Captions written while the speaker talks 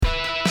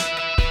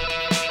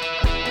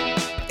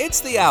It's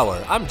the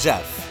hour. I'm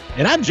Jeff.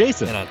 And I'm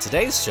Jason. And on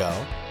today's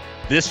show,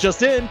 This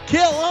just in,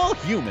 kill all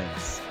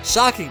humans.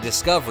 shocking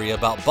discovery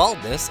about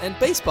baldness and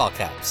baseball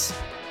caps.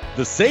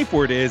 The safe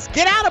word is,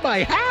 get out of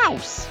my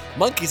house.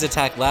 Monkeys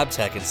attack lab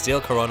tech and steal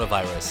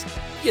coronavirus.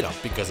 You know,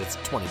 because it's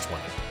 2020.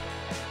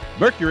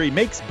 Mercury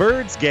makes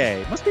birds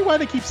gay. Must be why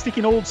they keep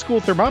sticking old school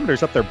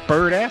thermometers up their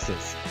bird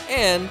asses.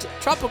 And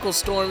tropical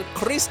storm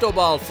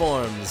Cristobal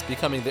forms,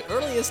 becoming the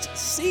earliest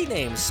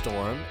sea-named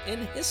storm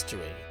in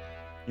history.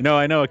 You know,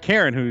 I know a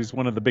Karen who's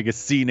one of the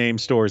biggest sea-name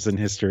stores in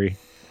history.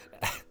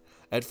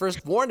 At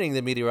first warning,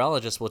 the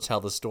meteorologist will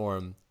tell the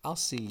storm, "I'll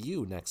see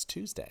you next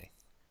Tuesday."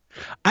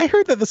 I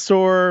heard that the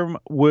storm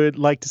would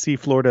like to see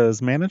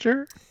Florida's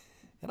manager.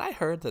 And I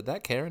heard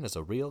that Karen is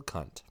a real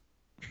cunt.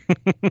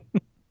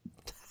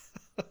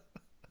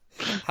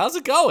 How's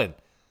it going?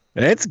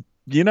 It's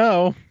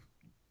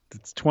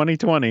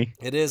 2020.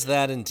 It is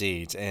that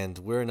indeed, and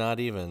we're not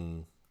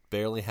even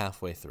barely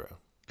halfway through.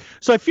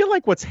 So I feel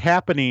like what's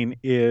happening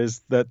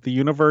is that the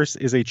universe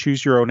is a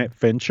choose your own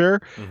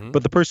adventure,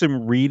 but the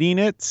person reading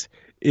it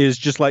is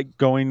just like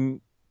going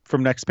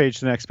from next page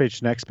to next page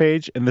to next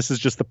page. And this is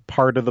just the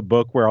part of the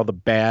book where all the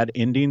bad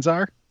endings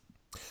are.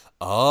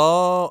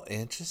 Oh,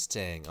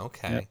 interesting.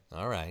 Okay. Yep.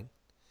 All right.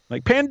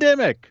 Like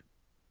pandemic,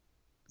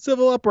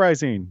 civil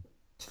uprising,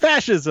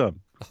 fascism.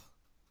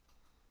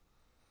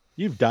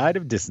 You've died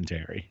of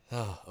dysentery.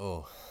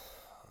 Oh,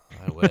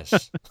 I wish.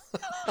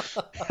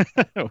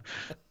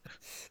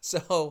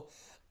 So,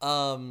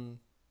 I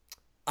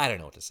don't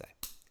know what to say.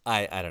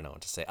 I don't know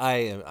what to say.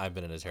 I've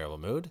been in a terrible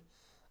mood.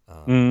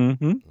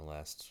 In the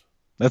last.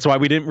 That's why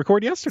we didn't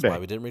record yesterday. That's why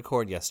we didn't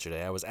record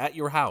yesterday. I was at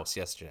your house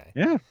yesterday.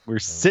 Yeah, we're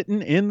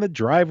sitting in the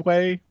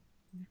driveway.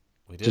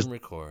 We didn't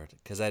record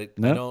because I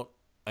know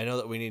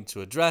that we need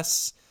to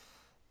address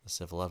the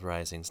civil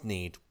uprisings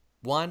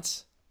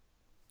want.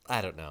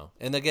 I don't know.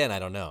 And again, I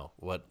don't know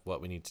what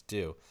we need to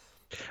do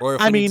or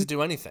if we need to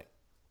do anything.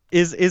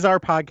 Is our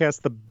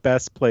podcast the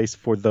best place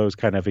for those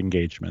kind of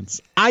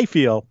engagements? I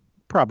feel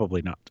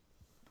probably not.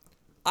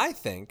 I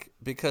think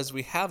because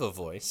we have a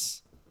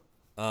voice,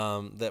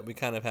 that we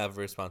kind of have a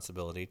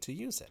responsibility to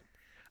use it.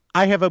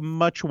 I have a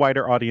much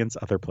wider audience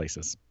other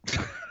places.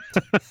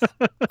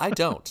 I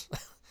don't.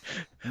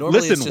 Normally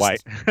Listen, it's just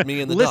wife.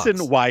 me and the Listen,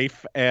 dogs.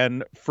 wife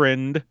and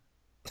friend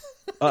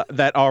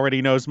that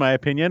already knows my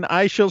opinion.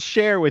 I shall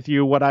share with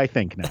you what I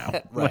think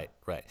now. Right.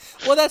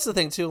 Well, that's the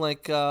thing, too.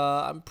 Like,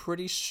 I'm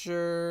pretty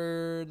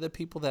sure the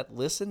people that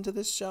listen to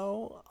this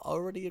show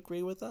already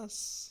agree with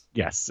us.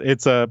 Yes,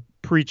 it's a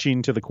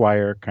preaching to the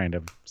choir kind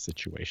of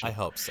situation. I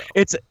hope so.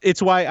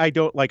 It's why I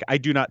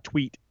do not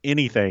tweet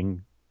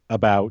anything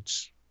about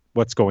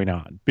what's going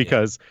on,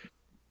 because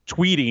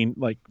tweeting,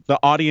 like, the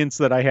audience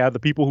that I have, the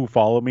people who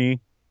follow me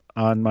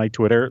on my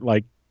Twitter,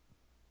 like,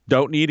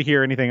 don't need to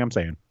hear anything I'm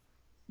saying.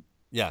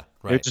 Yeah,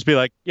 right. It'd just be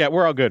like, yeah,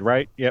 we're all good,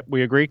 right? Yep,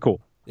 we agree.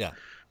 Cool. Yeah.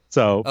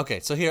 So okay,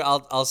 so here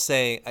I'll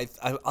say I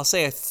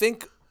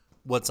think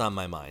what's on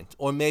my mind,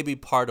 or maybe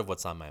part of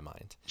what's on my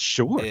mind,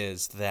 sure,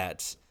 is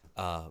that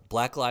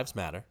Black Lives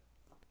Matter.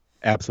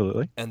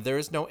 Absolutely. And there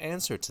is no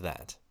answer to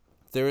that.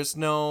 There is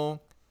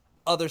no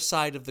other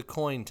side of the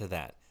coin to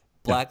that.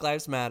 Black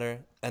Lives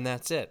Matter, and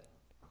that's it.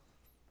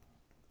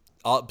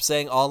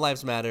 Saying all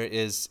lives matter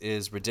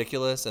is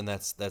ridiculous, and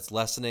that's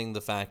lessening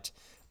the fact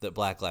that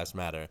Black Lives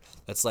Matter.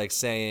 That's like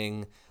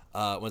saying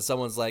when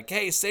someone's like,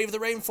 "Hey, save the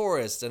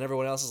rainforest," and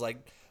everyone else is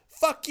like,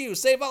 "Fuck you,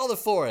 save all the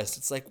forest."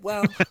 It's like,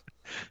 well,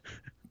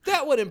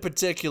 that one in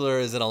particular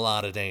is in a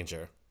lot of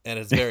danger, and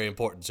it's very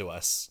important to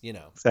us, you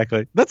know.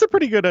 Exactly. That's a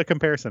pretty good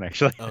comparison,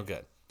 actually. Oh,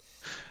 good.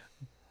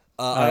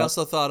 I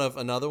also thought of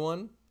another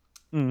one,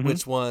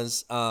 which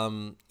was,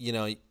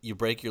 you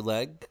break your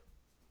leg,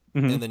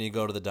 and then you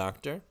go to the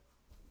doctor,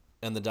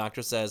 and the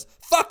doctor says,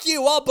 "Fuck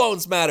you, all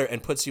bones matter,"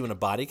 and puts you in a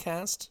body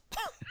cast.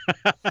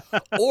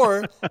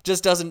 Or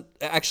just doesn't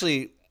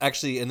actually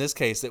in this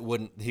case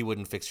he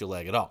wouldn't fix your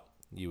leg at all.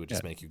 You would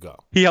just make you go.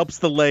 He helps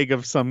the leg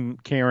of some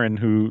Karen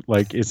who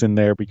is in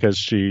there because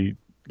she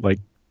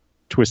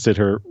twisted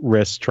her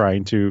wrist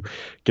trying to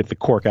get the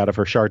cork out of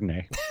her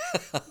Chardonnay.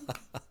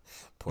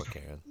 Poor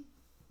Karen.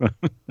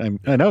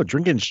 I know,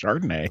 drinking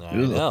Chardonnay. I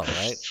know,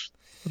 right?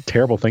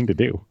 Terrible thing to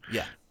do.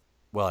 Yeah.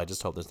 Well, I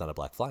just hope there's not a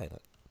black fly in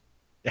it.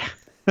 Yeah.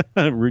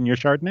 Ruin your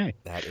Chardonnay.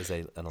 That is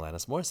an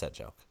Alanis Morissette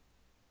joke.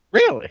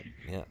 Really?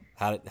 Yeah.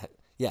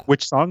 Yeah.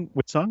 Which song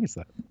is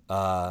that?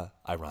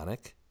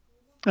 Ironic.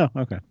 Oh,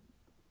 okay.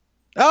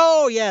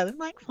 Oh, yeah. The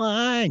black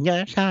fly in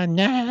your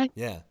Chardonnay.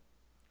 Yeah.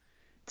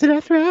 To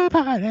the throw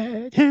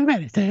party. 2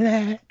 minutes to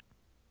that.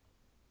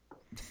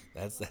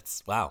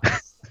 That's wow.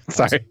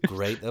 Sorry. That was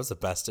great. That was the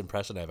best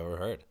impression I've ever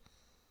heard.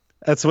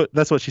 That's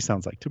what she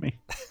sounds like to me.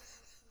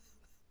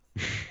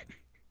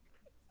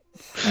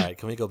 All right,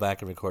 can we go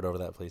back and record over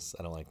that, please?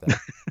 I don't like that.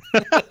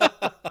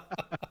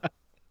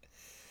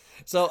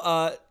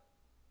 So,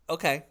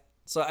 okay.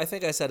 So I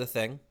think I said a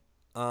thing.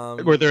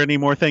 Were there any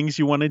more things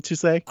you wanted to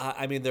say?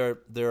 I mean,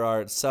 there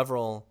are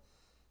several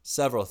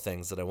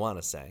things that I want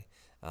to say,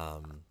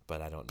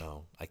 but I don't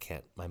know. I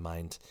can't. My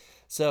mind.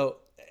 So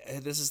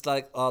this is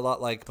like a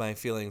lot like my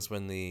feelings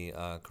when the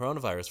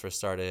coronavirus first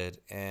started,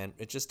 and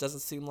it just doesn't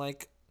seem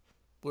like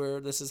where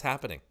this is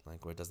happening.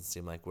 Like where it doesn't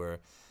seem like we're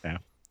Yeah.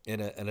 in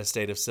a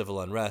state of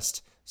civil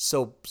unrest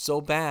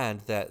so bad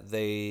that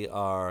they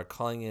are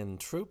calling in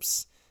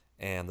troops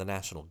and the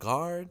National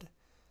Guard.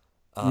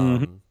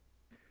 Hmm.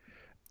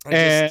 I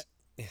And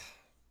just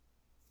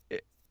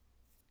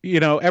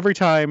yeah. every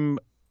time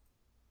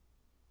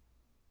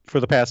for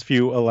the past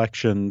few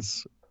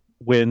elections,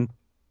 when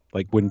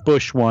when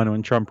Bush won,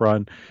 when Trump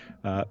won,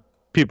 uh,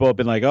 people have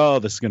been like, "Oh,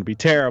 this is going to be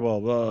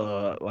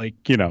terrible,"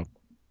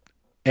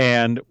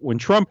 And when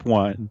Trump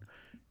won,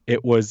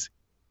 it was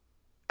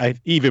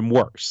even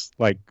worse.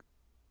 Like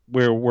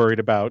we're worried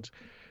about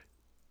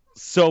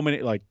so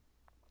many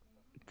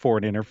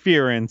foreign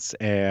interference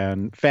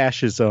and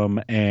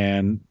fascism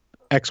and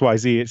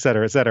XYZ, et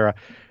cetera, et cetera.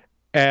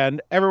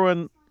 And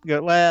everyone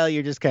go, well,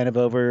 you're just kind of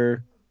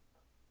over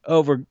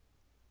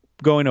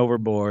going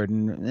overboard,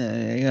 and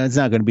it's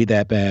not going to be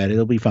that bad.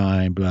 It'll be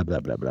fine. Blah blah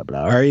blah blah blah.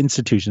 Our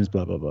institutions,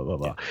 blah blah blah blah Yeah.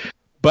 blah.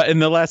 But in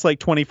the last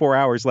 24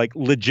 hours,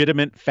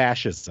 legitimate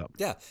fascism.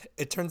 Yeah,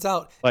 it turns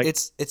out Like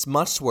it's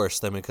much worse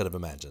than we could have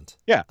imagined.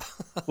 yeah,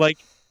 like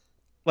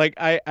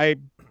I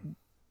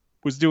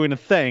was doing a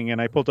thing and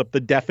I pulled up the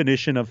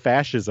definition of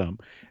fascism,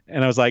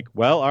 and I was like,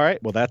 well, all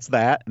right, well that's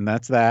that and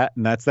that's that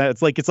and that's that.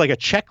 It's like a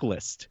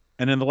checklist.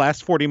 And in the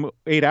last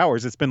 48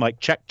 hours, it's been like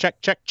check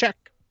check check check.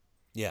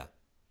 Yeah.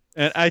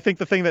 And I think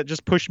the thing that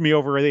just pushed me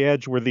over the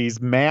edge were these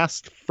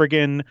masked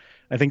friggin',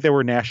 I think they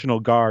were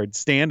National Guard,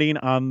 standing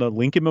on the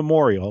Lincoln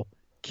Memorial,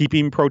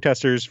 keeping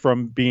protesters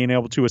from being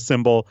able to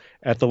assemble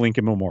at the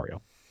Lincoln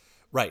Memorial.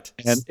 Right.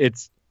 And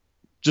it's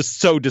just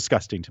so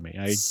disgusting to me.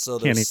 I So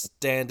they're can't even.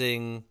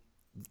 standing,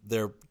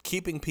 they're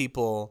keeping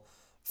people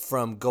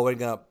from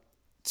going up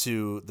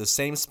to the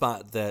same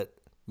spot that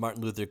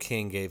Martin Luther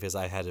King gave his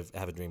 "I had to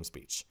have a dream"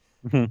 speech.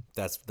 Mhm.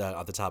 That's that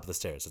at the top of the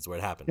stairs. That's where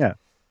it happened. Yeah.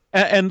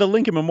 And the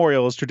Lincoln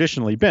Memorial has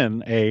traditionally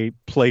been a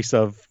place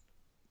of,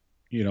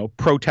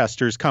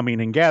 protesters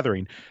coming and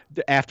gathering.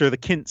 After the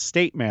Kent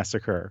State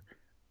Massacre,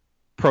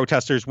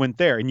 protesters went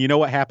there. And you know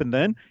what happened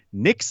then?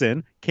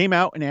 Nixon came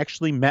out and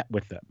actually met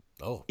with them,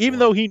 Oh, even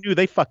boy. though he knew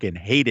they fucking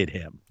hated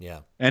him.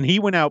 Yeah. And he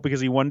went out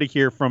because he wanted to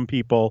hear from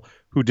people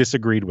who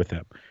disagreed with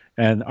him.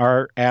 And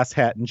our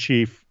asshat in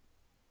chief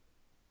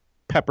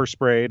pepper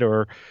sprayed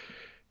or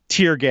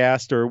tear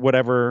gassed or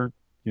whatever.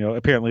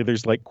 Apparently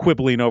there's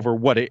quibbling over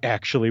what it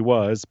actually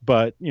was,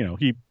 but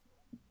he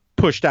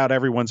pushed out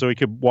everyone so he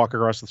could walk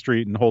across the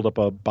street and hold up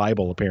a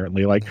Bible,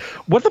 apparently.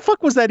 What the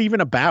fuck was that even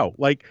about?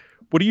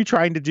 What are you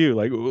trying to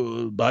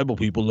do? Bible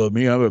people love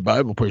me. I'm a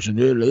Bible person.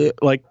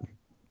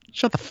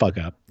 Shut the fuck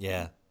up.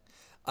 Yeah.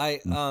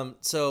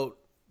 So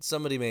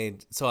somebody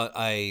made so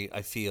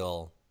I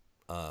feel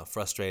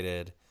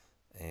frustrated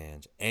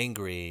and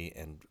angry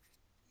and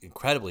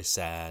incredibly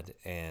sad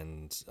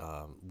and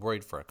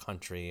worried for our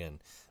country and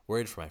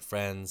worried for my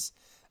friends.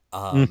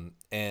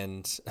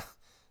 And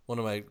one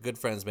of my good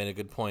friends made a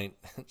good point.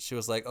 She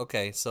was like,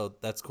 "Okay, so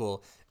that's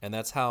cool, and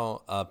that's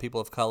how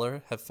people of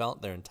color have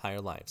felt their entire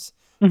lives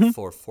Mm-hmm.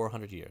 for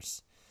 400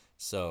 years.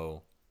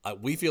 So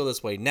we feel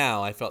this way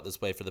now. I felt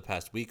this way for the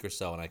past week or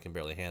so, and I can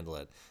barely handle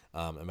it.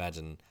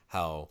 Imagine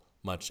how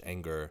much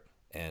anger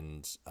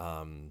and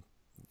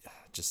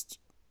just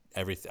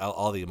everything,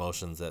 all the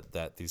emotions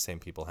that these same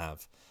people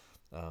have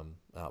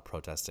out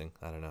protesting.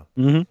 I don't know.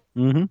 Mm-hmm.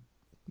 Mm-hmm.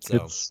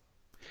 So, It's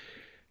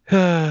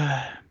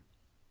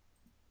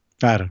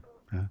I don't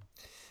know.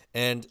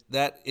 and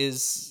that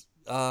is,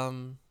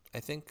 I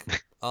think,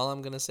 all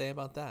I'm gonna say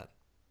about that.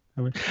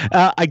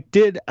 I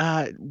did.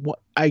 I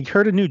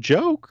heard a new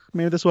joke.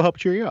 Maybe this will help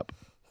cheer you up.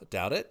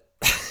 Doubt it.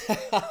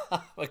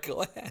 But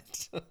go ahead.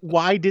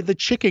 Why did the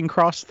chicken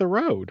cross the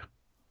road?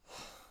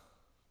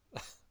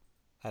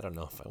 I don't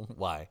know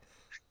why.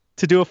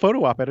 To do a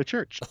photo op at a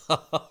church.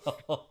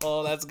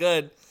 Oh, that's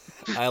good.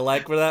 I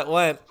like where that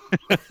went.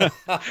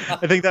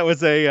 I think that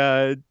was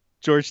a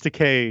George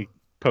Takei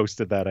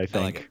posted that. I I like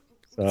think it.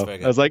 so. It's very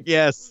good. I was like,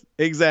 yes,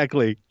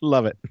 exactly,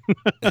 love it.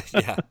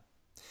 Yeah.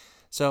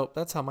 So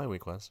that's how my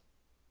week was.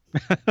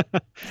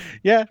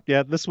 Yeah.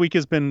 This week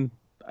has been.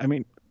 I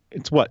mean,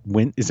 it's what?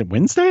 When is it?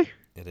 Wednesday?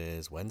 It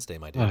is Wednesday,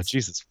 my Oh, dudes.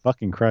 Jesus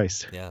fucking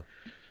Christ. Yeah.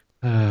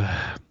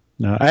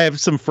 No, I have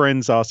some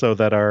friends also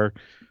that are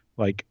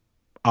like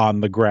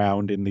on the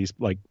ground in these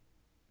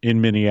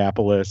in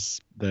Minneapolis.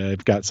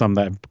 They've got some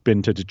that have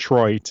been to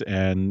Detroit,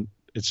 and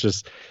it's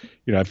just,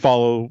 I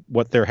follow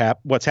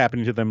what's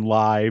happening to them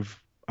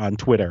live on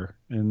Twitter,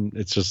 and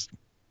it's just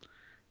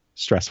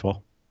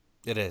stressful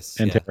It is.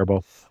 and Yeah.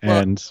 terrible. Well,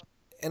 And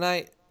and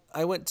I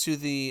went to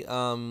the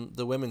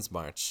women's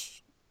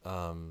march.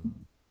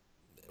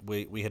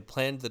 We had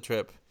planned the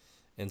trip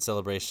in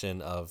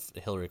celebration of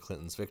Hillary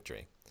Clinton's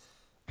victory.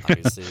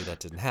 Obviously, that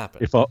didn't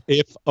happen.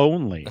 if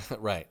only.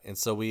 Right. And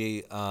so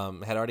we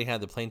had already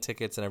had the plane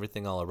tickets and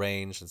everything all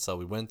arranged. And so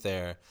we went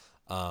there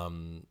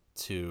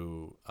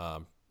to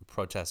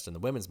protest in the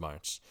Women's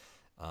March.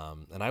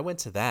 And I went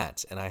to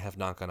that, and I have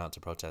not gone out to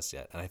protest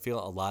yet. And I feel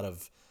a lot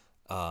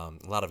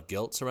of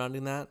guilt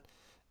surrounding that.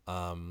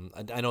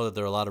 I know that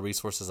there are a lot of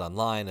resources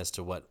online as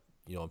to what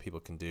people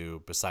can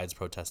do besides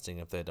protesting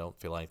if they don't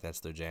feel like that's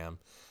their jam,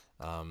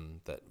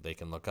 that they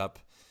can look up.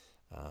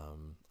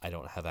 I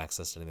don't have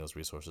access to any of those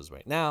resources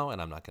right now,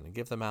 and I'm not going to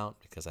give them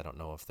out because I don't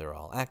know if they're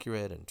all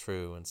accurate and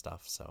true and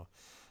stuff. So,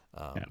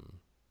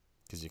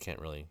 because you can't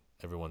really,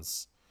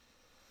 everyone's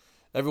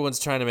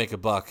trying to make a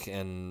buck,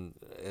 and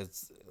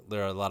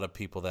there are a lot of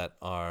people that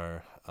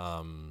are,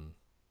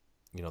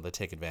 they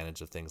take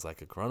advantage of things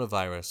like a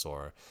coronavirus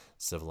or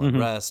civil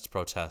unrest,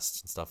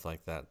 protests, and stuff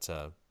like that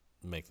to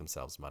make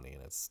themselves money,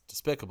 and it's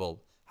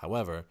despicable.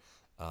 However,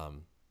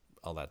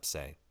 all that to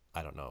say,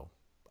 I don't know.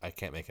 I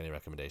can't make any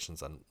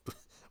recommendations on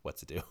what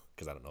to do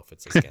because I don't know if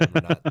it's a scam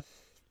or not.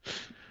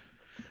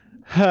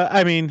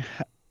 I mean,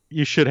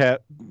 you should have.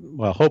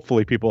 Well,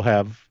 hopefully, people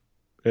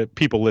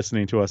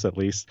listening to us at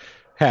least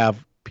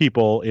have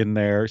people in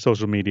their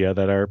social media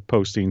that are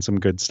posting some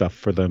good stuff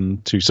for them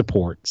to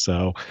support.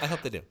 So I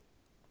hope they do.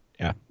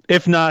 Yeah.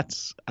 If not,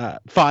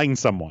 find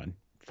someone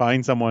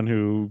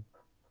who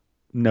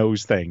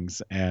knows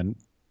things and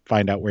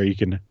find out where you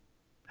can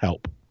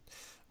help.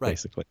 Right.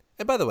 Basically.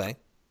 And by the way,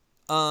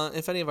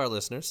 if any of our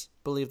listeners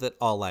believe that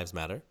all lives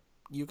matter,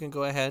 you can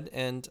go ahead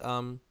and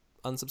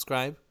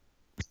unsubscribe,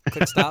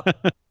 click stop,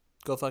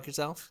 go fuck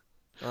yourself,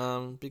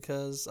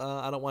 because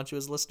I don't want you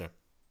as a listener.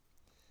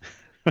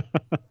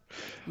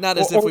 Not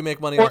as if we make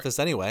money off this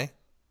anyway.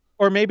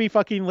 Or maybe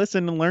fucking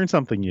listen and learn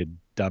something, you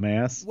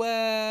dumbass.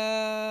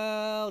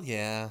 Well,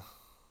 yeah.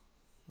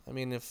 I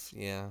mean, I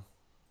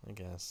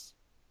guess.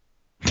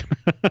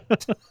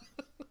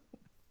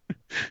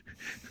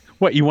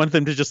 What, you want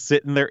them to just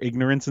sit in their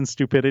ignorance and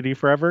stupidity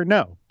forever?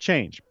 No.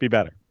 Change. Be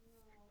better.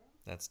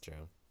 That's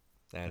true.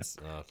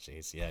 Oh,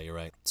 jeez. Yeah, you're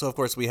right. So, of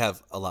course, we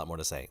have a lot more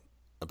to say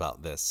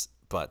about this,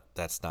 but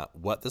that's not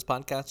what this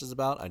podcast is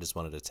about. I just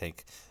wanted to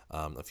take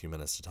a few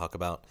minutes to talk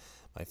about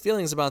my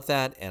feelings about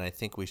that, and I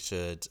think we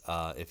should,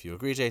 if you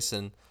agree,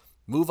 Jason,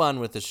 move on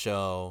with the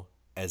show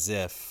as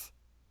if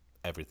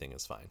everything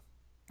is fine.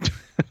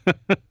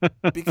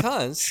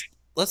 Because,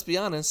 let's be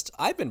honest,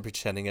 I've been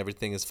pretending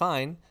everything is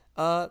fine,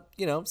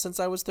 since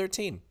I was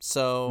 13.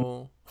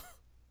 So,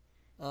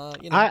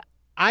 I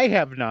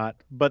have not,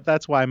 but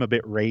that's why I'm a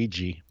bit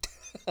ragey.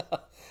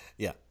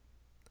 Yeah.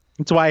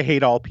 That's why I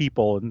hate all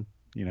people and,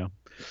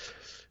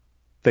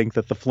 think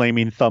that the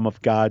flaming thumb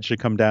of God should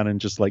come down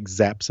and just like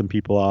zap some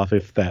people off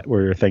if that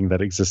were a thing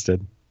that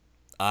existed.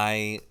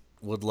 I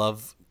would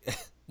love.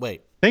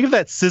 Wait. Think of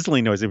that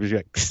sizzling noise. It was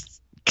like.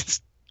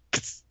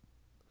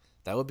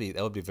 That would be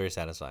very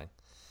satisfying.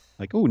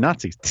 Like, ooh,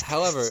 Nazis.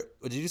 However,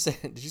 did you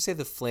say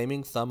the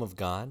flaming thumb of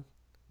God?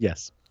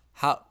 Yes.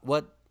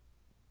 What?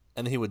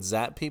 And he would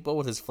zap people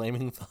with his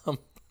flaming thumb?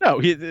 No,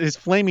 his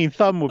flaming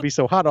thumb would be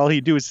so hot. All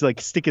he'd do is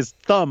like stick his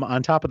thumb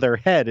on top of their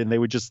head, and they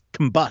would just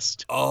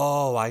combust.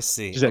 Oh, I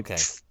see. Just okay.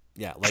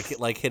 Yeah,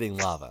 like hitting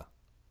lava.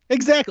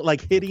 Exactly,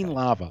 like hitting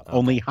lava,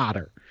 only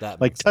hotter. That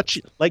like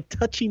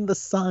touching the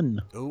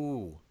sun.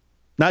 Ooh.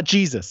 Not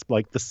Jesus,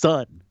 like the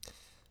sun.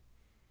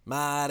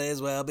 Might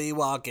as well be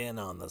walking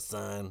on the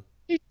sun.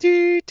 Is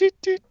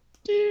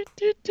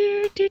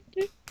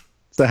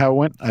that how it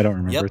went? I don't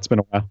remember. Yep. It's been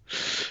a while.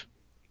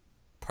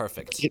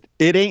 Perfect.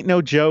 It ain't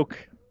no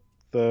joke.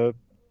 I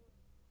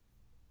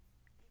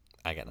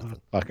got nothing.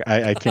 Fuck,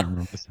 I can't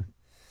remember this.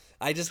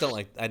 I just don't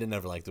like. I didn't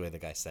ever like the way the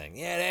guy sang.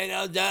 Yeah, there ain't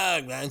no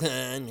dog.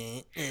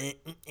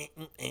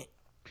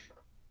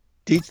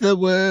 Teach the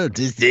world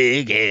to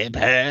sing in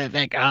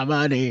perfect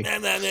harmony.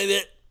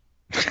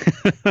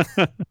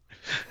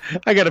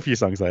 I got a few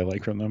songs I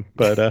like from them,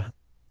 but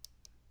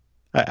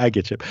I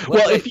get you.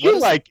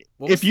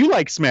 If you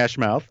like Smash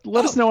Mouth,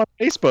 let us know on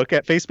Facebook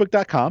at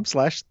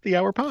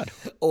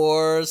facebook.com/thehourpod.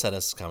 Or send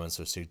us comments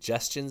or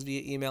suggestions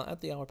via email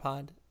at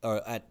thehourpod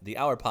or at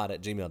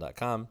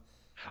thehourpod@gmail.com.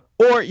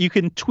 Or you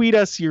can tweet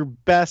us your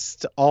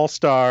best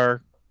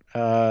all-star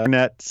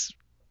internet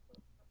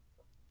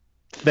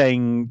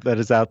thing that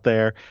is out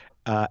there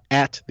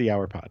at the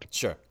Hour Pod.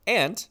 Sure.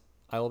 And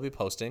I will be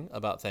posting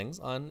about things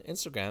on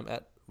Instagram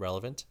at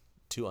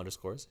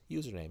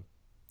relevant_username.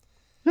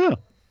 Oh.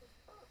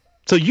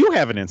 So you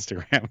have an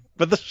Instagram,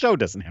 but the show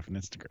doesn't have an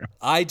Instagram.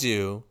 I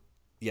do,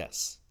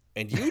 yes.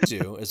 And you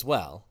do as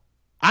well.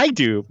 I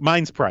do.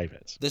 Mine's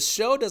private. The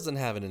show doesn't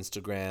have an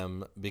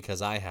Instagram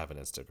because I have an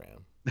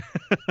Instagram.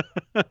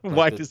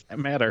 Why does that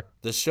matter?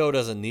 The show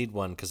doesn't need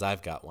one because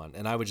I've got one.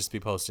 And I would just be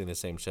posting the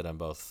same shit on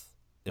both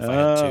if I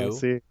had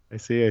two. I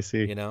see.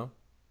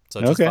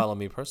 So just follow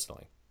me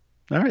personally.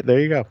 All right, there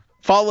you go.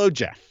 Follow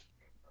Jeff.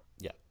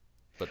 Yeah,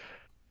 but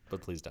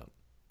please don't.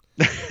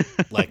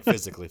 Like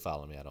physically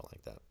follow me. I don't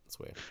like that. It's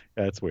weird.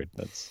 That's weird.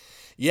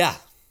 Yeah.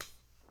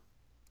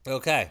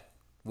 Okay.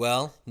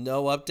 Well,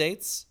 no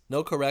updates,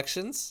 no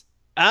corrections.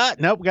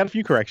 No, we got a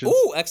few corrections.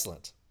 Ooh,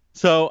 excellent.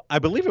 So I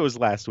believe it was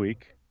last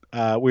week. We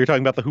were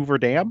talking about the Hoover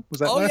Dam. Was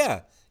that last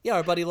week? Yeah.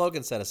 Our buddy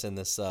Logan sent us in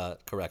this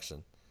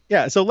correction.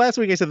 Yeah, so last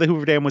week I said the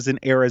Hoover Dam was in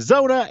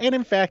Arizona, and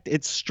in fact,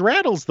 it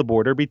straddles the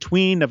border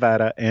between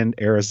Nevada and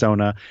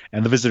Arizona,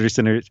 and the visitor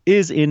center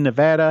is in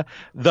Nevada.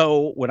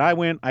 Though when I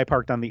went, I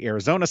parked on the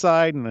Arizona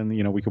side, and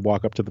then we could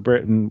walk up to the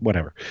Britain,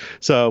 whatever.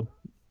 So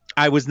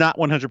I was not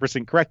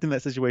 100% correct in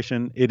that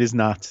situation. It is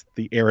not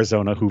the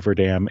Arizona Hoover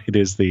Dam. It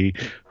is the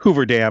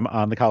Hoover Dam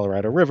on the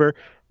Colorado River,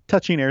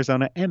 touching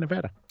Arizona and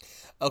Nevada.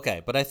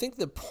 Okay, but I think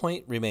the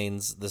point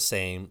remains the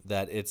same,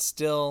 that it's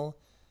still,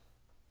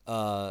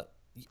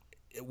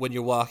 when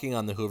you're walking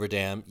on the Hoover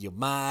Dam, you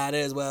might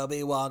as well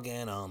be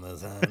walking on the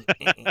sun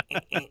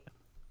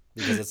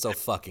because it's so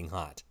fucking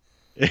hot.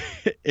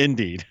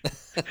 Indeed.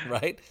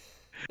 Right?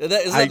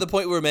 Isn't that the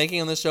point we were making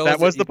on the show? That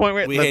was the point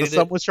where we the hated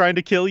sun it? was trying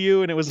to kill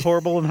you, and it was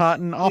horrible and hot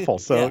and awful.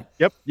 So,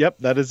 Yeah. yep,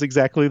 that is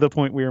exactly the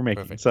point we were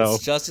making. Perfect. So,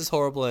 It's just as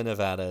horrible in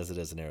Nevada as it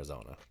is in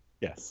Arizona.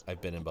 yes,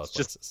 I've been in both it's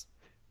just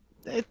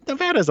places.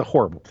 Nevada is a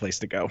horrible place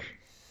to go.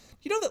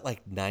 You know that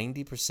like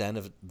 90%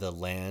 of the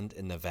land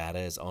in Nevada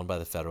is owned by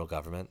the federal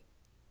government?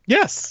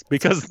 Yes,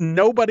 because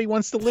nobody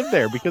wants to live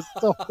there because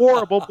it's a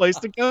horrible place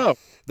to go.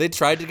 They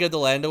tried to give the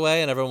land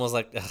away, and everyone was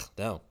like, "Ugh,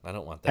 no, I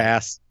don't want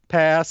that."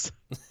 Pass.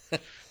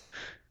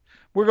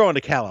 We're going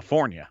to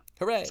California.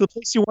 Hooray. It's the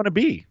place you want to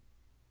be.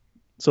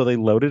 So they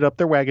loaded up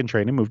their wagon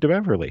train and moved to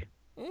Beverly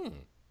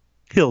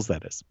Hills,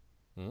 that is.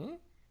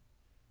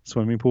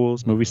 Swimming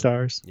pools, movie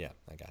stars. Yeah,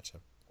 I gotcha.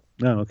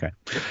 Oh, okay.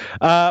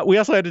 We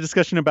also had a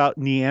discussion about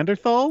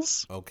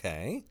Neanderthals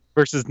Okay.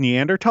 versus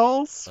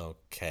Neanderthals.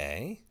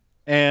 Okay.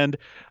 And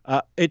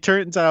it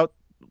turns out,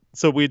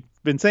 so we'd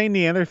been saying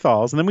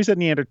Neanderthals, and then we said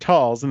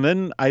Neanderthals, and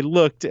then I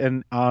looked,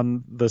 and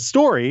on the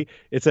story,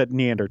 it said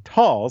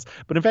Neanderthals,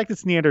 but in fact,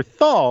 it's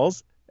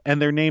Neanderthals,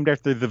 and they're named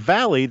after the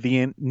valley,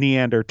 the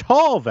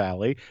Neanderthal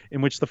Valley,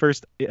 in which the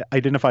first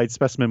identified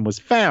specimen was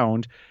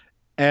found,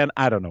 and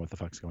I don't know what the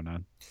fuck's going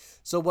on.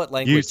 So what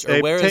language, or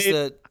where is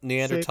the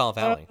Neanderthal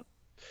Valley?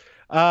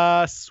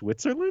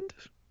 Switzerland?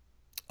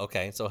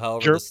 Okay, so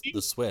however Germany?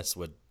 the Swiss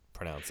would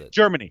pronounce it.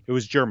 Germany. It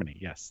was Germany,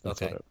 yes.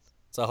 That's Okay. what it was.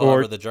 So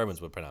however the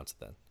Germans would pronounce it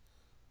then.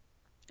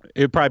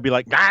 It'd probably be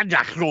like, Yeah.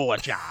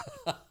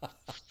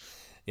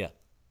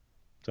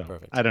 so,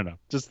 Perfect. I don't know.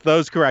 Just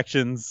those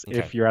corrections. Okay.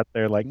 If you're out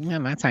there like,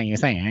 that's how you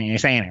say it. You're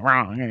saying it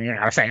wrong. You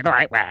gotta say it the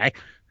right way.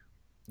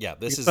 Yeah,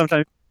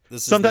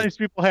 Sometimes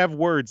people have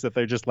words that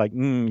they're just like,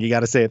 you got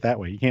to say it that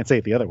way. You can't say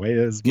it the other way.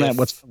 Man,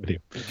 what's wrong with you?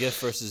 GIF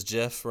versus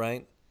GIF,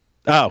 right?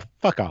 Oh,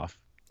 fuck off.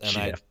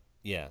 And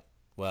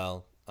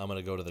well, I'm going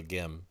to go to the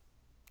gym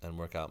and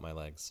work out my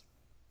legs.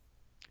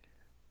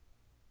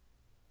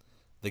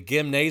 The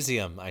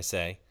gymnasium, I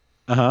say.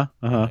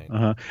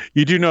 Right.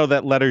 You do know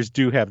that letters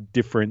do have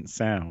different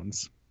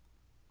sounds.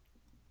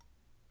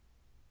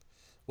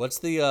 What's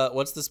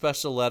the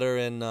special letter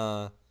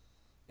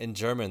in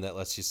German that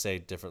lets you say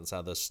different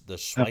sound? The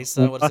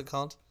Schweisse, what is it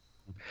called?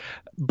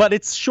 But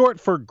it's short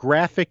for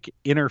graphic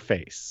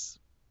interface.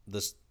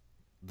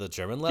 The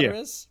German letter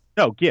is?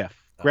 No,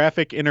 GIF. Oh.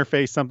 Graphic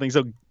interface something.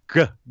 So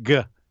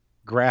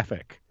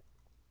graphic.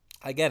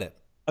 I get it.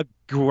 A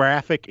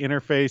graphic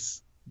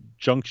interface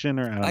junction,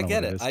 or I don't know. I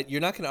get it.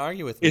 You're not going to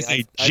argue with me. Is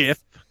a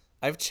GIF.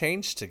 I've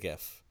changed to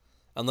GIF,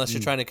 unless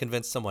you're trying to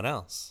convince someone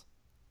else.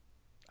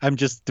 I'm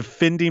just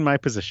defending my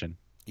position.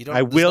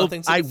 I will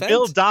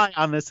die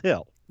on this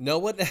hill. No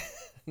one.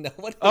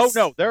 Oh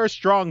no, there are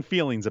strong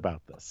feelings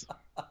about this.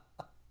 Oh,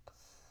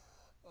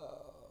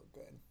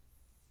 good.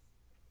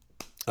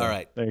 All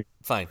right,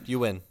 fine. You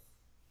win.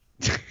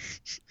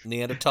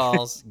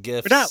 Neanderthals,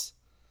 GIFs.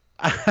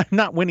 I'm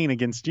not winning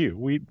against you.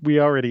 We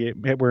already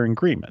were in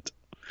agreement.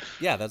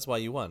 Yeah, that's why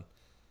you won.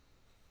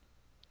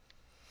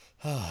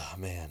 Oh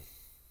man.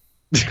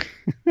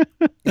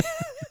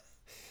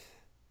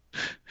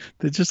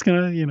 They're just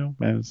gonna,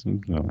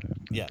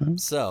 Yeah.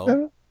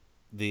 So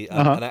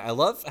and I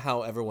love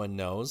how everyone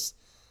knows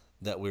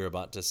that we're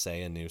about to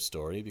say a new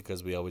story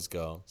because we always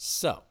go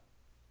so.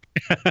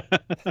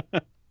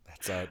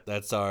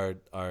 That's our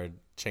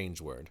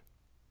change word.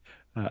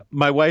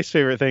 My wife's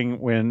favorite thing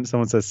when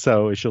someone says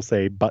so is she'll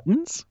say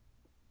buttons.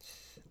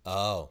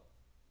 Oh.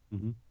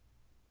 Mm-hmm.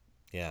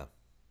 Yeah.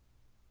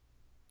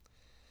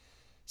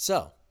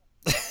 So,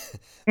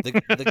 the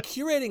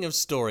curating of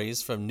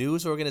stories from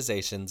news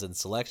organizations and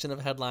selection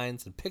of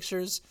headlines and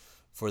pictures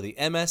for the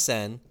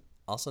MSN,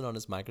 also known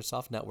as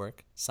Microsoft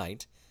Network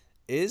site,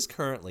 is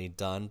currently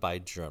done by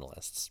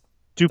journalists.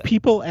 Do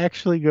people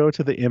actually go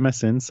to the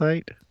MSN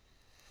site?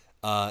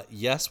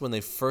 Yes, when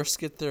they first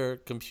get their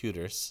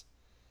computers,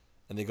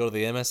 and they go to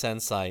the MSN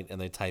site and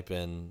they type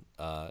in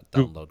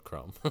download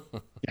Chrome.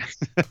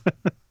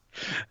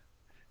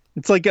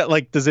 It's like,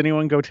 does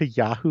anyone go to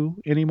Yahoo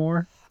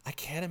anymore? I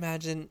can't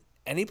imagine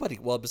anybody,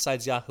 well,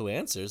 besides Yahoo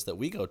Answers that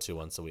we go to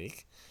once a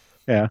week.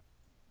 Yeah.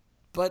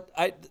 But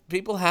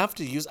people have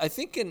to use, I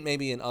think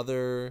maybe in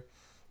other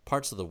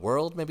parts of the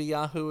world, maybe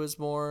Yahoo is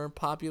more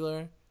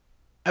popular.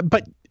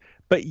 But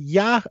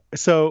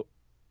so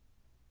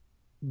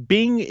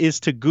Bing is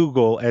to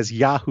Google as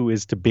Yahoo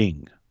is to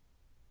Bing.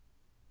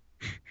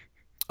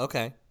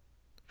 Okay.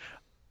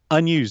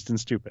 Unused and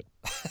stupid.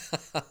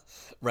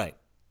 Right.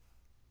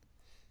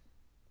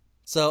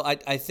 So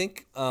I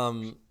think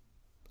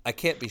I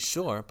can't be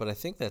sure, but I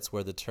think that's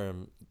where the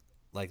term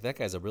like that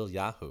guy's a real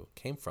Yahoo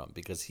came from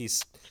because he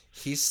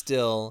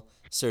still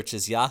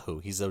searches Yahoo.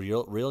 He's a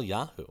real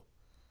Yahoo,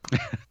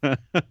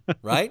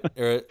 right?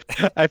 Or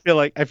I feel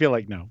like no. I feel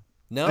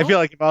no?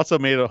 like I've also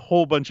made a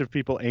whole bunch of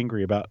people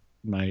angry about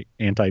my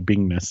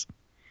anti-Bingness.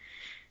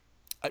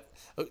 I,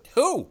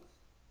 who?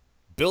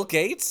 Bill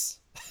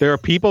Gates? There are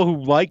people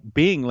who like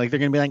Bing, like they're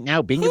gonna be like,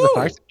 now Bing is a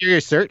far Who? superior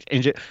search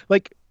engine.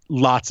 Like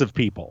lots of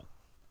people.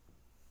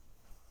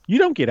 You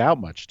don't get out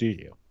much, do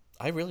you?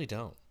 I really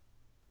don't.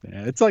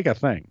 Yeah, it's like a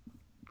thing.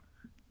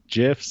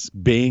 GIFs,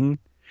 Bing.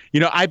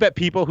 I bet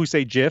people who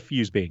say GIF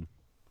use Bing.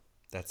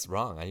 That's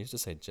wrong. I used to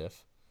say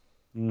GIF.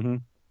 Mm-hmm.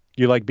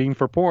 You like Bing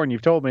for porn?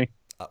 You've told me.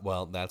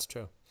 Well, that's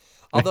true.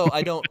 Although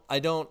I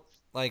don't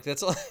like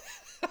that's all.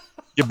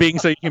 You Bing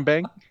so you can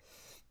bang.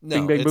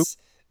 Bing No, bang boop.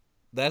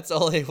 that's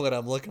only when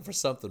I'm looking for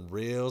something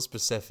real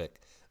specific.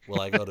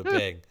 Will I go to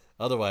Bing?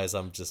 Otherwise,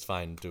 I'm just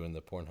fine doing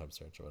the Pornhub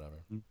search or whatever.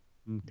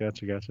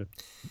 Gotcha.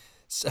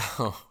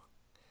 So,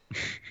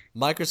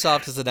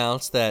 Microsoft has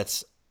announced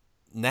that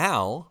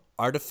now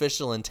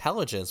artificial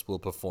intelligence will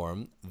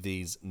perform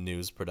these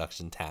news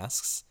production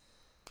tasks.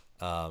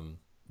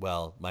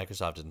 Well,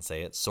 Microsoft didn't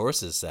say it.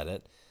 Sources said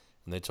it,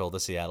 and they told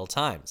the Seattle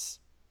Times.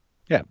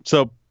 Yeah.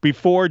 So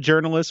before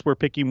journalists were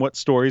picking what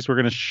stories were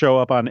going to show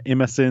up on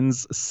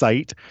MSN's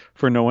site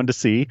for no one to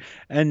see,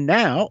 and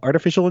now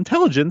artificial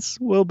intelligence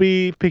will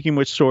be picking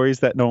which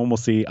stories that no one will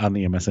see on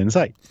the MSN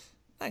site.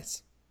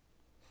 Nice.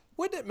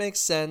 Wouldn't it make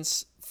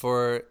sense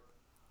for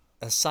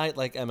a site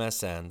like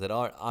MSN that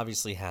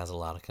obviously has a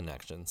lot of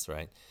connections,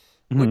 right?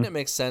 Mm-hmm. Wouldn't it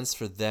make sense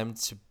for them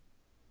to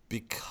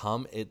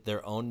become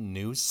their own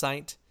news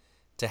site,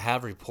 to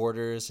have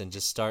reporters and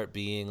just start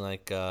being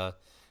like,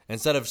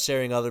 instead of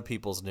sharing other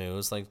people's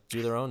news, like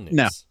do their own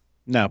news?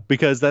 No,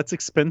 because that's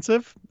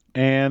expensive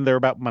and they're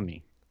about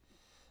money.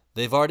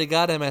 They've already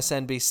got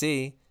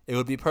MSNBC. It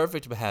would be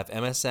perfect to have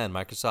MSN,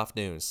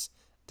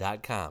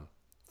 MicrosoftNews.com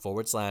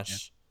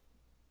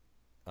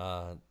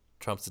 /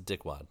 Trump's a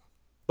dickwad.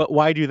 But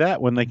why do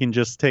that when they can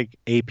just take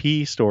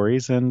AP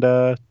stories and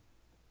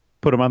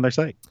put them on their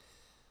site?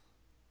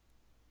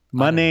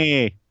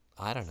 Money.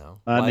 I don't know.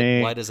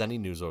 Money. Why does any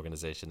news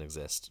organization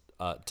exist?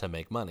 To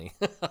make money.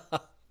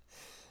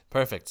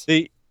 Perfect.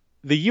 The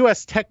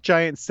U.S. tech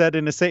giant said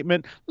in a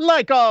statement,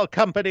 like all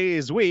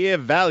companies, we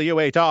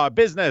evaluate our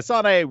business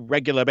on a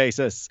regular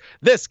basis.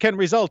 This can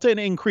result in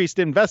increased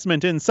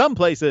investment in some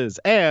places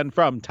and,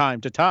 from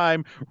time to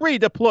time,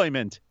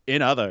 redeployment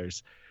in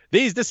others.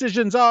 These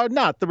decisions are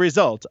not the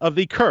result of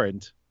the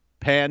current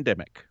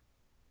pandemic.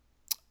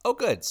 Oh,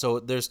 good.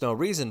 So there's no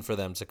reason for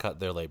them to cut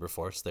their labor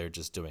force. They're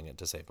just doing it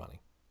to save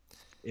money.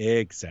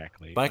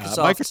 Exactly.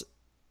 Microsoft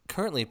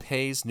currently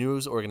pays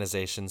news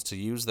organizations to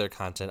use their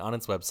content on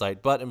its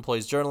website, but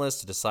employs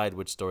journalists to decide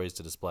which stories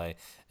to display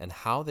and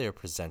how they are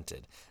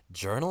presented.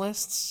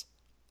 Journalists?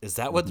 Is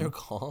that what they're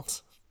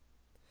called?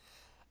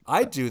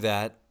 I do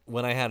that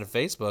when I had a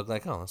Facebook,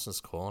 like, oh, this is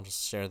cool. I'll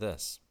just share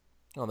this.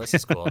 Oh, this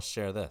is cool. I'll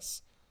share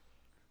this.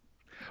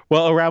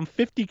 Well, around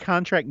 50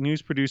 contract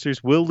news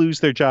producers will lose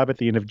their job at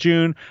the end of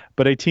June,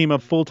 but a team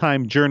of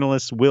full-time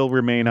journalists will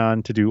remain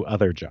on to do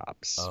other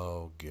jobs.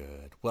 Oh,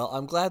 good. Well,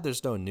 I'm glad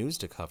there's no news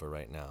to cover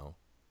right now.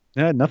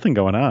 Yeah, nothing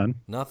going on.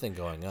 Nothing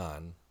going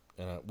on.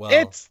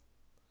 Anyway.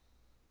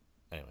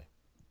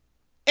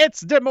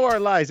 It's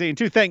demoralizing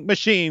to think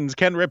machines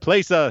can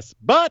replace us,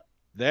 but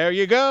there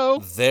you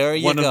go. There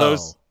you go.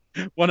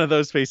 One of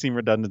those facing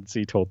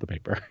redundancy told the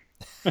paper.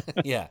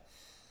 Yeah.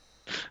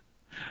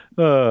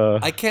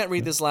 I can't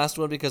read this last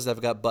one because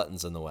I've got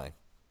buttons in the way.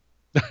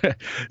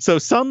 So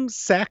some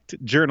sacked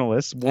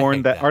journalists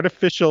warned that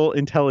artificial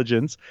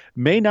intelligence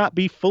may not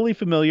be fully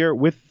familiar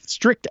with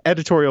strict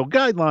editorial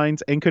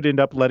guidelines and could end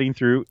up letting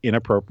through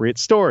inappropriate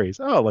stories.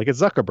 Oh, like a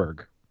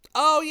Zuckerberg.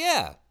 Oh,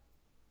 yeah.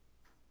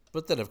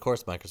 But then, of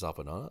course, Microsoft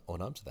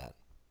went on to that.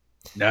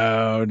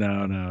 No.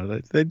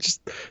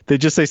 They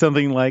just say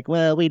something like,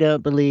 well, we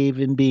don't believe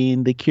in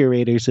being the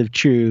curators of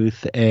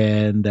truth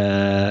and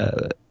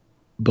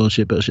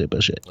bullshit.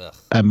 Ugh.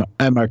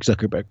 I'm Mark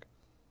Zuckerberg.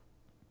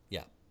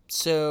 Yeah.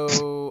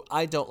 So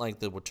I don't like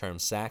the term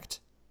sacked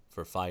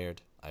for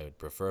fired. I would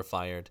prefer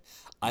fired.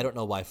 I don't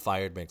know why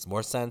fired makes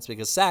more sense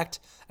because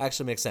sacked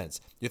actually makes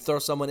sense. You throw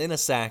someone in a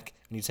sack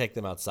and you take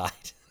them outside.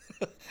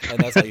 And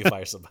that's how you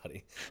fire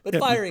somebody. But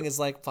firing is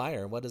like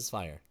fire. What is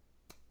fire?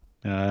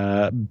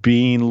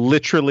 Being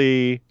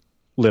literally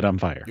lit on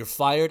fire. You're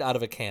fired out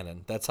of a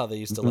cannon. That's how they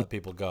used to let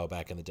people go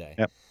back in the day.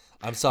 Yep.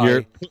 I'm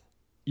sorry.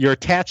 You're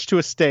attached to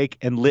a stake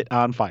and lit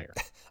on fire.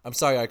 I'm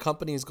sorry. Our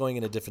company is going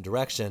in a different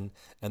direction,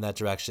 and that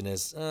direction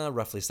is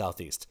roughly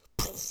southeast.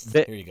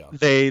 Here you go.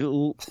 They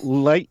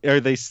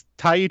they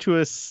tie you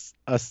to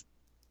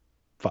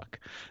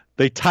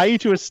They tie you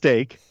to a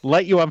stake,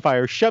 light you on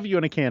fire, shove you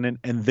in a cannon,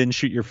 and then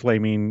shoot your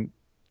flaming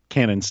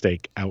cannon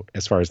stake out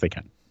as far as they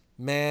can.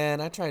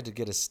 Man, I tried to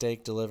get a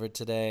steak delivered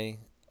today.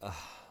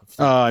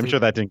 I'm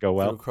sure that didn't go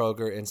well. Through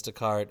Kroger,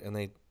 Instacart, and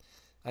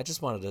I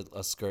just wanted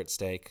a skirt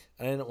steak.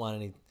 I didn't want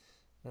any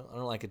I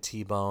don't like a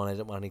T-bone. I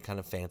didn't want any kind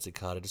of fancy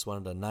cut. I just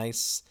wanted a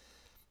nice,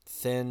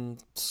 thin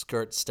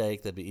skirt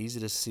steak that'd be easy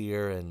to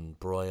sear and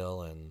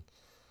broil, and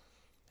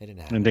they didn't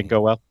have And didn't any.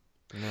 go well.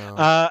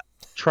 No.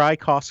 Try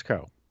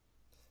Costco.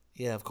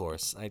 Yeah, of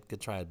course. I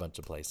could try a bunch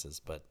of places,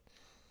 but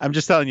I'm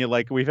just telling you,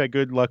 like we've had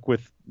good luck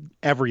with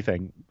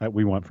everything that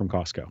we want from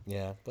Costco.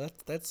 yeah, but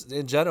that's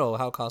in general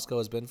how Costco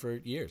has been for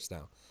years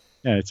now.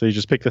 Yeah, so you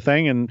just pick the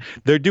thing, and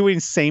they're doing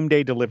same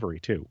day delivery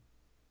too.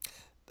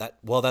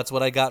 That's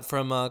what I got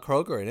from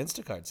Kroger and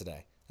Instacart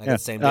today. I Yeah,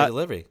 got same day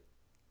delivery.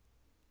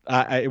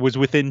 it was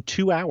within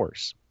 2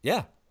 hours. Yeah,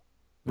 It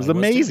was mine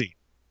was too. amazing.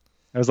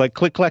 I was like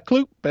click clack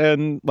cloop,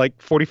 and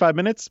like 45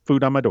 minutes,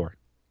 food on my door.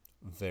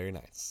 Very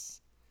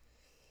nice.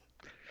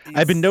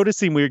 I've been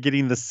noticing we're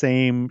getting the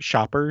same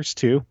shoppers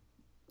too.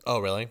 Oh,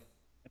 really?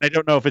 I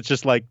don't know if it's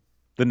just like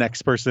the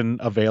next person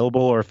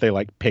available or if they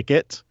like pick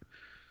it.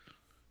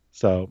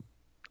 So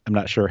I'm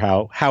not sure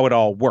how it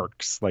all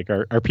works. Like,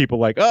 are people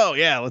like, oh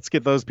yeah, let's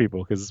get those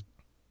people because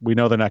we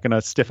know they're not going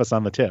to stiff us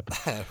on the tip.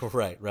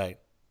 Right.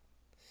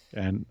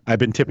 And I've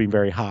been tipping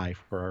very high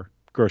for our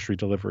grocery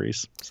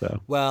deliveries.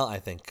 So, well, I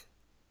think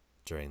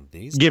during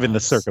these given the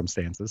times,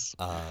 circumstances,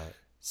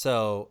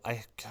 so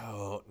I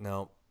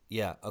no,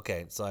 yeah,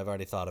 okay. So I've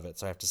already thought of it,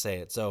 so I have to say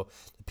it. So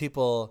the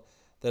people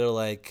that are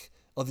like,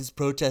 "Oh, these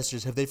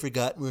protesters, have they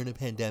forgotten we're in a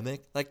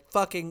pandemic?" Like,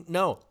 fucking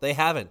no, they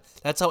haven't.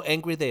 That's how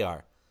angry they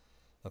are.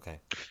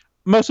 Okay.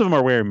 most of them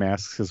are wearing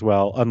masks as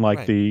well, unlike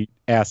Right. the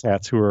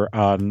asshats who are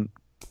on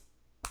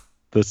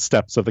the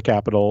steps of the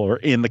Capitol or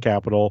in the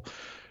Capitol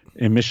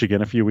in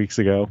Michigan a few weeks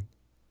ago,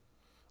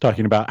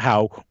 talking about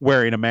how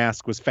wearing a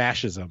mask was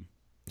fascism.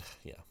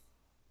 Yeah.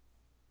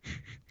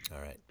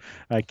 All right.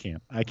 I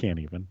can't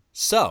even.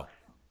 So,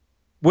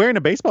 Wearing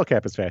a baseball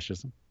cap is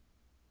fascism.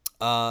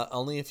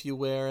 only if you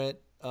wear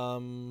it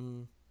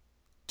And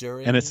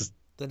during it's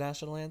the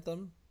national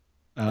anthem.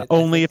 I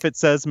only if think, it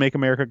says "Make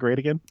America Great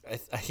Again." I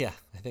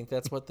think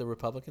that's what the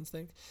Republicans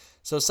think.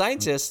 So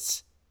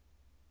scientists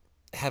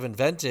have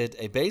invented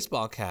a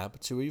baseball cap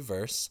to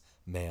reverse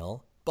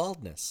male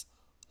baldness.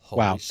 Holy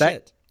Wow,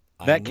 shit!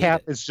 I that need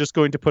cap it. is just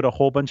going to put a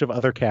whole bunch of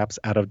other caps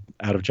out of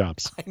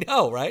jobs. I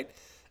know, right?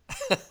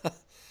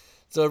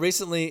 So a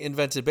recently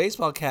invented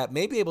baseball cap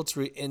may be able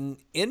to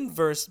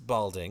inverse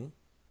balding.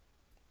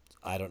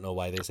 I don't know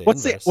why they say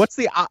What's the inverse. what's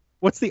the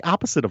what's the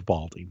opposite of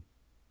balding?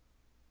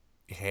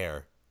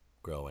 Hair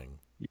growing,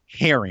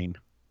 Herring.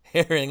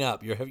 hairing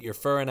up. You're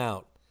furring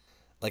out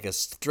like a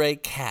stray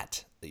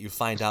cat that you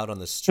find out on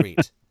the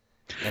street,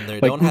 and they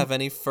Like don't have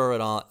any fur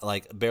at all,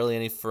 like barely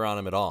any fur on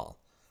them at all.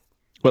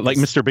 what? Like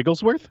Mr.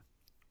 Bigglesworth?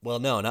 Well,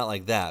 no, not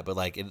like that, but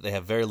like they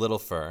have very little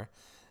fur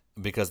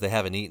because they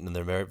haven't eaten and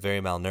they're very, very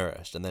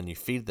malnourished. And then you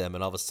feed them,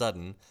 and all of a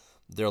sudden,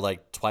 they're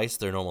like twice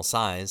their normal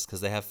size because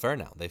they have fur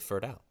now. They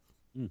furred out.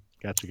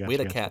 Gotcha. We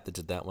had a cat that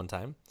did that one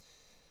time.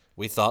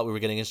 We thought we were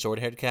getting a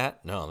short-haired cat.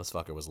 No, this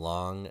fucker was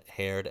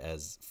long-haired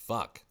as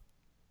fuck.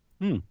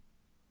 Hmm.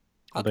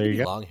 How There can you you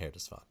be go. long-haired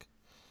as fuck?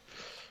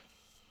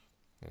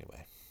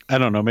 Anyway, I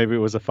don't know. Maybe it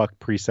was a fuck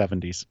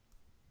pre-70s.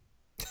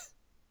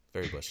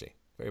 very bushy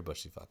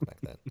fuck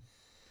back then.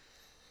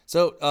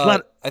 So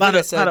Lot, I lot think I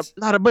of, said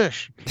lot of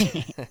bush.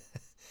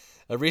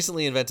 a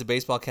recently invented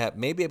baseball cap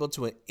may be able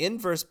to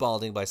inverse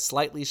balding by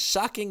slightly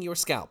shocking your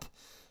scalp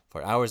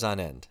for hours on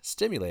end,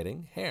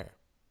 stimulating hair.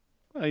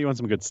 Well, you want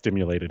some good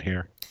stimulated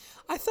hair.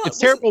 I thought It's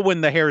terrible when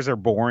the hairs are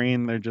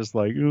boring. They're just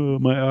like, oh,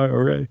 my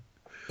IRA.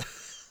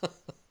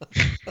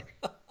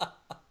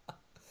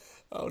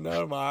 Oh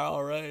no, my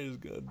IRA is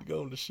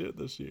going to shit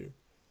this year.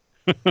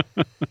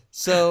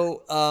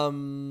 So,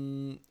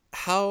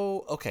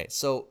 okay,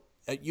 so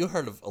you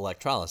heard of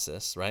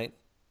electrolysis, right?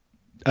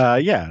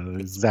 Yeah,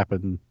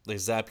 zapping. They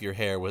zap your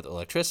hair with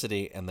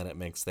electricity, and then it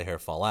makes the hair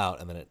fall out,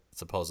 and then it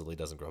supposedly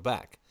doesn't grow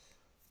back.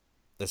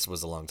 This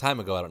was a long time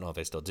ago. I don't know if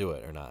they still do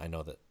it or not. I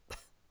know that.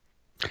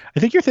 I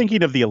think you're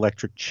thinking of the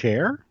electric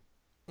chair.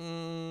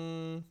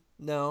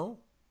 No.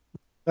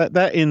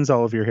 That ends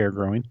all of your hair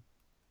growing.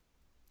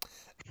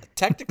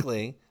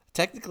 Technically,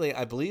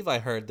 I believe I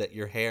heard that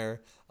your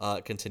hair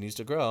continues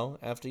to grow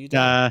after you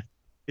die.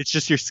 It's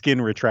just your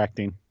skin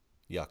retracting.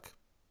 Yuck.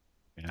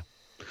 Yeah.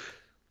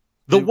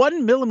 The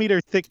 1 millimeter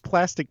thick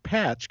plastic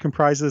patch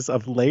comprises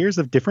of layers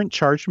of different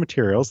charged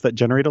materials that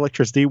generate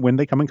electricity when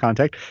they come in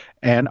contact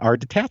and are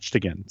detached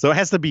again. So it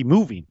has to be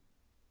moving.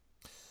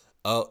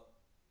 Oh,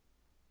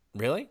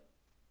 really?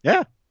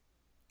 Yeah.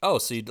 Oh,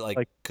 so you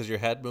like because your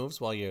head moves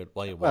while you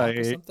walk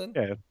or something?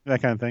 Yeah,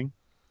 that kind of thing.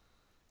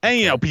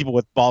 And Okay. people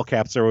with ball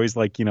caps are always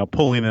like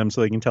pulling them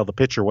so they can tell the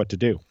pitcher what to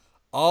do.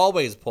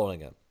 Always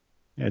pulling it.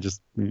 Yeah,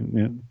 just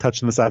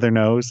touching the side of their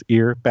nose,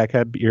 ear, back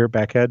head,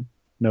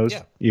 nose,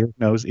 Yeah. ear,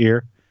 nose,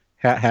 ear,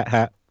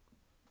 hat.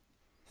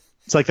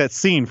 It's like that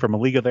scene from A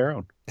League of Their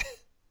Own.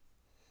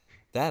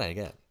 That I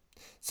get.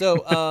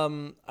 So,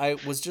 I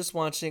was just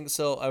watching.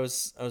 So I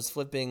was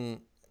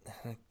flipping.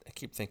 I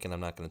keep thinking I'm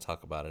not going to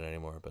talk about it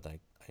anymore, but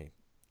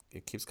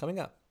it keeps coming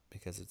up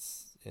because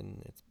it's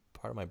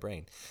part of my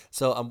brain.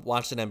 So I'm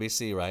watching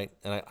NBC, right?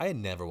 And I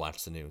never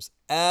watch the news.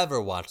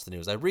 Ever watch the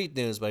news. I read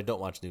news, but I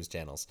don't watch news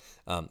channels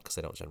because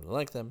I don't generally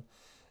like them.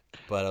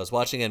 But I was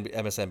watching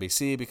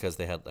MSNBC because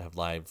they have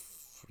live,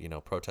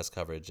 protest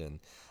coverage, and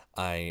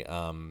I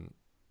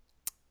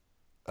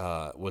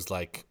was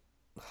like,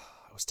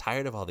 I was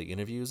tired of all the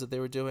interviews that they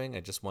were doing.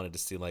 I just wanted to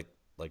see like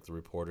the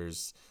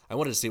reporters. I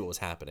wanted to see what was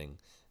happening,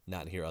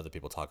 not hear other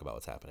people talk about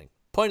what's happening.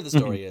 Point of the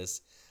story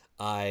is,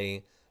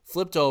 I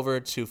flipped over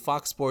to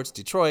Fox Sports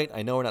Detroit.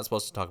 I know we're not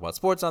supposed to talk about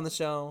sports on the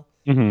show,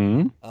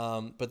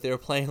 but they were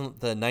playing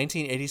the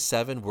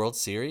 1987 World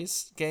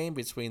Series game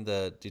between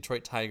the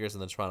Detroit Tigers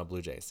and the Toronto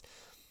Blue Jays.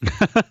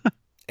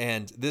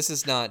 And this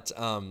is not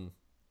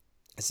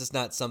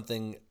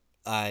something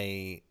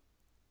I.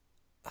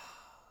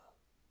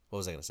 What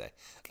was I going to say?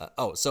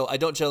 So I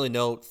don't generally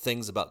know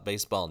things about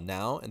baseball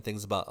now and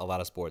things about a lot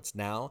of sports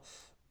now,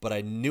 but I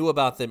knew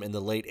about them in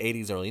the late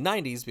 80s, early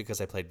 90s because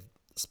I played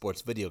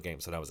sports video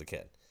games when I was a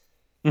kid.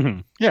 Mm-hmm.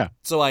 Yeah.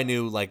 So I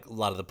knew like a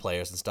lot of the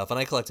players and stuff, and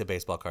I collected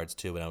baseball cards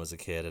too when I was a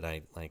kid, and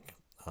I like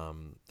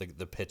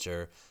the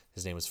pitcher,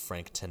 his name was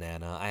Frank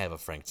Tanana. I have a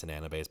Frank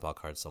Tanana baseball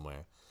card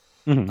somewhere.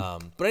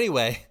 Mm-hmm. But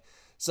anyway,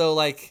 so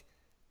like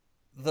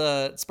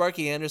the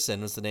Sparky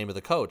Anderson was the name of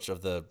the coach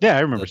of the I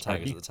remember the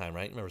Tigers Sparky. at the time,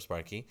 right? Remember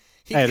Sparky?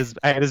 I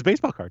had his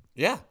baseball card.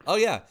 Yeah. Oh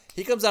yeah.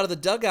 He comes out of the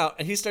dugout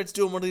and he starts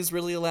doing one of these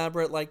really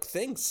elaborate like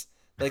things,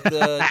 like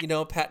the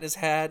patting his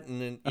hat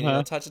and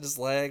touching his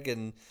leg,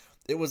 and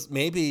it was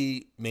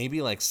maybe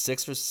like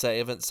 6 or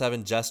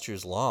 7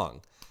 gestures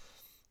long.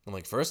 I'm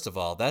like, first of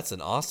all, that's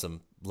an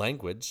awesome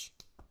language.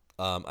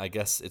 I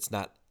guess it's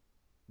not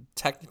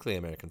technically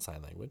American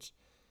Sign Language.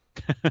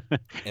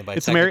 And by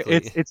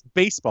it's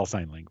baseball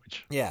sign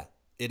language. Yeah,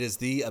 it is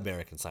the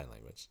American Sign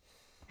Language.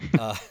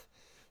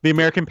 The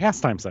American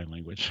pastime sign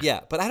language.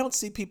 Yeah, but I don't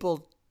see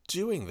people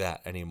doing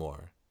that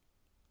anymore.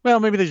 Well,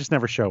 maybe they just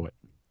never show it.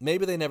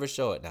 Maybe they never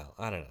show it now.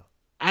 I don't know.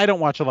 I don't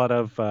watch a lot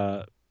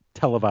of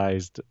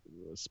televised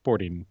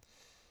sporting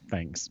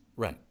things.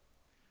 Right.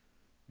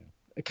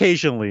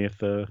 Occasionally, if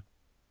the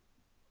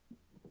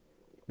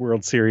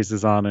World Series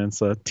is on and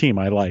it's a team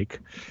I like.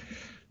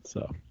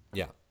 So.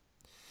 Yeah.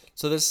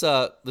 So this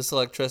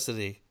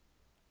electricity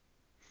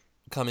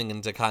coming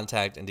into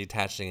contact and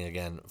detaching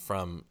again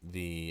from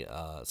the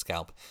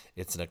scalp,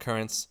 it's an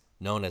occurrence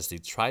known as the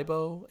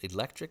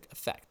triboelectric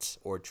effect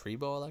or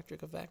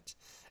triboelectric effect,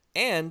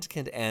 and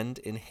can end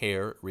in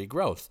hair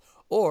regrowth,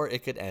 or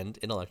it could end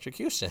in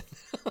electrocution.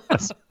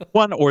 Yes,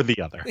 one or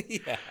the other.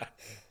 Yeah.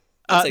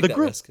 I'll take that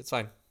risk. It's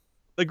fine.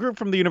 The group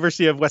from the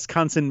University of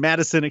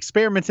Wisconsin-Madison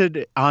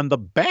experimented on the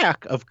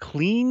back of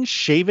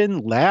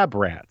clean-shaven lab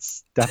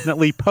rats,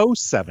 definitely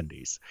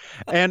post-70s,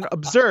 and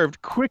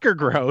observed quicker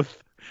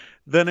growth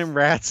than in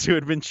rats who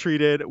had been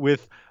treated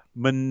with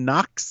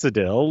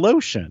minoxidil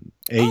lotion,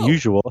 a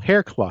usual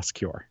hair loss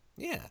cure.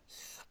 Yeah.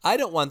 I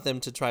don't want them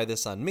to try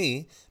this on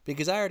me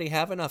because I already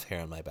have enough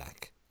hair on my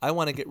back. I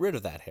want to get rid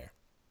of that hair.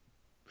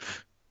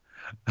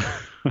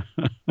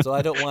 So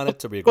I don't want it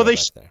to regrow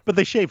back there. But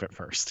they shave it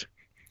first.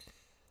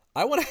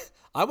 I want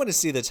to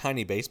see the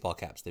tiny baseball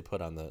caps they put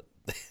on the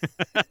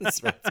rats'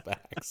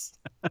 backs.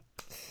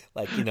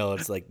 Like,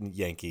 it's like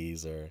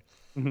Yankees or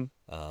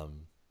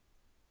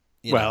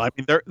I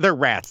mean, they're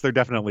rats. They're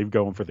definitely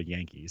going for the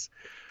Yankees.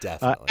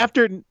 Definitely.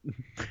 After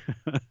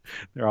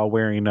they're all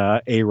wearing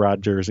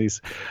A-Rod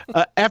jerseys.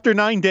 After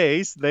 9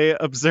 days, they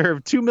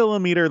observed 2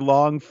 millimeter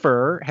long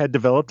fur had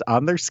developed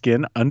on their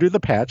skin under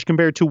the patch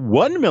compared to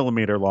 1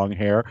 millimeter long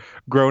hair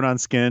grown on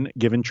skin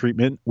given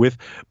treatment with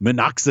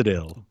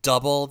minoxidil.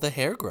 Double the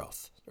hair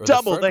growth.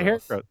 Double the hair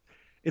growth.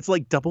 It's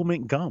like double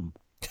mint gum,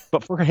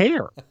 but for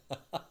hair.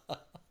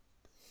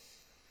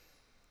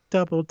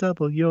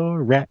 Double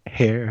your rat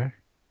hair.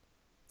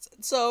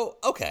 So,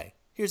 okay,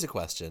 here's a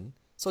question.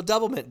 So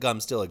double mint gum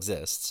still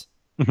exists.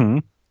 Mm-hmm.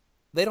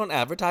 They don't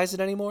advertise it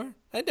anymore?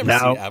 I never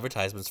see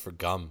advertisements for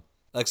gum.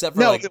 Except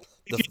for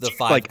the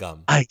 5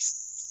 gum.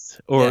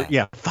 Ice. Or,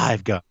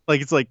 5 gum.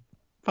 Like, it's like,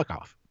 fuck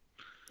off.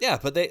 Yeah,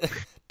 but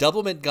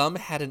Double Mint Gum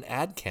had an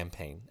ad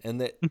campaign,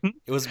 and it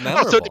was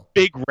memorable. So did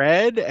Big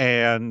Red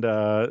and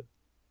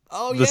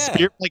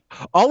Spirit, like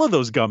all of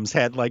those gums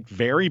had like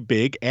very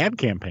big ad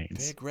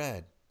campaigns. Big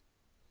Red.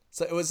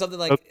 So it was something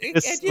like, and you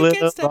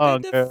can step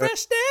into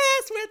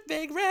freshness with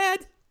Big Red.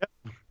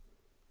 Yep.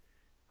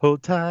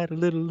 Hold tight a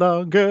little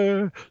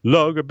longer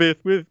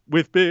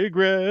with Big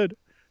Red.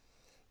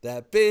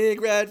 That Big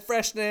Red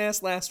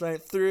freshness lasts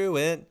right through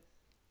it.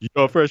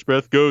 Your fresh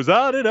breath goes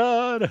on and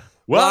on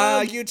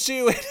while you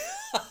chew it.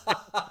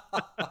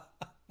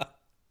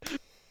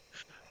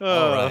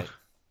 All right.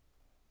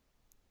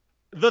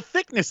 The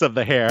thickness of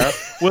the hair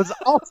was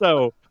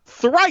also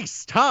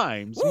thrice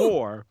times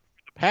more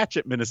patch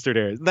administered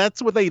air.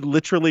 That's what they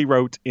literally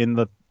wrote in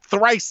the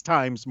thrice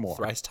times more.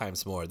 Thrice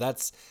times more.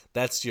 That's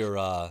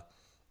your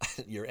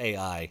your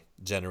AI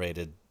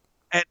generated.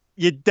 And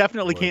you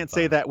definitely can't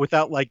say that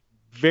without like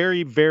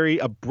very, very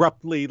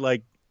abruptly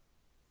like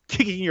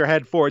kicking your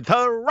head forward.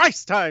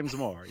 Thrice times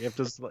more. You have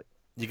to like.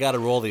 You got to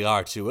roll the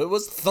R too. It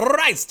was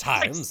thrice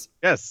times.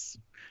 Yes.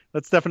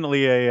 That's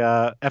definitely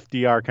a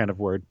FDR kind of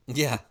word.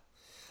 Yeah.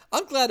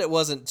 I'm glad it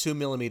wasn't 2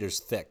 millimeters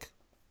thick.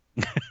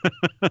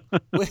 I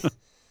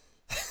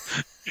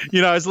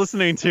was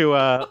listening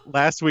to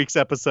last week's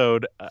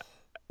episode.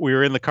 We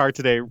were in the car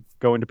today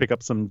going to pick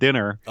up some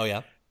dinner. Oh,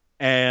 yeah?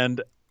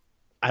 And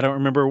I don't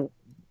remember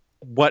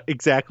what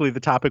exactly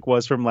the topic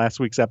was from last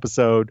week's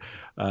episode.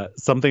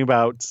 Something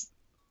about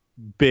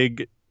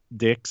big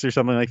dicks or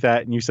something like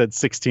that. And you said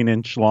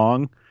 16-inch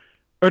long.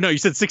 Or no, you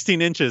said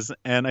 16 inches.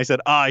 And I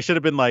said, I should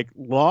have been like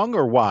long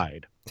or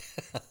wide.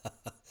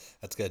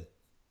 That's good.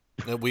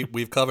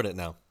 We've covered it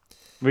now.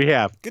 We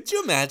have. Could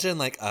you imagine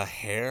like a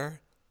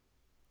hair?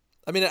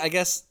 I mean, I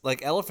guess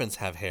like elephants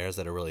have hairs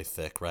that are really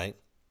thick, right?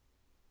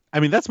 I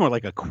mean, that's more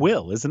like a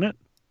quill, isn't it?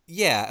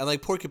 Yeah, and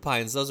like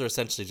porcupines, those are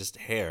essentially just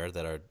hair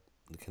that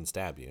can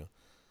stab you.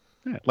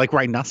 Yeah, like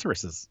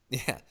rhinoceroses.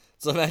 Yeah.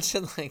 So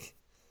imagine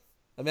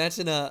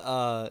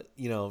a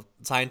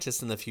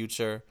scientist in the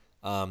future,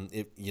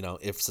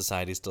 if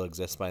society still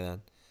exists by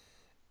then,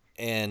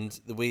 and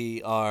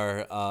we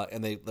are,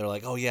 and they're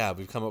like, oh yeah,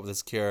 we've come up with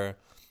this cure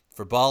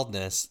for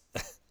baldness.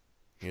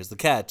 Here's the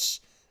catch: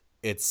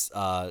 it's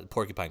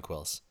porcupine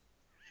quills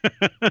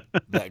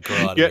that grow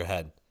out of your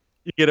head.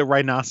 You get a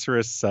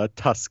rhinoceros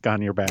tusk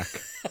on your back.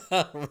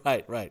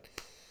 Right.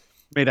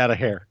 Made out of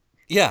hair.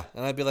 Yeah,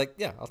 and I'd be like,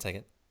 yeah, I'll take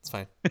it. It's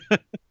fine.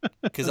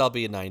 Because I'll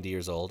be 90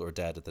 years old or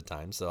dead at the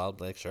time, so I'll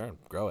be like, sure,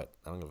 grow it.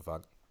 I don't give a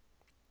fuck.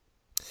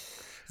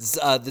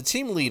 The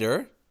team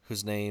director,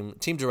 whose name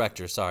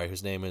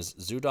is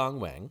Zudong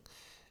Wang,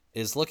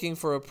 is looking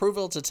for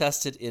approval to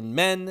test it in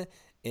men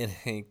in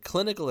a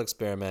clinical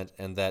experiment,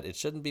 and that it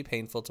shouldn't be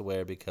painful to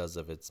wear because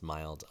of its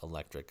mild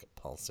electric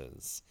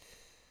pulses.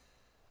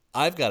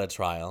 I've got a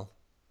trial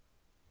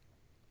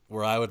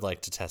where I would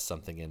like to test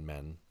something in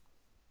men.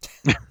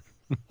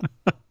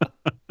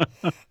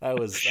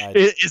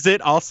 Is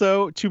it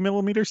also 2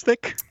 millimeters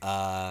thick?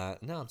 No,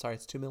 I'm sorry.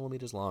 It's 2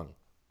 millimeters long.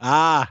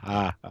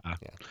 Yeah.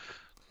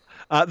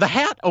 The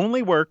hat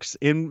only works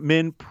in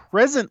men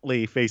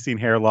presently facing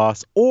hair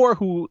loss or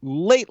who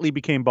lately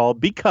became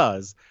bald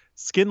because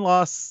skin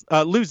loss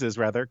loses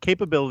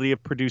capability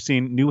of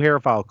producing new hair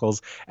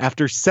follicles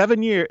after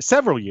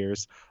several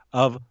years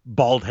of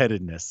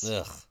bald-headedness.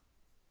 Ugh.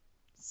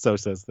 So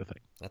says the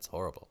thing. That's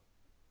horrible.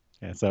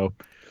 Yeah. So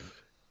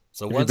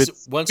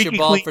once you're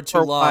bald for too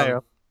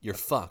long, you're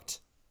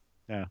fucked.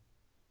 Yeah.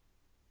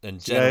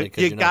 And generally,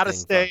 you gotta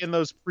stay in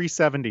those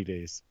pre-70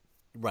 days.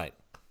 Right.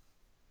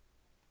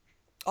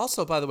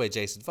 Also, by the way,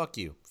 Jason, fuck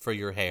you for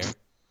your hair.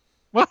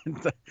 What?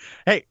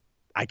 Hey,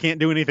 I can't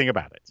do anything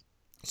about it.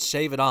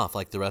 Shave it off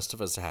like the rest of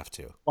us have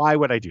to. Why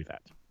would I do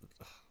that?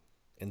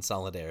 In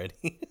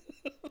solidarity.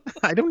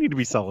 I don't need to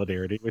be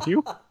solidarity with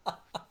you.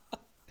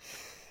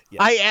 Yeah.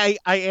 I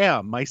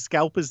am. My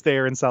scalp is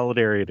there in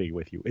solidarity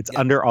with you. It's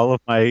under all of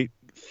my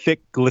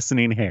thick,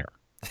 glistening hair.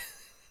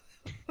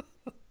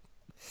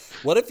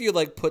 What if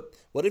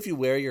you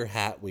wear your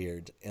hat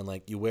weird and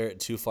like you wear it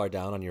too far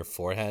down on your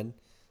forehead?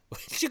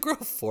 Would you grow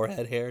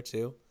forehead hair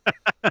too?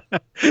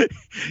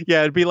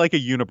 Yeah, it'd be like a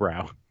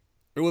unibrow.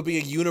 It would be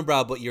a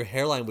unibrow, but your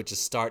hairline would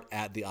just start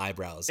at the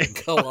eyebrows and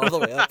go all the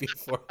way up your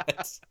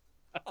forehead.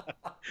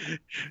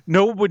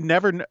 No one would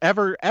never,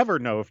 ever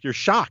know if you're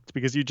shocked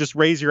because you just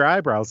raise your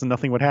eyebrows and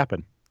nothing would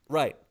happen.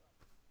 Right.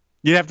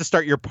 You'd have to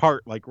start your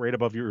part like right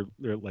above your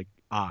like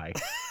eye.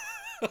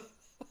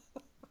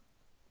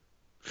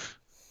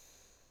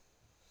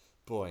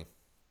 Boy.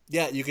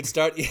 Yeah, you could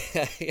start.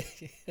 Yeah, you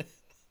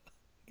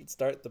could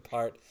start the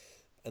part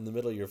in the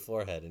middle of your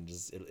forehead and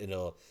just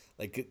it'll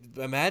like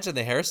imagine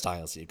the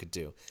hairstyles you could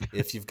do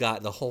if you've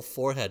got the whole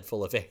forehead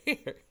full of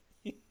hair.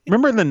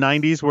 Remember in the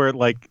 90s where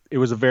like it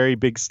was a very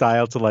big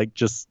style to like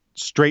just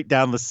straight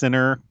down the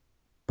center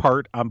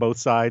part on both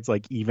sides,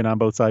 like even on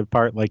both sides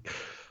part, like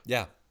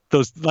yeah,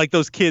 those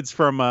kids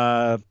from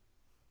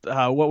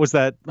what was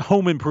that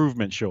Home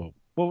Improvement show?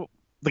 Well,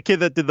 the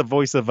kid that did the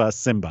voice of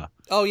Simba.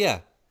 Oh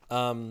yeah,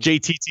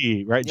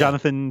 JTT, right? Yeah.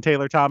 Jonathan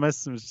Taylor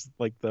Thomas. It was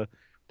like the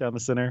down the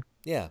center.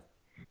 Yeah,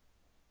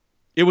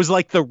 it was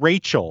like the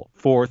Rachel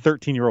for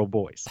 13-year-old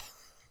boys.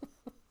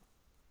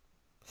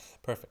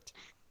 Perfect.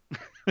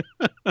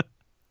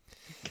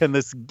 Can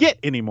this get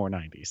any more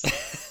 90s?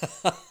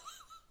 All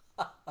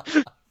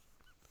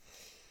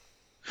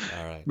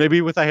right.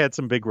 Maybe I had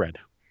some Big Red.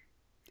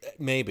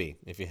 Maybe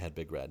if you had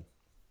Big Red.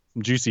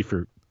 Some juicy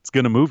fruit. It's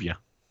going to move you.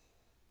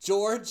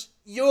 George,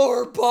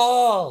 you're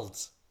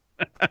bald.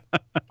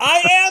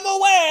 I am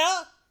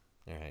aware.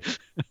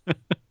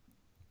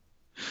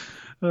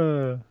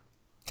 All right.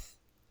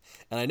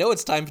 And I know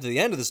it's time for the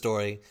end of the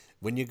story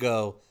when you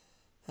go,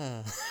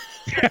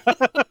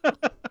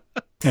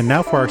 And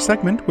now for our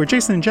segment where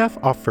Jason and Jeff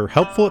offer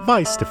helpful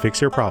advice to fix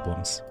your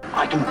problems.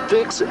 I can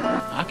fix it.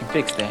 I can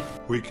fix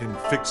that. We can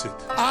fix it.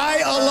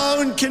 I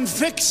alone can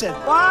fix it.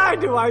 Why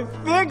do I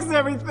fix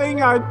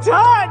everything I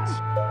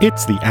touch?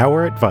 It's the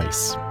Hour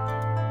Advice.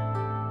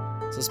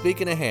 So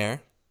speaking of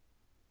hair,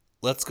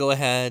 let's go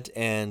ahead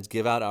and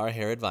give out our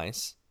hair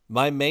advice.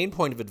 My main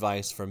point of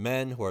advice for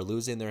men who are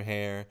losing their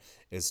hair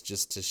is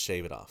just to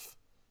shave it off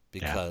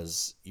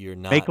because you're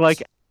not...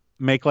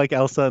 make like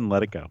Elsa and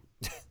let it go.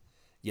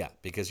 Yeah,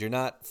 because you're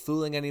not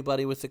fooling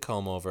anybody with the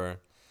comb over. Have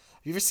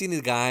you ever seen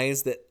these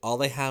guys that all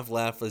they have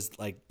left is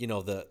like,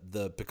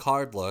 the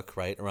Picard look,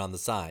 right, around the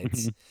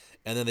sides,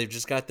 and then they've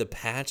just got the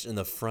patch in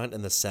the front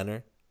and the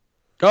center?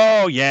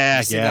 Oh yeah,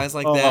 You see yeah. guys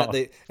like that?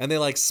 They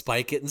like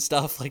spike it and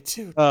stuff. Like,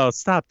 dude,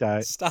 Stop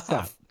that.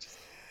 stop.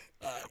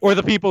 Or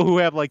the people who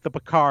have like the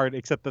Picard,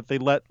 except that they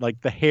let like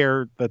the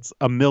hair that's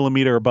a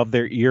millimeter above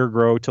their ear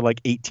grow to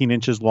like 18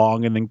 inches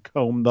long and then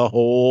comb the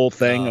whole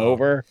thing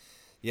over.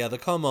 Yeah, the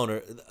comb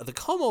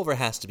over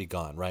has to be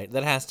gone, right?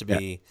 That has to be.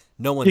 Yeah.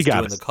 No one's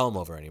doing the comb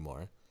over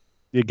anymore.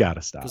 You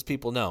gotta stop. Because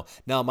people know.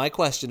 Now, my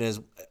question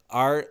is,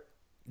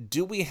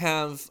 do we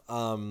have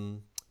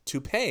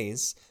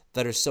toupees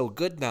that are so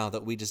good now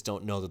that we just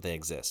don't know that they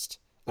exist?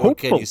 Or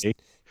Hopefully.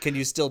 can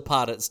you still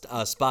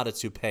spot a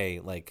toupee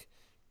like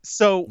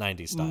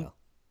 90s style?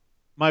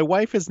 My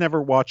wife has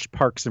never watched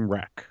Parks and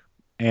Rec,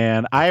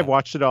 and I have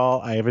watched it all.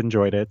 I have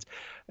enjoyed it,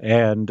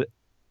 and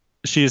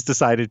she has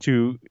decided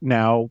to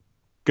now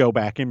go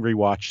back and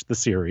rewatch the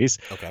series.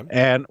 Okay.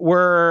 And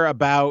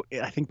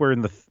I think we're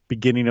in the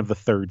beginning of the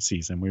third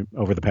season.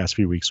 Over the past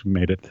few weeks, we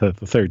made it to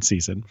the third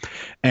season.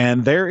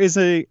 And there is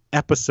a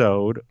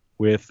episode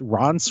with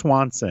Ron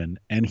Swanson,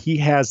 and he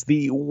has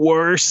the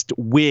worst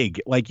wig.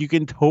 Like, you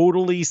can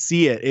totally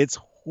see it. It's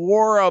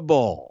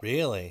horrible.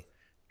 Really?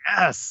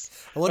 Yes.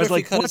 I wonder if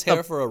he cut his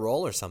hair for a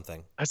role or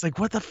something. I was like,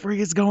 what the frig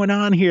is going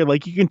on here?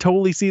 Like, you can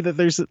totally see that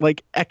there's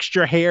like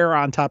extra hair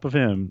on top of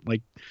him.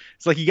 Like,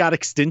 it's like he got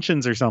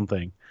extensions or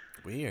something.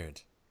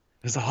 Weird.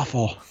 It's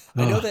awful.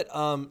 I know that.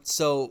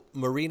 So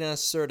Marina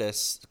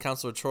Sirtis,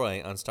 Counselor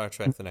Troy on Star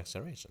Trek: The Next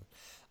Generation,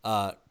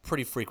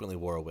 pretty frequently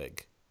wore a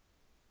wig,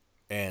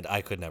 and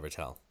I could never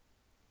tell.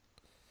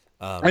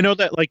 I know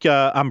that, like,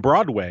 on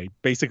Broadway,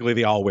 basically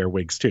they all wear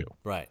wigs too.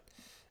 Right.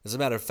 As a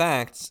matter of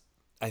fact,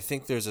 I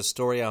think there's a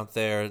story out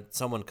there.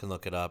 Someone can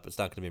look it up. It's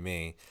not going to be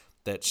me.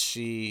 That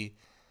the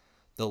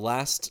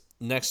last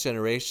Next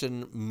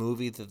Generation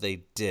movie that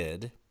they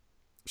did,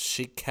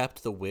 she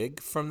kept the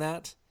wig from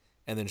that,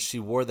 and then she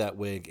wore that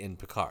wig in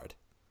Picard.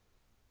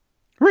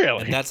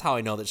 Really? And that's how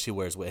I know that she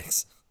wears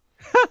wigs.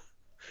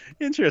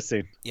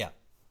 Interesting. Yeah.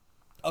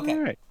 Okay. All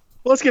right.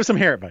 Well, let's give some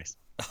hair advice.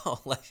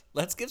 Oh,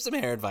 let's give some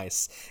hair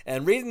advice.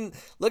 And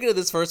looking at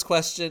this first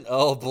question,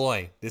 oh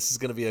boy, this is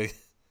going to be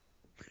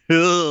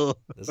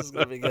this is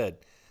going to be good.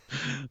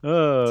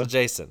 So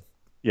Jason.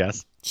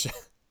 Yes.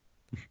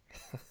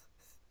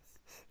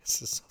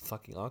 This is so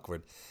fucking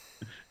awkward.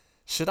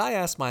 Should I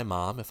ask my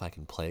mom if I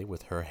can play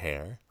with her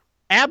hair?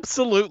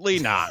 Absolutely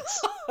not.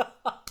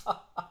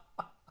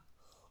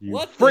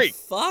 What freak. The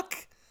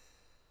fuck?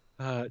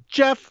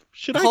 Jeff,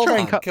 should Hold I try on.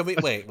 and cut? Can we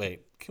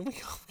wait? Can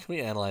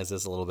we analyze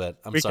this a little bit?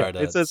 I'm sorry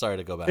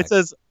to go back. It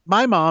says,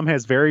 my mom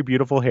has very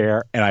beautiful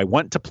hair and I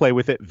want to play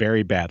with it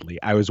very badly.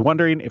 I was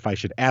wondering if I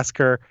should ask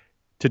her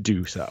to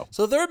do so.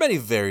 So there are many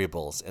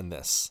variables in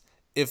this.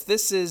 If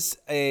this is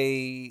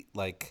a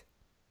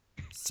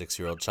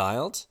 6-year-old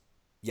child,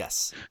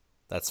 yes,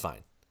 that's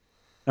fine.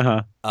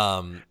 Yeah,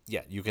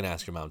 you can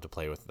ask your mom to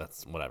play with it.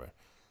 That's whatever.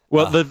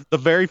 Well, the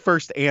very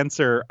first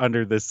answer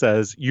under this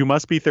says, you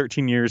must be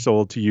 13 years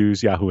old to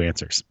use Yahoo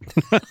Answers.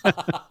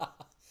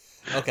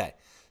 Okay.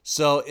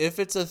 So if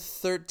it's a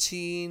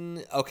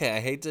 13, okay,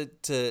 I hate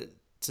to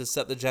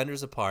set the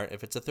genders apart.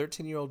 If it's a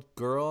 13-year-old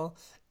girl,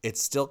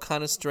 it's still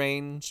kind of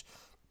strange,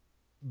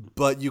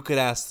 but you could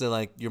ask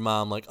your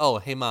mom, oh,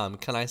 hey mom,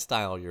 can I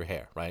style your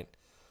hair, right?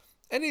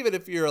 And even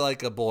if you're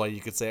like a boy, you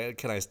could say,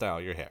 can I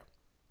style your hair?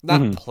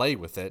 Not play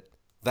with it.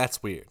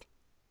 That's weird.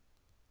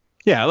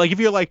 Yeah, like if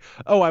you're like,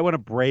 oh, I want to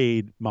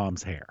braid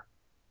mom's hair.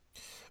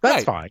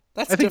 That's fine.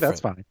 I think that's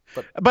fine.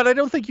 But I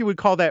don't think you would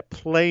call that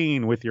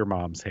playing with your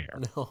mom's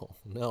hair.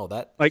 No,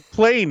 that... Like,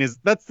 playing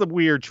that's the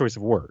weird choice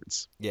of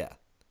words. Yeah.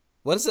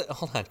 What is it?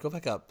 Hold on, go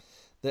back up.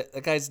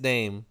 That guy's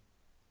name.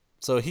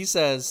 So he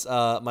says,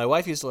 my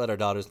wife used to let our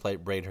daughters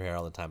braid her hair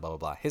all the time, blah, blah,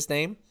 blah. His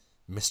name?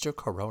 Mr.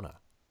 Corona.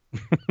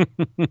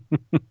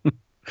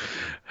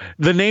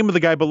 The name of the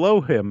guy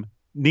below him,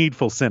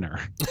 Needful Sinner.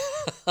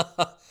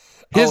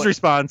 His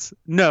response,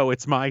 no,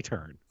 it's my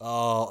turn.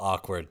 Oh,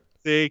 awkward.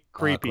 See,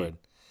 creepy.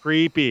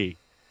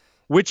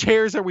 Which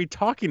hairs are we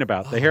talking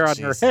about? The hair on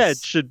her head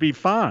should be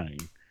fine.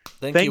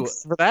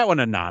 Thanks for that one,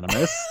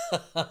 Anonymous.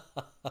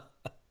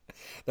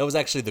 That was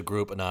actually the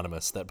group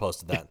Anonymous that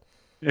posted that.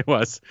 It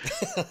was.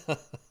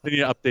 They need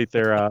to update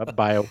their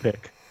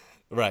biopic.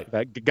 Right.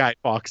 That Guy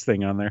Fawkes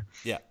thing on there.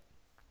 Yeah.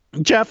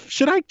 Jeff,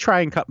 should I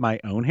try and cut my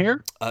own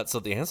hair? So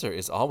the answer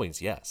is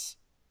always yes.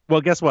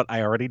 Well, guess what?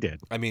 I already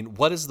did. I mean,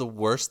 what is the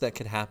worst that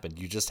could happen?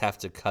 You just have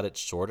to cut it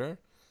shorter?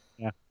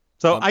 Yeah.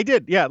 So I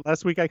did. Yeah.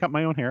 Last week I cut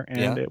my own hair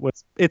and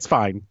it's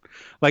fine.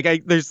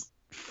 Like there's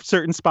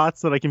certain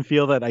spots that I can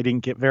feel that I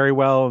didn't get very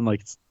well and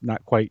it's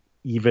not quite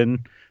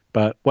even,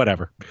 but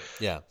whatever.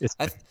 Yeah.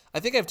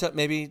 I think I've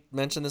maybe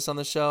mentioned this on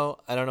the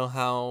show. I don't know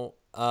how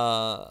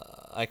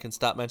I can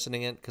stop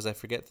mentioning it because I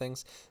forget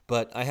things,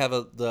 but I have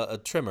a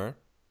trimmer,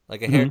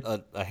 like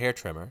a hair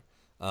trimmer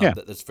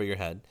that's for your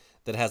head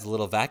that has a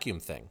little vacuum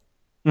thing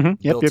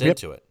built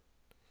into it.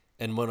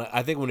 And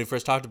I think when we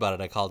first talked about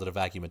it, I called it a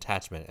vacuum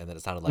attachment, and then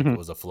it sounded like it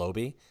was a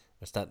Flowbee.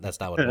 That's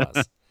not what it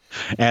was.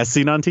 As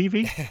seen on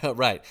TV.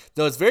 Right.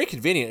 Though it's very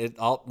convenient. It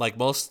all I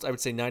would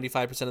say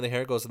 95% of the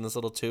hair goes in this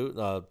little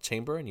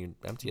chamber, and you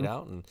empty it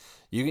out, and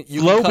you can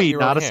cut your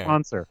not own a hair.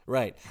 sponsor.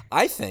 Right.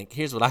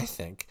 Here's what I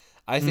think.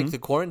 I think the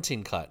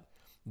quarantine cut,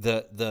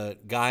 the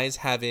guys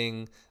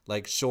having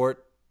like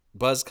short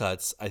buzz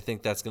cuts, I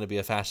think that's going to be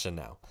a fashion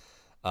now.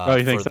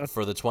 You think so?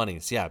 For the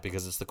 20s, yeah,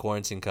 because it's the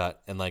quarantine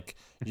cut, and like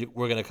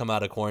we're gonna come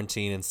out of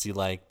quarantine and see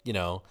like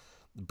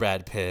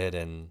Brad Pitt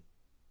and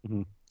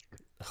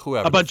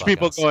whoever. A bunch of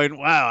people else. going,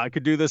 "Wow, I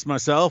could do this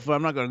myself.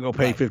 I'm not going to go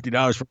pay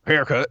 $50 for a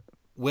haircut."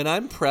 When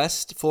I'm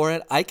pressed for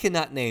it, I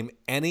cannot name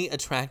any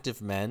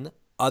attractive men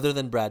other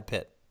than Brad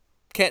Pitt.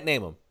 Can't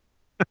name them.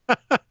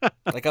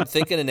 Like I'm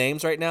thinking of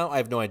names right now, I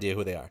have no idea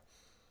who they are.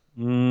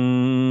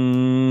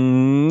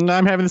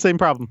 I'm having the same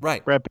problem.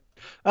 Right. Brad Pitt.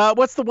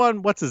 What's the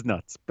one? What's his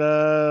nuts?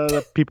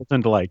 That people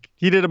tend to like.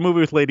 He did a movie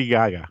with Lady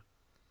Gaga.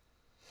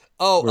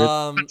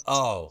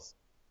 What's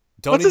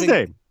his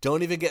name?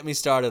 Don't even get me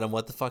started on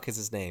what the fuck is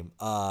his name.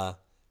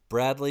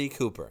 Bradley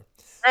Cooper.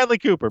 Bradley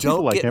Cooper. People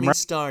Don't like get him, me right?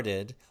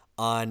 started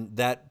on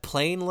that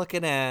plain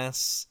looking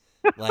ass,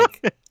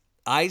 like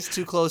eyes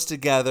too close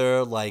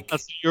together, like So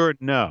you're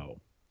no.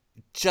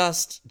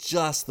 just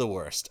the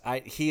worst.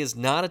 He is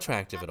not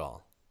attractive at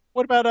all.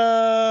 What about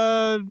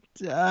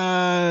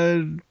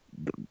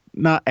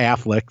not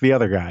Affleck, the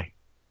other guy,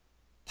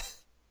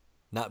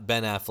 Not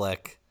Ben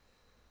Affleck,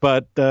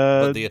 but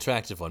the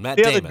attractive one, Matt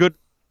the Damon. other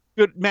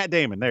good Matt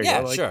Damon. There you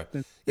go. Sure.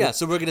 Yeah,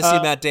 so we're going to see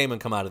Matt Damon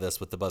come out of this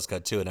with the buzz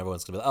cut too, and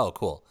everyone's going to be like, oh,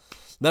 cool.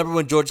 Remember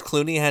when George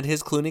Clooney had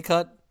his Clooney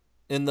cut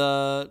in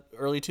the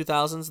early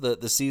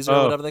 2000s, the Caesar,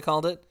 or whatever they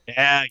called it?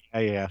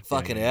 Yeah.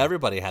 Fucking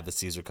everybody had the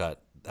Caesar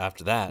cut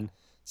after that.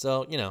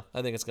 So,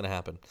 I think it's going to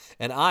happen.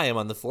 And I am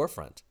on the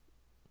forefront.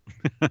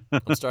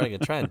 I'm starting a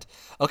trend.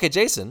 Okay,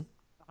 Jason.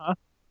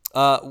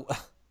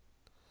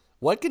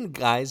 What can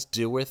guys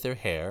do with their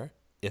hair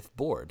if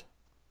bored?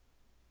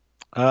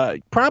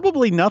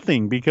 Probably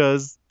nothing,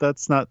 because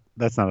that's not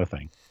a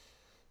thing.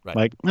 Right.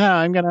 Like,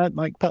 I'm gonna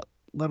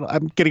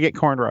I'm gonna get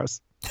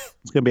cornrows.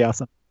 It's gonna be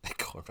awesome.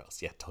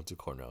 Cornrows, yeah. Don't do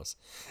cornrows.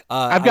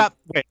 I've got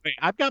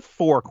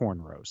 4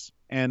 cornrows,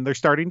 and they're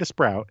starting to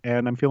sprout,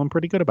 and I'm feeling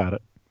pretty good about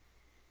it.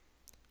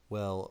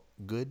 Well,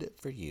 good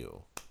for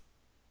you.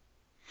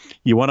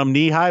 You want them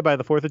knee high by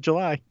the 4th of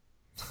July.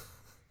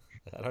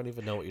 I don't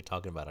even know what you're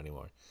talking about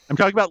anymore. I'm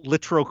talking about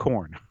literal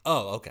corn.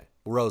 Oh, okay.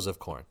 Rows of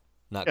corn,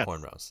 not Yes.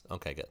 cornrows.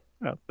 Okay, good.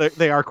 No,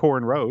 they are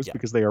corn rows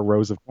because they are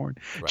rows of corn.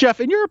 Right.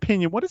 Jeff, in your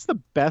opinion, what is the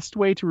best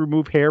way to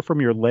remove hair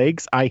from your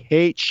legs? I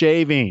hate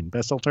shaving.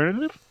 Best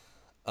alternative?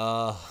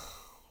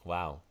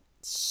 Wow.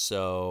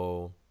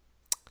 So,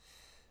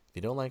 if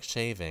you don't like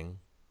shaving,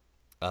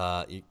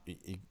 you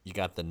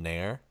got the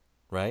nair,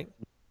 right?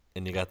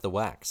 And you got the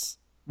wax.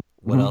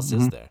 What else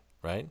is there,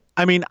 right?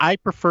 I mean, I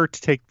prefer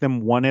to take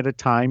them one at a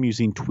time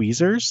using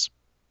tweezers.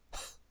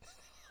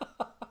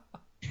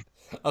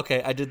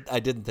 Okay, I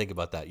didn't think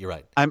about that. You're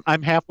right.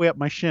 I'm halfway up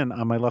my shin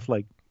on my left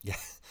leg. Yeah.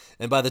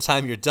 And by the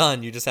time you're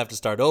done, you just have to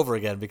start over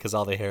again because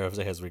all the hair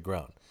has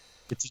regrown.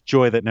 It's a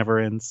joy that never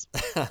ends.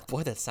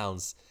 Boy, that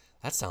sounds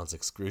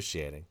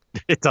excruciating.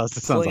 It does.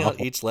 It sounds Pulling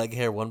awful. out each leg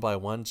hair one by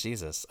one.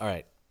 Jesus. All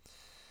right.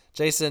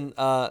 Jason,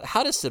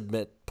 how to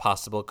submit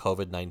possible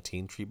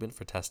COVID-19 treatment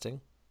for testing?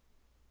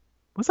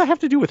 What does that have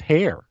to do with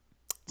hair?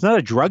 It's not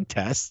a drug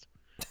test.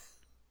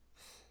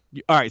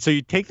 All right, so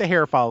you take the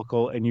hair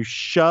follicle and you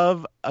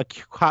shove a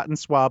cotton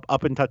swab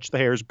up and touch the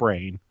hair's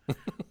brain,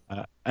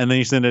 and then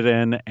you send it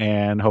in,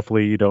 and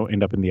hopefully you don't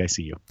end up in the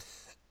ICU.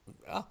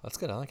 Oh, that's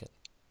good. I like it.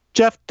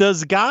 Jeff,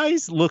 does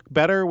guys look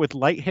better with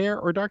light hair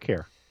or dark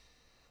hair?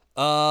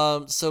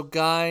 So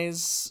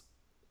guys,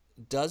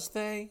 does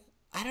they?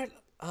 I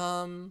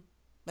don't.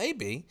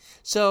 Maybe.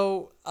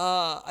 So,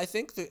 I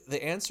think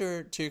the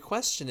answer to your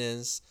question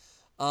is,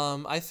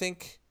 I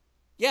think,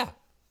 yeah.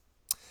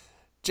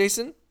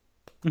 Jason.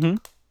 Mm-hmm.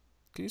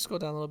 Can you scroll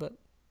down a little bit?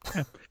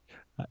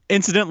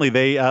 Incidentally,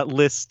 they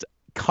list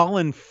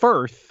Colin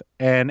Firth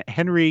and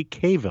Henry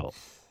Cavill.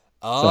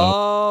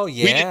 Oh,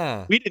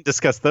 yeah. We didn't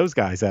discuss those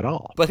guys at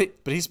all. But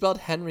he spelled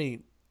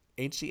Henry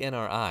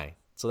Henri,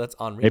 so that's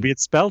Henri. Maybe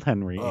it's spelled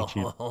Henry. I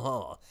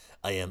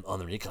am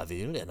Henri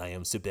Cavill, and I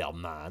am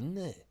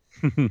Superman.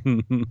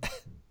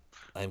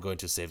 I am going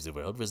to save the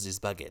world with this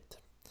baguette.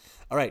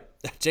 All right,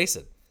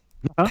 Jason.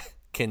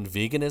 Can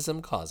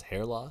veganism cause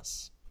hair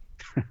loss?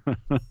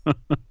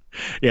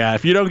 Yeah,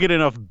 if you don't get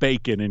enough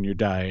bacon in your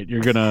diet,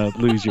 you're gonna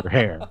lose your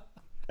hair.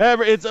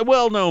 It's a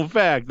well-known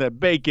fact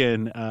that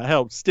bacon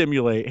helps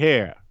stimulate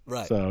hair.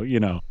 Right. So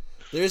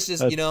there's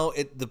just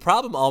the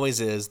problem always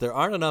is there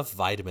aren't enough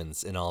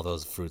vitamins in all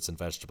those fruits and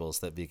vegetables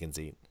that vegans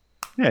eat.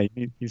 Yeah,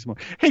 you need some more.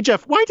 Hey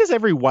Jeff, why does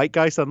every white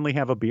guy suddenly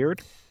have a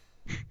beard?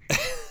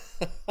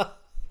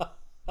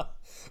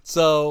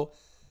 So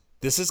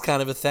this is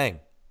kind of a thing.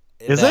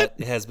 Is it?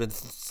 It has been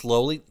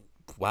slowly.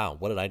 Wow,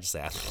 what did I just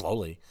say?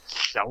 Slowly.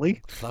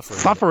 Shelly?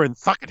 Fluffer and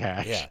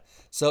succotash. Yeah.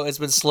 So it's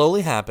been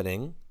slowly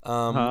happening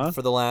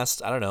for the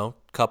last, I don't know,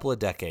 couple of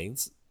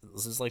decades.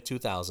 this is like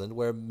 2000,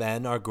 where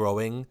men are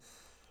growing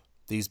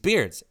these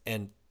beards,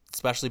 and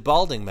especially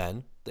balding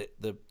men.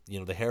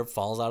 The hair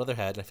falls out of their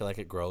head, and I feel like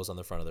it grows on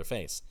the front of their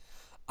face.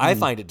 I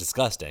find it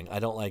disgusting. I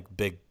don't like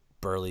big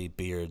burly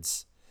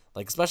beards,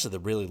 like especially the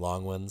really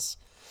long ones,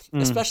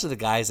 especially the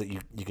guys that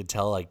you could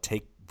tell like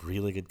take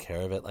really good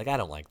care of it. Like I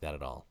don't like that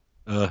at all.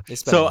 They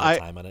spend a lot of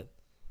time on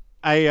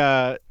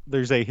it.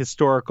 There's a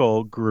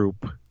historical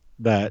group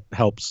that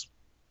helps,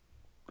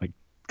 like,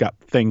 got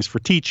things for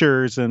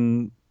teachers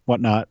and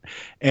whatnot.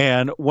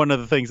 And one of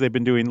the things they've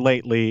been doing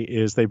lately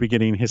is they've been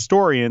getting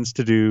historians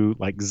to do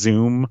like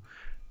Zoom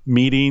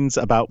meetings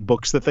about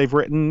books that they've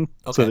written,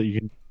 so that you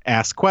can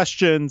ask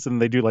questions,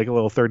 and they do like a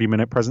little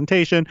 30-minute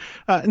presentation.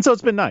 And so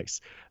it's been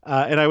nice.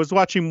 And I was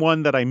watching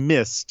one that I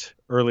missed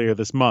earlier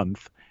this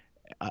month,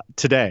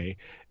 today,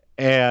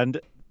 and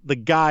the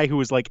guy who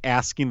was like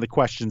asking the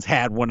questions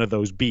had one of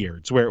those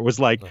beards where it was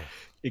like,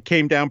 it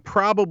came down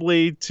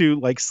probably to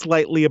like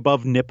slightly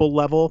above nipple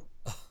level.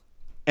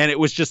 And it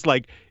was just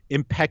like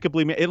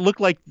impeccably, it looked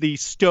like the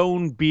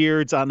stone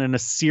beards on an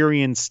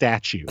Assyrian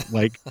statue.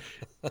 Like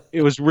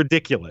it was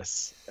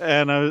ridiculous.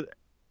 And I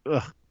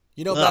was,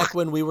 back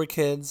when we were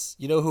kids,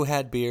 you know who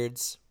had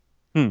beards?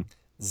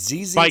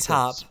 ZZ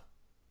Top.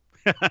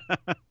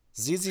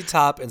 ZZ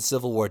Top and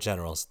Civil War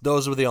generals.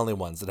 Those were the only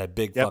ones that had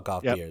big fuck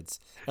off beards.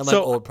 And like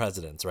old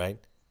presidents, right?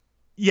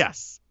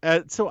 Yes.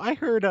 So I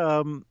heard,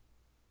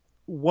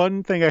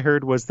 one thing I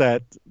heard was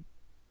that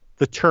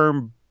the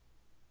term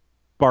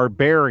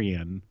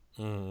barbarian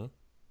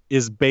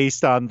is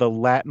based on the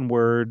Latin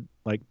word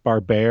like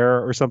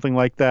barbare or something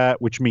like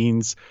that, which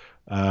means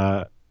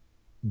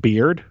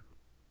beard.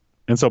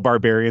 And so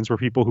barbarians were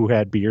people who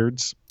had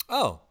beards.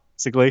 Oh.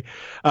 Basically.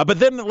 But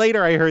then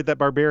later I heard that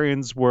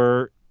barbarians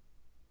were,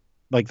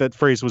 like, that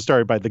phrase was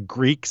started by the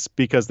Greeks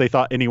because they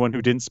thought anyone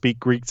who didn't speak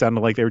Greek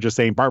sounded like they were just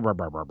saying bar, bar,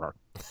 bar, bar, bar.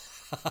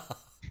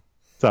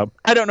 So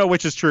I don't know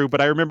which is true,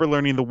 but I remember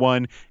learning the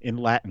one in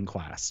Latin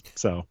class.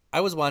 So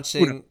I was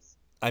watching,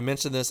 I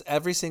mentioned this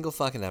every single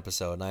fucking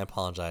episode, and I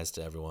apologize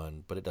to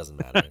everyone, but it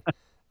doesn't matter.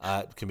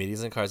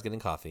 Comedians in Cars Getting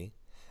Coffee.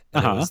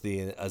 And it was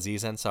the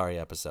Aziz Ansari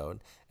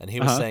episode. And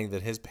he was saying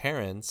that his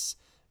parents,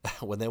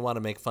 when they want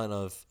to make fun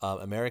of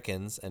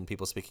Americans and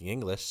people speaking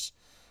English,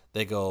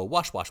 they go,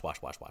 wash, wash,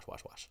 wash, wash, wash,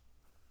 wash, wash.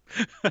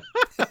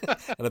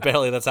 And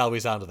apparently that's how we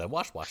sound to them.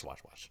 Wash, wash, wash,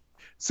 wash.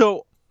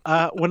 So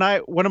one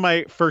of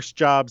my first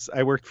jobs,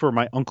 I worked for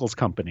my uncle's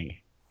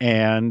company,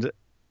 and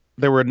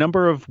there were a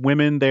number of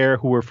women there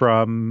who were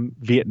from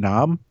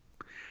Vietnam.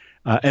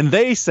 And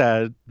they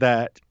said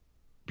that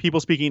people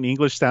speaking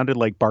English sounded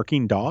like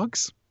barking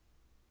dogs.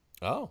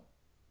 Oh,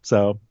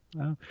 so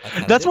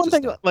that's one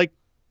thing. Like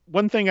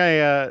one thing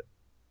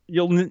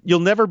you'll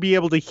never be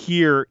able to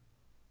hear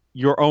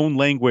your own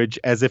language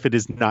as if it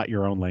is not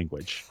your own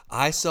language.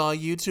 I saw a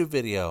YouTube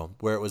video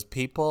where it was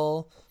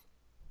people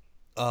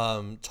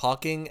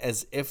talking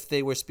as if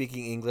they were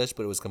speaking English,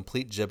 but it was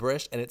complete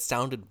gibberish, and it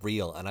sounded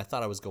real, and I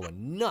thought I was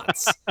going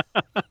nuts.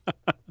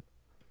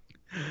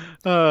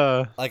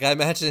 Like I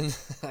imagine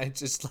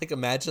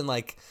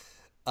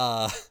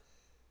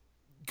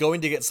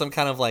going to get some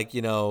kind of like,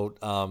 kind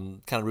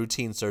of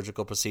routine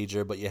surgical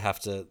procedure, but you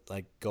have to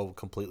like go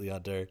completely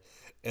under.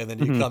 And then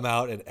you come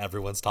out and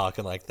everyone's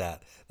talking like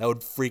that. That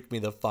would freak me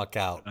the fuck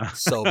out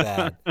so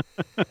bad.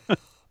 All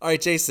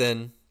right,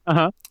 Jason.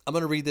 I'm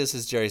going to read this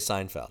as Jerry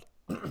Seinfeld.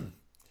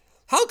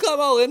 How come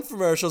all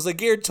infomercials are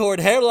geared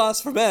toward hair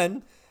loss for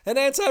men and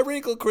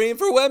anti-wrinkle cream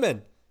for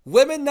women?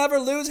 Women never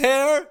lose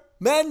hair.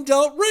 Men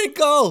don't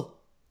wrinkle.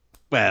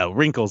 Well,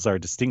 wrinkles are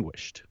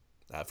distinguished.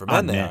 For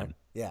men, they are.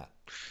 Yeah.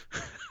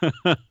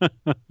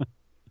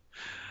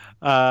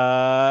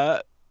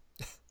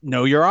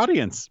 Know your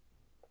audience.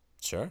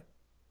 Sure.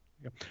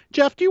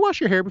 Jeff, do you wash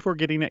your hair before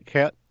getting it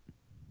cut?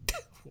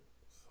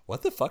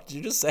 What the fuck did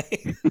you just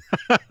say?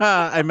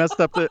 I messed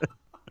up the...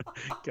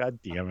 God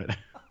damn it.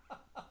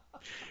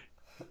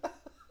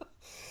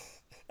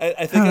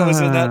 I think I was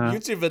in that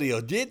YouTube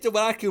video.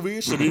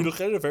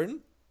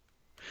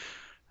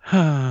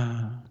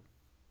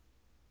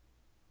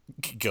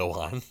 Go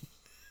on.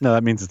 No,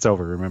 that means it's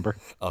over, remember?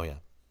 Oh, yeah.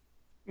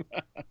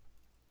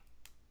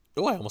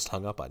 Oh, I almost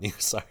hung up on you.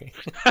 Sorry.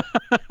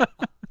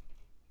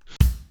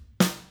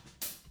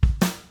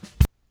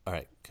 All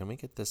right. Can we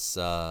get this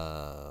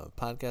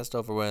podcast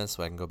over with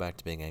so I can go back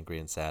to being angry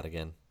and sad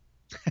again?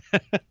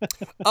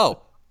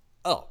 Oh.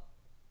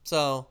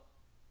 So,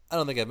 I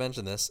don't think I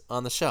mentioned this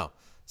on the show.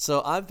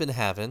 So, I've been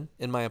having,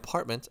 in my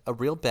apartment, a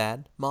real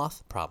bad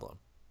moth problem.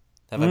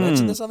 Have I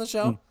mentioned this on the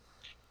show?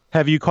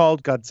 Have you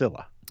called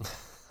Godzilla?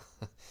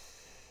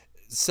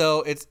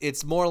 So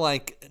it's more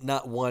like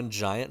not one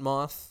giant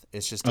moth.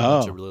 It's just a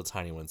bunch of little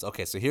tiny ones.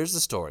 Okay, so here's the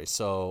story.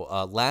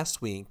 So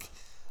last week,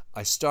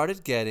 I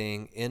started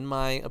getting in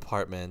my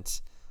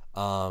apartment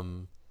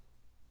about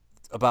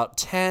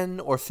 10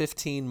 or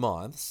 15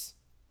 moths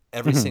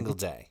every single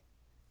day.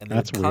 And they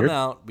would come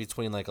out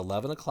between like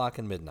 11 o'clock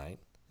and midnight.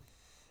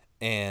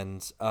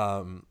 And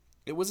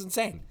it was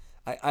insane.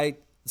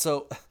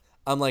 So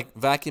I'm like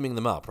vacuuming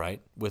them up,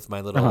 right? With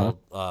my little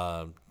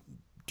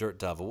dirt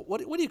devil. What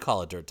do you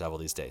call a dirt devil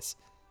these days?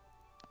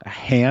 A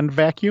hand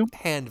vacuum?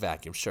 Hand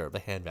vacuum, sure, the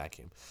hand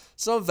vacuum.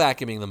 So I'm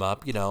vacuuming them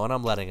up, and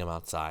I'm letting them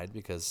outside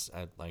because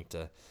I'd like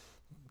to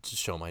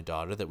show my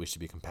daughter that we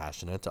should be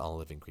compassionate to all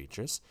living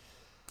creatures.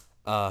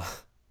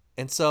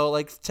 And so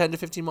like 10 to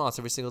 15 moths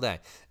every single day.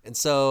 And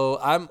so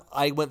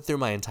I went through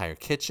my entire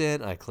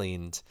kitchen. I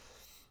cleaned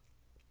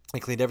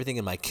everything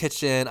in my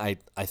kitchen. I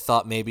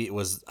thought maybe it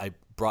was I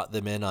brought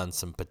them in on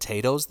some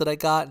potatoes that I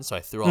got, and so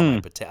I threw all my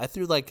potatoes. I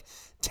threw like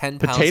 10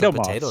 pounds of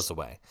potatoes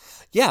away.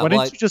 Yeah, why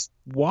didn't you just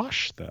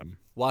wash them?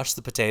 Wash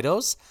the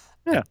potatoes?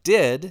 Yeah. I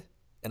did,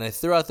 and I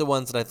threw out the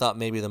ones that I thought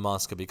maybe the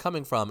moths could be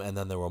coming from, and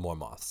then there were more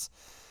moths.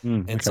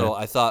 And so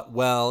I thought,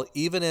 well,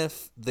 even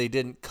if they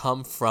didn't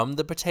come from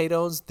the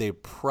potatoes, they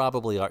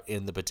probably are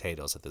in the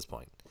potatoes at this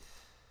point.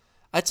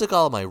 I took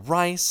all of my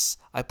rice,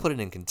 I put it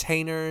in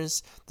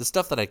containers. The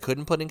stuff that I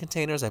couldn't put in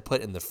containers, I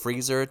put in the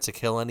freezer to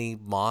kill any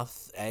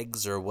moth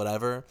eggs or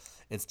whatever.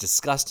 It's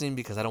disgusting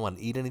because I don't want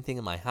to eat anything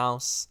in my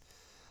house.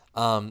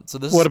 So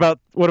this. What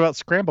about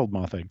scrambled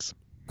moth eggs?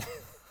 Put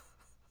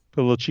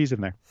a little cheese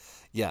in there.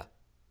 Yeah.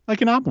 Like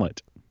an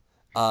omelet.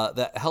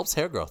 That helps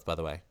hair growth, by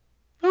the way.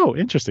 Oh,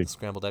 interesting.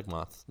 Scrambled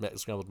moth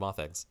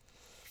eggs.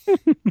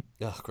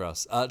 Ugh,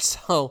 gross.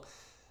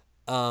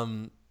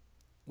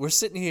 We're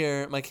sitting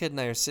here, my kid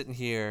and I are sitting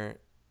here,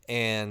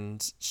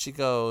 and she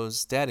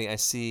goes, "Daddy, I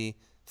see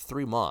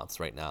 3 moths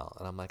right now."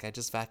 And I'm like, "I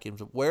just vacuumed.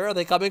 Where are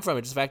they coming from?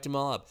 I just vacuumed them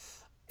all up."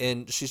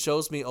 And she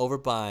shows me over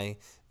by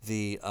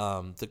the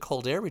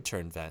cold air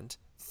return vent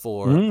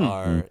for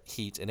our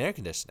heat and air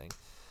conditioning.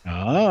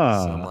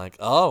 Ah. So I'm like,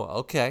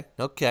 "Oh, okay.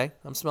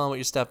 I'm smelling what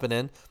you're stepping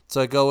in."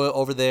 So I go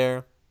over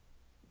there.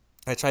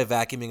 I try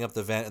vacuuming up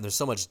the vent, and there's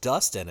so much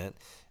dust in it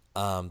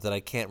that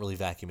I can't really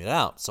vacuum it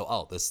out.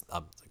 So, this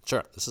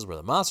is where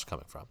the moths are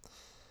coming from.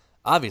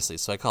 Obviously.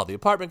 So I called the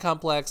apartment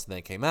complex, and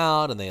they came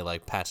out, and they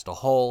like patched a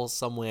hole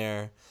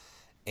somewhere.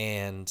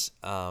 And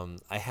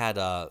I had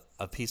a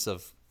piece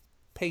of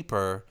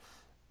paper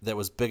that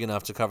was big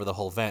enough to cover the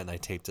whole vent, and I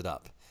taped it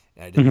up.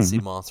 And I didn't see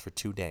moths for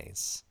 2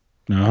 days.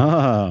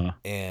 Ah.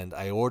 And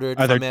I ordered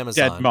Are from there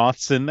Amazon. dead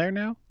moths in there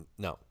now?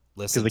 No.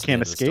 Listen, because they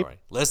can't escape. The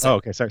Listen. Oh,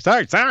 okay. Sorry.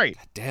 God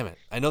damn it!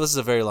 I know this is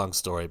a very long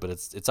story, but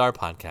it's our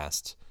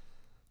podcast,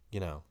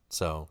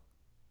 So,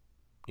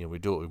 we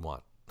do what we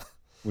want.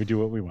 We do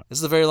what we want. This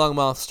is a very long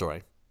moth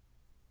story,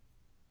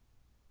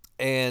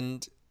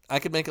 and I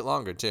could make it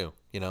longer too.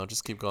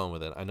 Just keep going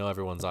with it. I know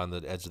everyone's on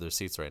the edge of their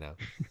seats right now.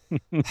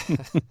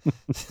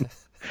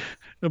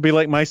 It'll be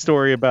like my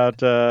story about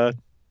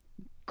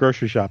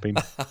grocery shopping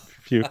a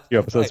few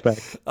episodes back.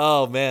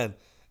 Oh man,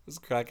 I was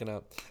cracking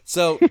up.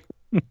 So.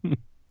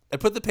 I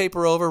put the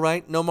paper over,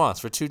 right? No moths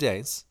for 2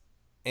 days.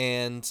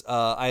 And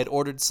I had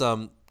ordered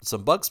some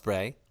bug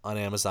spray on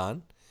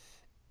Amazon,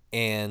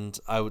 and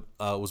I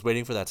was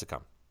waiting for that to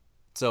come.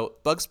 So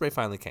bug spray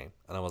finally came,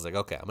 and I was like,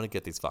 okay, I'm going to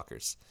get these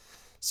fuckers.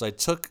 So I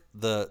took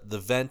the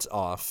vent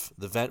off.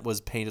 The vent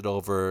was painted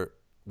over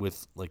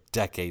with like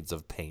decades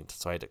of paint.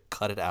 So I had to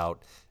cut it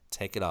out,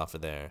 take it off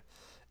of there.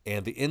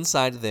 And the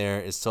inside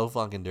there is so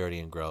fucking dirty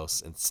and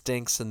gross. It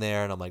stinks in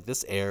there, and I'm like,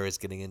 this air is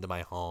getting into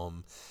my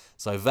home.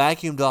 So I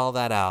vacuumed all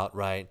that out,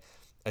 right?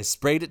 I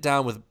sprayed it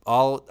down with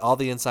all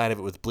the inside of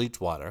it with bleach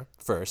water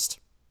first.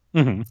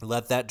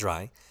 Let that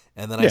dry.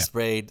 And then I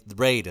sprayed the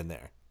Raid in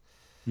there.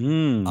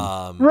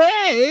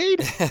 Raid!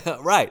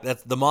 Right.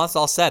 That's, the moths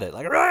all said it.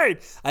 Like, Raid!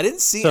 I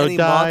didn't see so any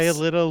die moths.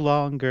 A little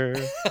longer.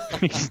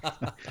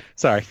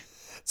 Sorry.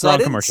 So Wrong I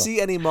didn't commercial.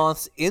 see any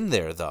moths in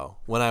there, though,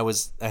 when I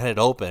had it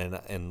open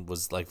and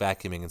was like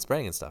vacuuming and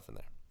spraying and stuff in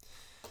there.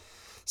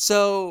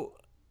 So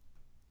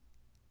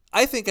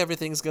I think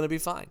everything's going to be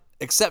fine,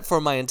 except for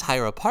my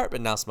entire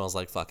apartment now smells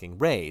like fucking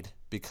Raid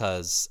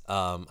because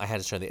I had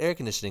to turn the air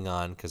conditioning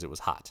on because it was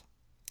hot.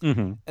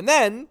 And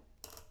then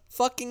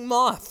fucking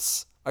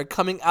moths are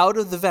coming out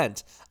of the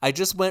vent.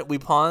 We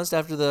paused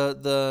after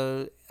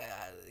the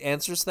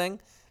answers thing,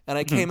 and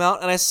I came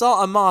out, and I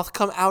saw a moth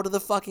come out of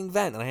the fucking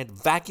vent, and I had to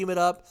vacuum it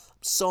up.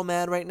 I'm so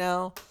mad right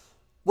now.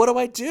 What do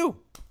I do?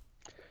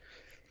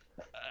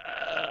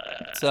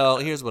 So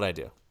here's what I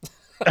do.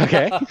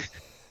 Okay.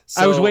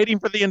 So I was waiting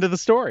for the end of the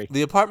story.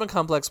 The apartment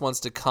complex wants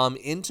to come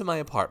into my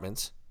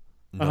apartment,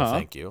 no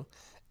thank you,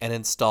 and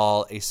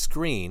install a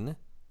screen,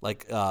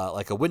 like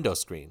a window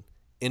screen,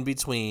 in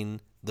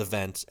between the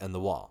vent and the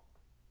wall.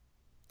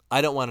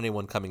 I don't want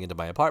anyone coming into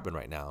my apartment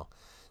right now.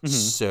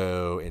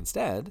 So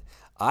instead,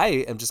 I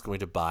am just going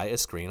to buy a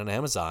screen on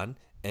Amazon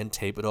and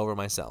tape it over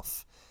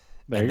myself.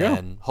 There you go.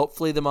 And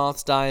hopefully the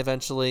moths die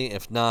eventually.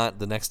 If not,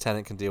 the next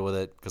tenant can deal with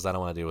it because I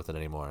don't want to deal with it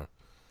anymore.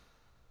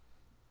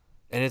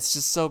 And it's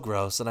just so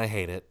gross, and I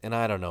hate it, and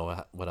I don't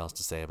know what else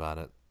to say about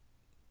it.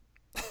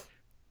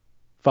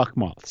 Fuck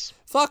moths.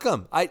 Fuck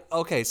them.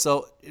 Okay,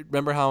 so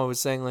remember how I was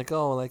saying, like,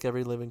 oh, like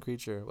every living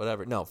creature,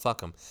 whatever. No,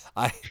 fuck them.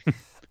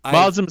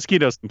 Moths and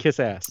mosquitoes can kiss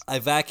ass. I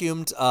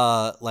vacuumed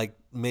like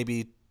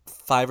maybe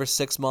 5 or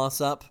 6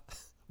 moths up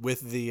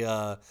with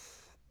the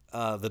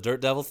Dirt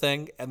Devil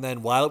thing, and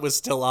then while it was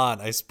still on,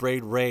 I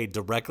sprayed Raid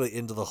directly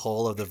into the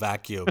hole of the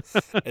vacuum.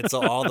 And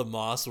so all the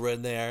moths were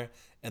in there.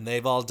 and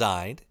they've all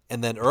died.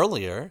 And then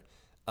earlier,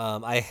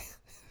 I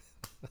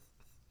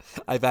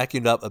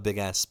vacuumed up a big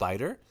ass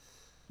spider.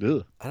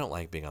 Ugh. I don't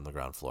like being on the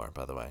ground floor,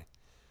 by the way.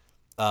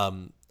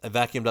 I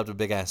vacuumed up a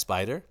big ass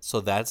spider,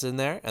 so that's in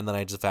there, and then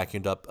I just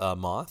vacuumed up a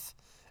moth,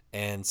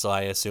 and so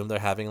I assume they're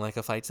having like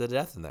a fight to the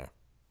death in there.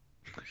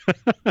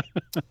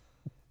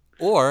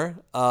 Or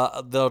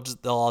they'll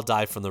all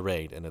die from the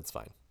raid, and it's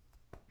fine.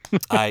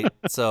 I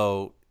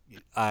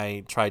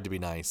tried to be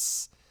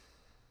nice.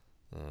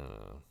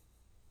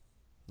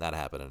 Not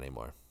happening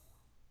anymore.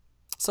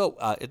 So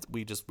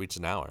we just reached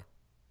an hour.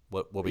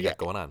 What we got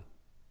going on?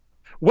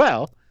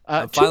 Well,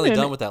 I'm finally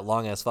done with that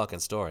long ass fucking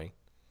story.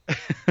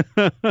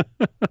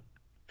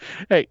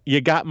 Hey,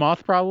 you got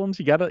moth problems?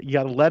 You gotta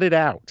let it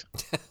out.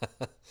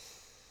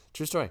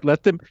 True story.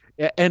 Let them,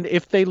 and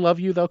if they love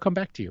you, they'll come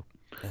back to you.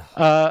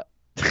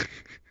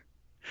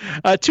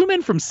 Two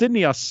men from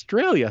Sydney,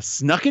 Australia,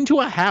 snuck into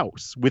a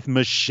house with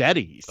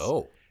machetes.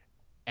 Oh.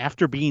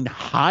 After being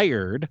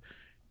hired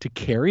to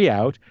carry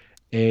out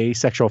a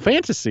sexual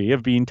fantasy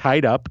of being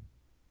tied up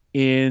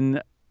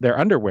in their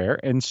underwear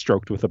and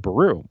stroked with a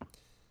broom.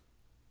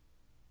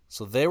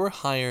 So they were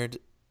hired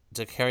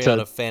to carry out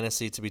a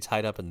fantasy to be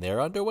tied up in their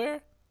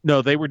underwear?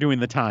 No, they were doing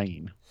the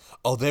tying.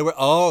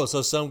 Oh,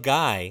 so some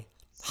guy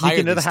sneak hired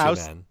into the these two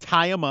house, men.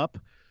 tie him up,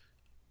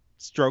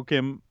 stroke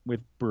him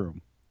with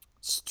broom.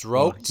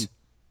 Stroked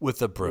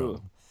with a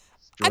broom.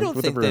 I don't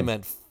think they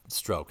meant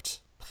stroked.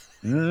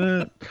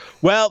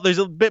 Well, there's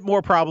a bit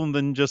more problem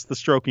than just the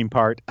stroking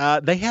part.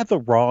 They had the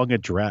wrong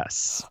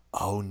address.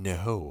 Oh,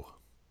 no.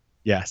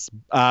 Yes.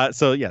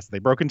 So, yes, they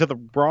broke into the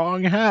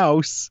wrong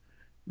house,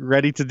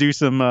 ready to do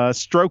some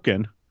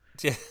stroking.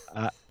 Yeah.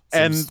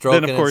 And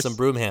stroking then, of course, and some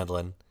broom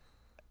handling.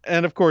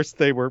 And, of course,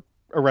 they were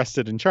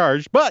arrested and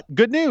charged. But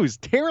good news,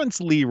 Terrence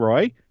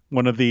Leroy,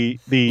 one of the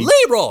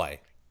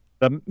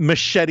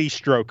machete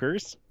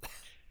strokers,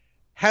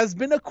 has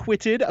been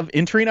acquitted of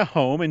entering a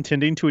home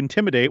intending to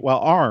intimidate while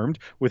armed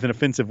with an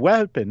offensive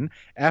weapon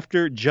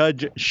after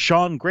Judge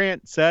Sean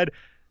Grant said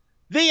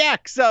the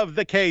acts of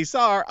the case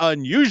are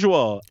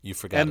unusual. You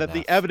forgot and that an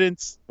the F.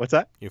 evidence. What's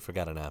that? You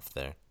forgot an F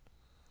there.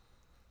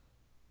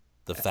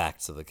 The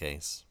facts of the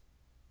case.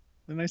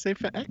 Didn't I say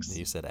facts?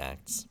 You said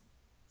acts.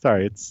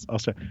 Sorry, it's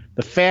also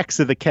the facts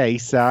of the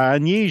case are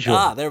unusual.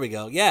 Ah, there we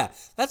go. Yeah,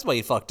 that's why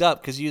you fucked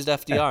up, because you used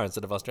FDR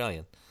instead of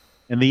Australian.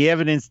 And the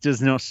evidence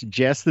does not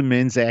suggest the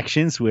men's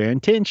actions were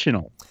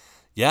intentional.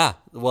 Yeah,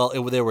 well,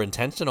 they were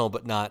intentional,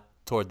 but not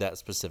toward that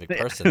specific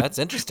person. That's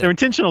interesting. They're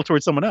intentional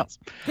towards someone else.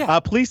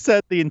 Yeah. Police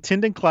said the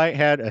intended client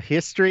had a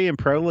history and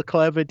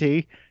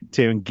proclivity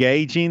to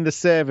engaging the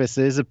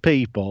services of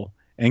people.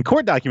 And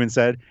court documents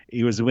said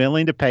he was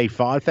willing to pay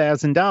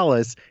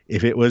 $5,000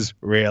 if it was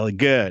really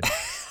good.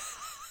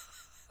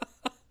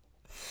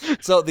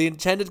 So the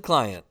intended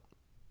client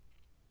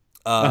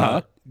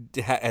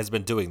has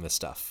been doing this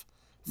stuff.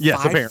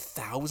 Yes,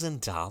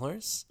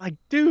 $5,000? Like,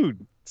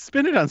 dude,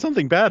 spend it on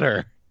something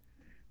better.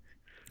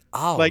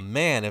 Oh,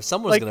 man, if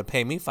someone's going to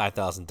pay me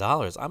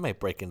 $5,000, I might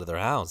break into their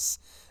house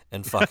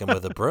and fuck him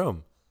with a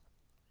broom.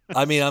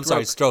 I mean, I'm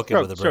sorry, stroke him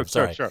with a broom.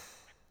 Sorry.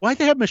 Why'd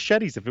they have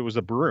machetes if it was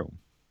a broom?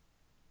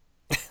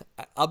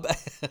 I'll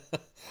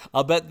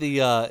bet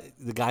the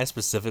guy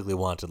specifically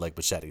wanted, like,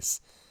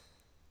 machetes.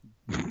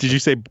 Did you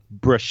say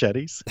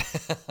bruschettes?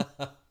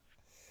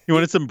 He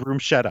wanted some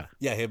broomchetta.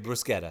 Yeah, he had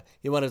bruschetta.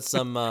 He wanted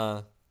some,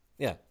 some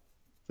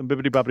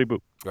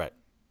bibbidi-bobbidi-boo. Right.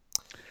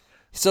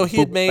 So he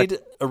had made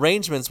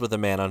arrangements with a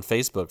man on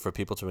Facebook for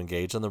people to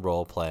engage in the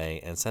role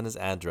play and send his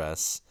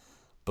address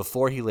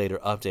before he later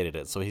updated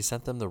it. So he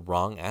sent them the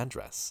wrong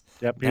address.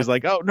 Yep. He was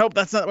like, oh, nope,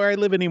 that's not where I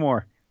live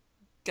anymore.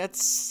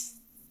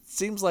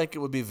 Seems like it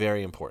would be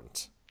very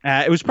important.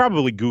 It was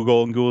probably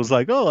Google, and Google's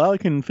like, oh, I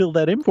can fill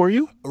that in for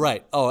you.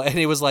 Right. Oh, and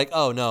he was like,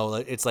 oh, no,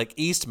 it's like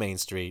East Main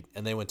Street,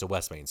 and they went to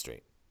West Main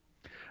Street.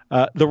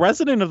 The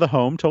resident of the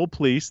home told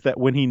police that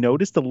when he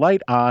noticed a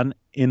light on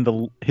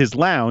in his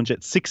lounge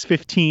at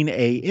 6:15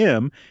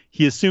 a.m.,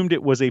 he assumed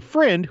it was a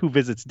friend who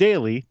visits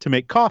daily to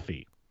make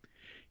coffee.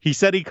 He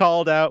said he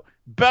called out,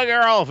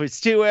 "Bugger off,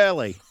 it's too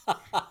early."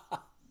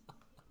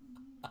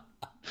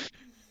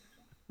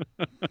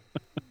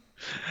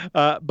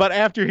 But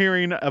after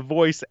hearing a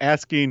voice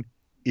asking,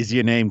 "Is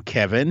your name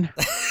Kevin?"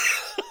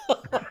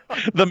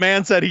 the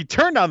man said he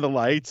turned on the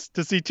lights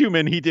to see two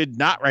men he did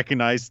not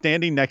recognize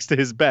standing next to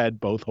his bed,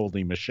 both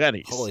holding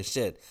machetes. Holy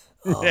shit.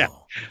 Oh, yeah.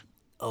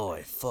 Oh,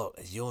 I thought,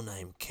 is your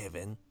name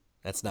Kevin?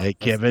 That's not. Hey,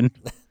 Kevin.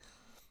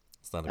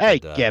 It's not a hey,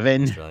 good,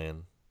 Kevin.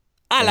 Australian.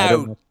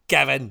 Hello,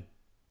 Kevin.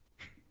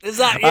 Is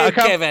that you,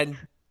 Kevin?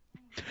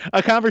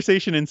 A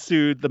conversation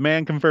ensued. The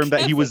man confirmed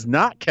that he was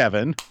not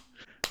Kevin.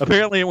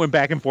 Apparently, it went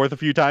back and forth a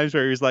few times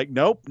where he was like,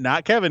 nope,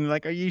 not Kevin.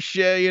 Like, are you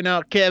sure you're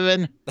not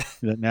Kevin?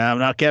 Like, no, I'm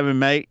not Kevin,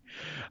 mate.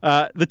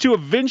 The two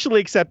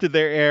eventually accepted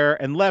their error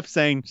and left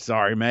saying,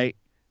 sorry, mate,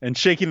 and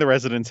shaking the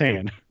resident's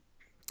hand.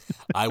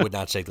 I would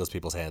not shake those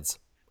people's hands.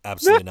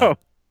 Absolutely not.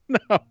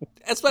 No.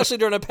 Especially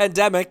during a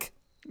pandemic.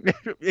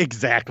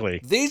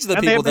 Exactly. These are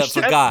the people that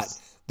forgot.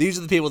 These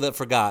are the people that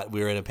forgot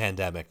we were in a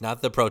pandemic,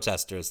 not the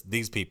protesters.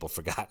 These people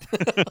forgot.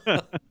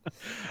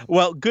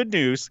 Well, good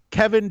news.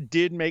 Kevin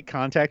did make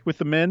contact with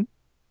the men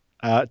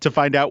to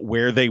find out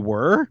where they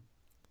were.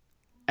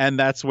 And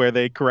that's where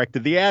they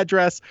corrected the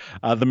address.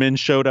 The men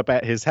showed up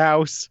at his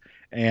house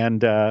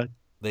and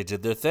They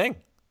did their thing.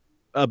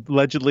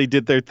 Allegedly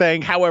did their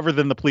thing. However,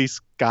 then the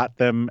police got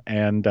them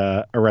and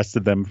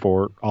arrested them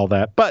for all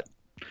that. But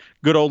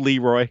good old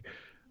Leroy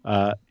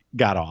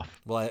got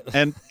off. Well,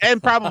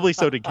 and probably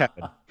so did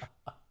Kevin.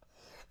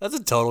 That's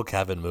a total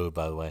Kevin move,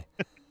 by the way.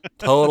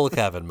 Total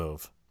Kevin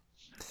move.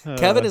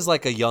 Kevin is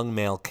like a young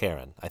male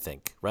Karen, I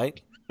think,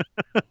 right?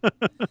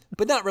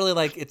 But not really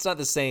like, it's not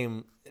the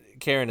same.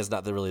 Karen is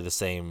not really the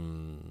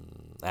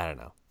same. I don't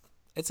know.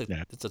 It's a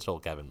total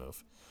Kevin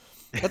move.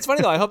 That's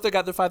funny, though. I hope they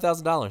got their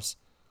 $5,000.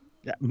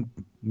 Yeah,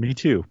 me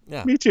too.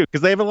 Yeah. Me too, because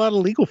they have a lot of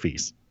legal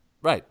fees.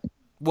 Right.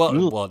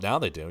 Well, now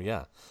they do,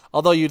 yeah.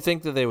 Although you'd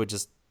think that they would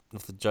just,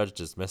 if the judge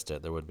dismissed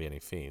it, there wouldn't be any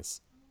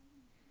fees.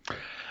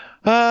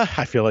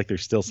 I feel like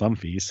there's still some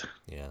fees.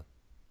 Yeah.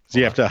 So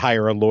you have to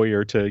hire a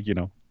lawyer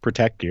to,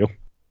 protect you.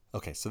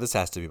 Okay, so this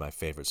has to be my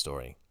favorite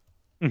story.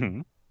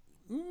 Mm-hmm.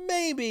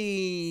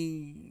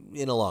 Maybe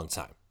in a long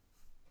time.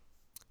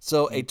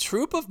 So a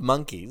troop of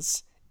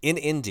monkeys in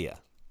India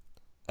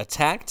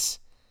attacked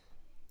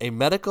a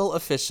medical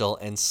official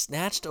and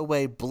snatched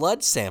away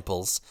blood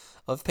samples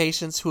of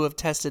patients who have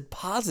tested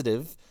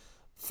positive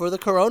for the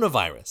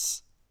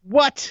coronavirus.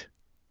 What?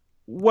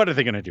 What are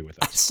they going to do with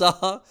it?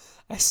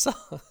 I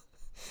saw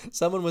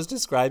someone was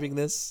describing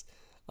this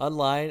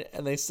online,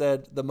 and they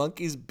said the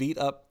monkeys beat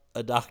up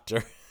a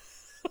doctor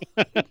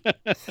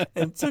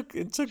and took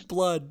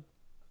blood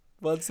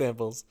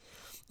samples.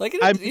 Like,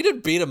 he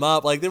didn't beat him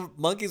up. Like, the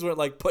monkeys weren't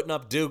like putting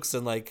up dukes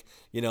and like,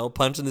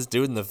 punching this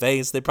dude in the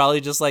face. They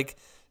probably just like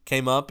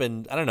came up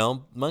and, I don't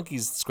know,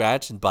 monkeys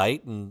scratch and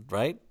bite and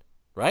right?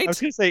 I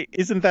was going to say,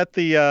 isn't that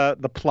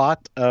the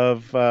plot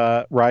of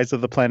Rise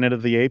of the Planet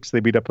of the Apes? They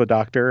beat up a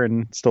doctor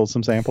and stole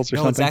some samples or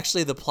something? No, it's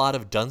actually the plot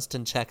of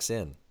Dunstan Checks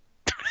In.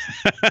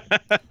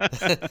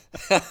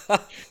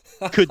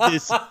 Could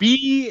this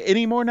be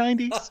any more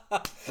 90s?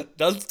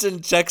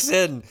 Dunstan checks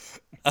in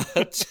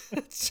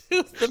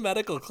to the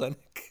medical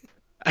clinic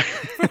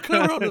for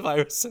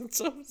coronavirus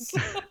symptoms.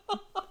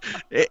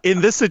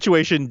 In this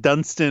situation,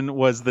 Dunstan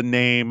was the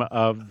name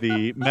of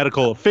the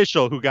medical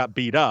official who got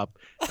beat up,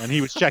 and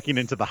he was checking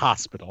into the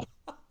hospital.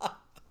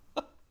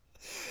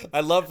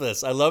 I love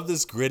this. I love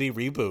this gritty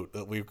reboot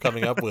that we're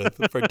coming up with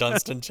for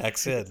Dunstan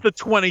Checks In. It's the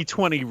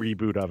 2020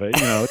 reboot of it.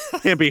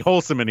 It can't be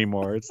wholesome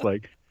anymore. It's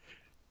like,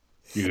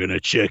 you're going to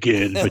check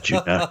in, but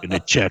you're not going to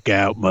check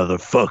out,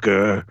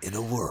 motherfucker. In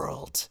a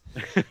world.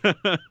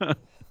 The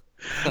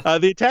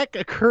attack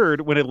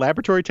occurred when a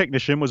laboratory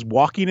technician was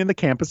walking in the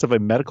campus of a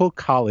medical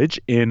college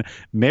in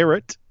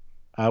Meerut,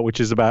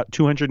 which is about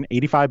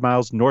 285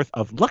 miles north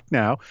of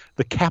Lucknow,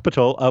 the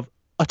capital of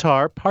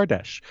Uttar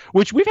Pradesh,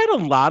 which we've had a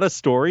lot of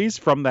stories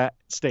from that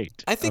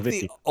state. I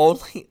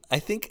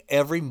think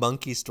every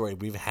monkey story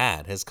we've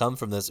had has come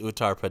from this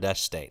Uttar Pradesh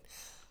state.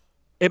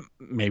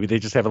 Maybe they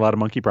just have a lot of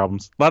monkey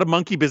problems. A lot of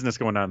monkey business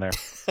going on there.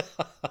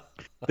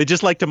 They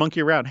just like to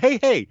monkey around.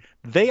 Hey,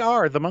 they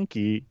are the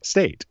monkey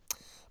state.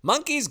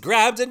 Monkeys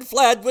grabbed and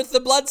fled with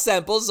the blood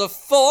samples of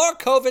 4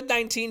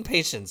 COVID-19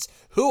 patients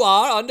who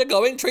are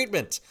undergoing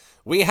treatment.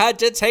 We had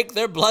to take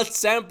their blood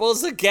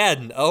samples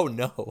again. Oh,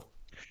 no.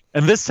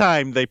 And this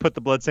time they put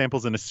the blood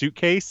samples in a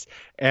suitcase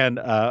and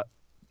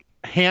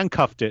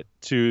handcuffed it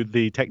to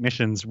the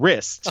technician's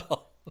wrist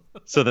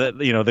so that,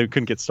 they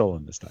couldn't get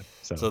stolen this time.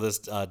 So this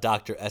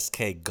Dr.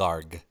 S.K.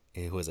 Garg,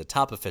 who is a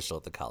top official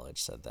at the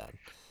college, said that.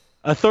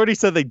 Authorities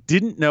said they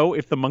didn't know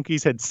if the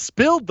monkeys had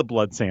spilled the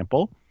blood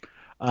sample,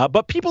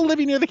 but people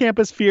living near the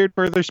campus feared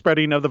further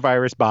spreading of the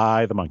virus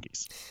by the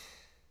monkeys.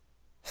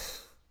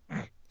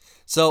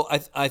 So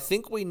I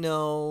think we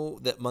know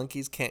that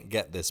monkeys can't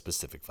get this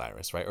specific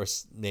virus, right? Or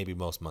maybe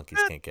most monkeys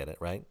can't get it,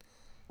 right?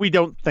 We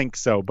don't think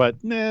so, but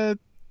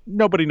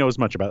nobody knows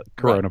much about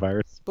coronavirus.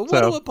 Right. But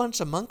what do a bunch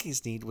of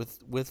monkeys need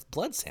with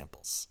blood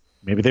samples?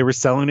 Maybe they were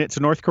selling it to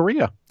North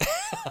Korea.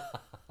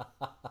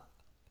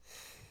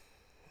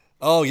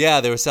 Oh, yeah,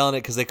 they were selling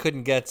it because they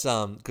couldn't get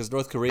because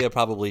North Korea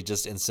probably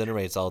just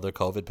incinerates all their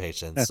COVID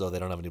patients, so they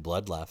don't have any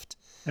blood left.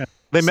 Yeah.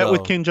 They met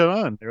with Kim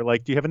Jong-un. They were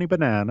like, do you have any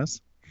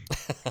bananas?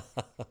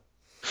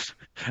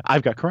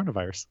 I've got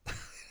coronavirus.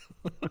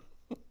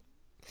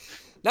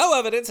 No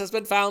evidence has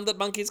been found that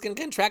monkeys can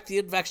contract the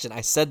infection.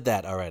 I said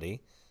that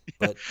already.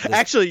 But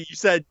actually, you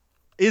said,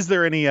 is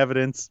there any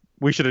evidence?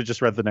 We should have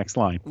just read the next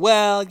line.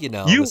 Well,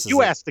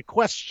 you asked a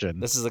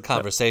question. This is a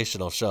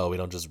conversational show. We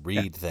don't just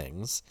read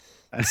things.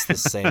 It's the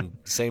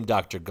same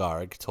Dr.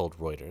 Garg told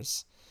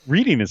Reuters.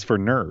 Reading is for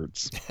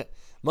nerds.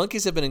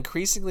 Monkeys have been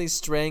increasingly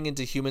straying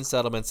into human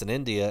settlements in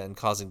India and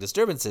causing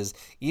disturbances,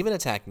 even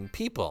attacking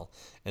people.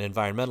 And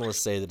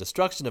environmentalists say the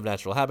destruction of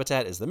natural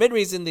habitat is the main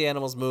reason the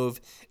animals move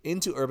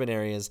into urban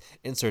areas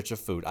in search of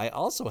food. I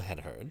also had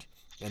heard,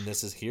 and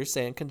this is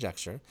hearsay and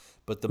conjecture,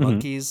 but the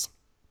monkeys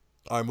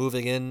are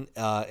moving in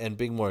and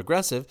being more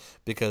aggressive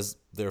because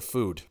they're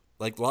food.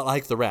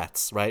 like the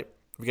rats, right?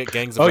 We got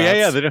gangs of Oh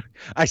rats. yeah.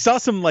 I saw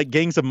some like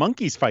gangs of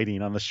monkeys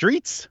fighting on the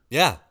streets.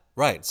 Yeah,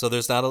 right. So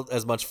there's not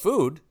as much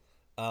food,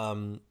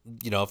 from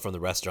the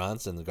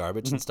restaurants and the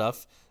garbage and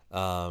stuff.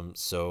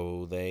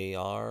 So they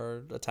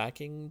are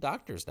attacking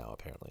doctors now,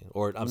 apparently.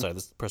 Or I'm sorry,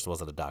 this person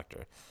wasn't a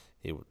doctor.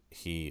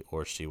 He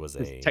or she was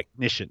a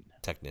technician.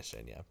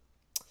 Technician, yeah.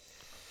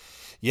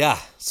 Yeah,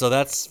 so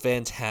that's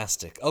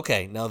fantastic.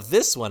 Okay, now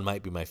this one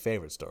might be my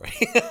favorite story.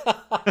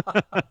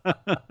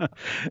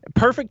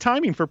 Perfect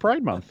timing for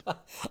Pride Month.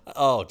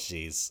 Oh,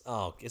 jeez.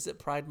 Oh, is it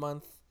Pride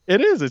Month? It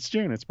is. It's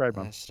June. It's Pride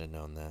I Month. should have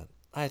known that.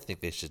 I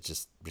think they should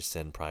just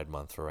rescind Pride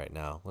Month for right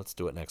now. Let's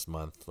do it next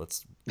month.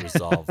 Let's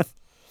resolve.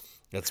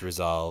 Let's end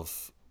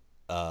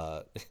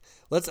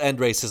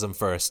racism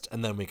first,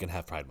 and then we can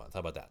have Pride Month.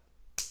 How about that?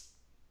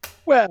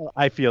 Well,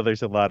 I feel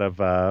there's a lot of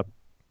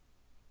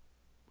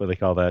what do they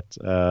call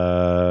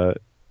that?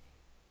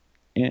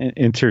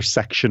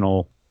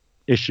 Intersectional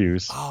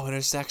issues. Oh,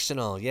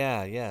 intersectional.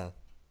 Yeah.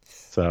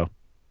 So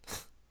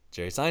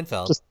Jerry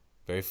Seinfeld,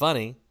 very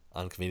funny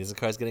on Comedians in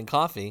Cars Getting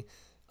Coffee.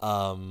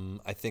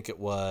 I think it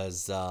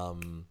was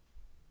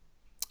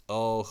who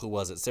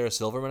was it? Sarah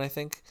Silverman, I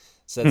think,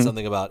 said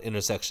something about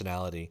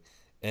intersectionality.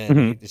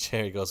 And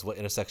Jerry goes, "What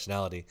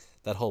intersectionality?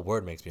 That whole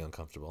word makes me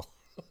uncomfortable."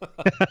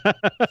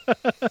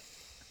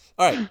 All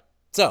right.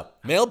 So,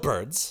 male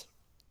birds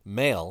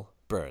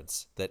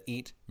that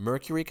eat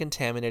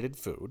mercury-contaminated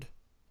food,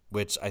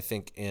 which I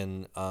think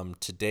in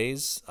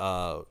today's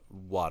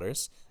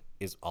waters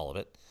is all of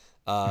it,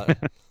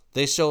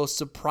 they show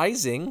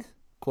surprising,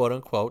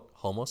 quote-unquote,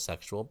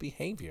 homosexual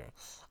behavior.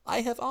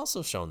 I have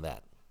also shown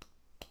that.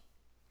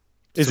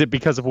 Is it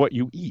because of what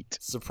you eat?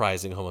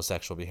 Surprising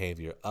homosexual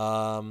behavior.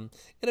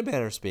 In a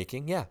manner of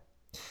speaking, yeah.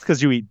 It's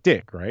because you eat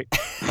dick, right?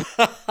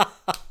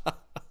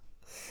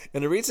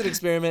 In a recent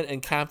experiment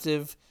in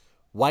captive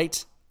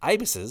white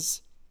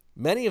ibises,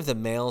 many of the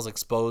males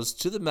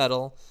exposed to the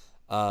metal,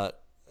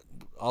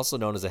 also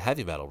known as a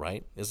heavy metal,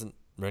 right? Isn't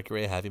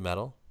mercury a heavy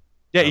metal?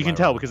 Yeah, you can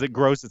tell because it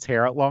grows its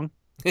hair out long.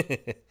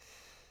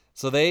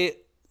 So they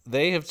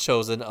have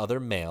chosen other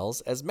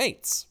males as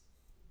mates.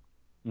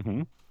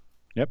 Mm-hmm.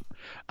 Yep.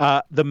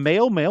 The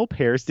male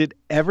pairs did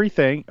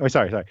everything. Oh,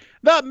 sorry.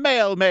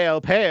 The male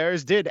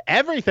pairs did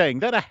everything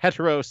that a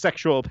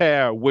heterosexual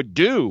pair would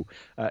do,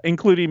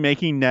 including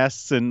making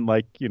nests and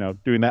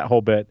doing that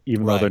whole bit,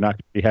 even though they're not going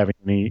to be having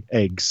any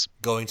eggs.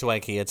 Going to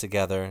IKEA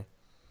together.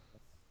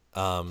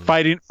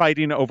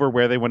 Fighting over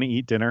where they want to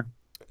eat dinner.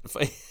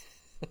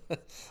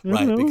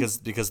 Right,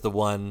 because the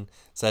one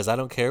says, "I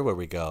don't care where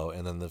we go,"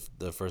 and then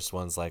the first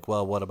one's like,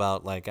 "Well, what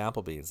about like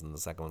Applebee's?" And the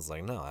second one's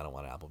like, "No, I don't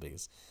want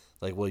Applebee's."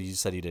 Like, well, you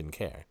said you didn't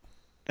care.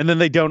 And then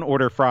they don't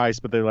order fries,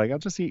 but they're like, "I'll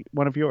just eat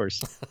one of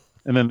yours,"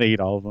 and then they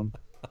eat all of them.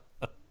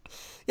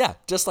 Yeah,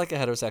 just like a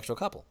heterosexual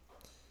couple.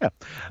 Yeah,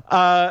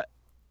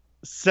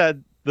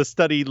 said the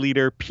study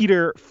leader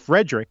Peter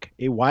Frederick,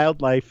 a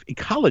wildlife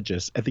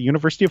ecologist at the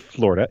University of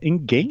Florida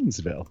in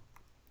Gainesville.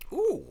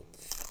 Ooh.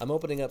 I'm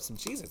opening up some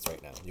Cheez-Its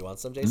right now. You want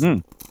some,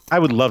 Jason? I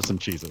would love some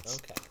Cheez-Its.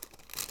 Okay.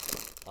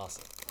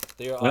 Awesome.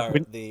 There are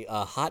the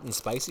hot and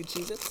spicy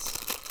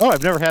Cheez-Its. Oh,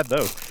 I've never had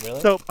those. Really?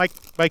 So my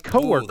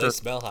coworker. Ooh, they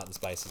smell hot and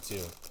spicy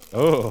too.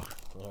 Oh.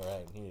 All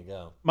right, here you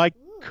go. My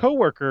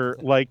coworker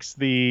likes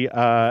the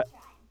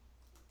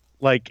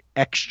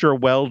extra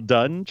well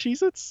done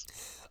Cheez-Its.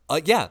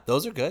 Yeah,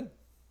 those are good.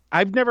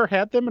 I've never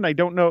had them, and I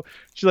don't know.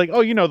 She's like,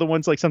 "Oh, the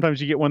ones like sometimes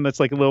you get one that's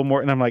like a little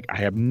more," and I'm like, "I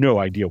have no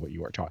idea what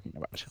you are talking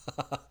about."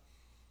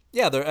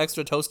 Yeah, they're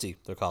extra toasty.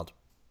 They're called.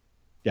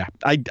 Yeah,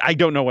 I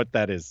don't know what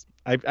that is.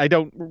 I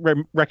don't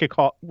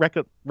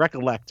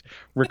recollect.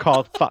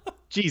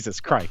 Jesus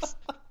Christ!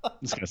 I'm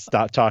just gonna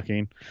stop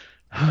talking.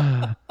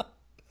 I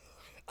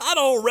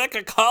don't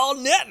recall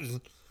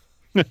nothing.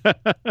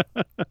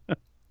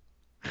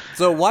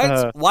 So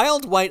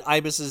wild white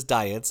ibis's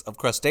diets of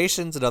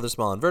crustaceans and other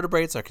small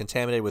invertebrates are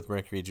contaminated with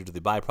mercury due to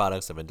the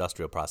byproducts of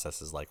industrial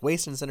processes like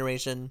waste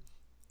incineration.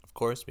 Of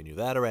course, we knew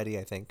that already,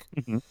 I think.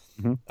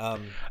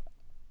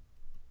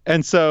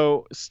 And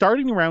so,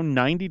 starting around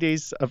 90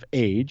 days of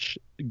age,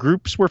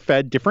 groups were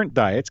fed different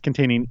diets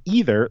containing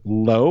either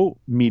low,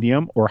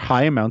 medium, or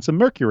high amounts of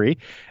mercury,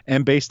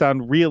 and based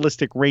on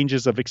realistic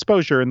ranges of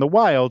exposure in the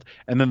wild.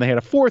 And then they had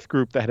a fourth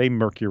group that had a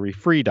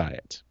mercury-free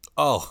diet.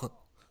 Oh,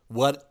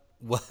 what?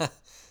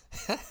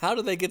 How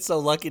did they get so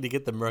lucky to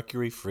get the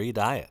mercury-free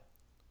diet?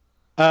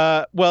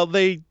 Well,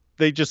 they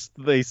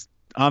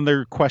on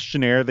their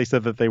questionnaire they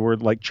said that they were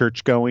like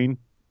church going.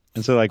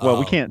 And so,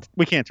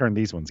 we can't turn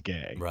these ones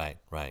gay. Right,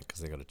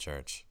 because they go to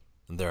church.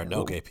 And there are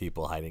no gay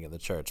people hiding in the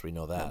church. We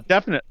know that.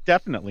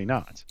 Definitely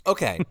not.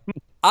 Okay,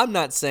 I'm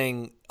not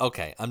saying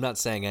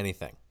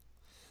anything.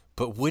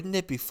 But wouldn't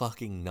it be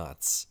fucking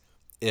nuts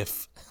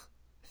if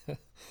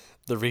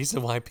the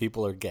reason why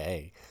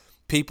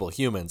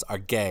humans are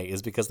gay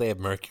is because they have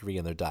mercury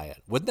in their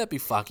diet? Wouldn't that be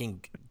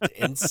fucking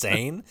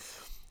insane?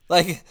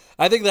 Like,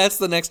 I think that's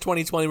the next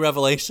 2020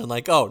 revelation.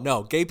 Like, oh,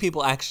 no, gay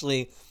people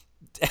actually...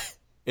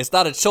 It's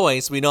not a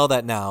choice. We know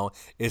that now.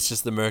 It's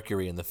just the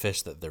mercury in the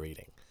fish that they're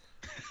eating.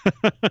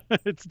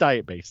 It's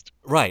diet based.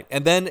 Right.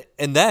 And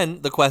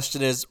then the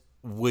question is,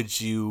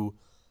 would you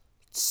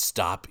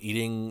stop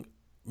eating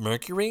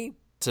mercury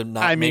to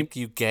not make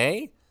you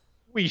gay?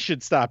 We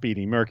should stop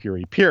eating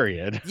mercury,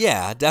 period.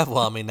 Yeah, definitely.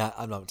 Well, I mean,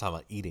 I'm not talking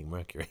about eating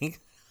mercury.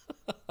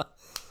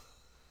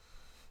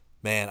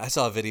 Man, I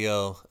saw a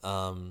video,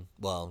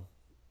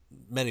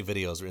 many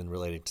videos are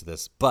relating to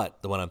this,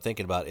 but the one I'm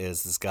thinking about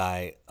is this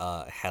guy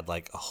had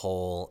like a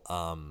whole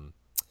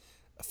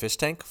a fish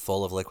tank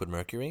full of liquid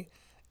mercury,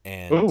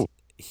 and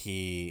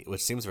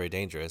which seems very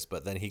dangerous,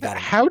 but then he got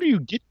How do you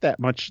get that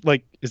much?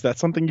 Like, is that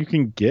something you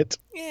can get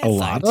a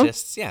lot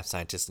of? Yeah,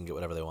 scientists can get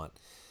whatever they want.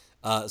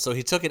 So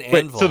he took an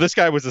anvil. So this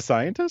guy was a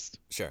scientist?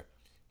 Sure.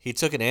 He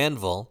took an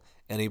anvil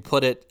and he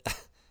put it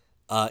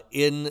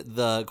in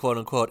the quote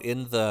unquote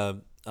in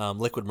the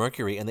liquid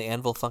mercury, and the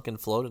anvil fucking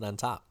floated on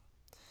top.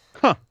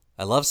 Huh.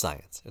 I love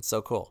science. It's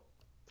so cool.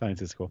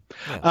 Science is cool.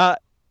 Yeah.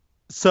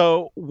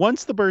 So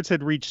once the birds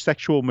had reached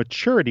sexual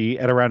maturity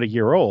at around a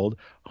year old,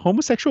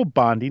 homosexual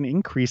bonding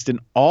increased in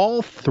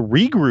all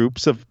three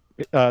groups of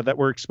that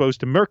were exposed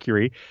to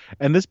mercury,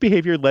 and this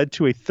behavior led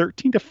to a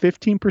 13 to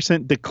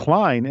 15%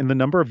 decline in the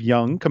number of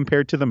young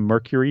compared to the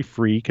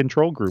mercury-free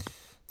control group.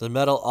 The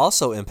metal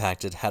also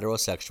impacted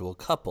heterosexual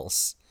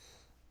couples.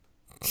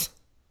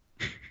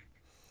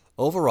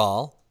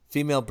 Overall,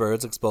 female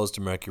birds exposed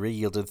to mercury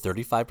yielded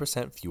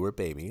 35% fewer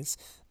babies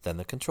than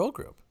the control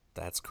group.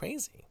 That's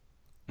crazy.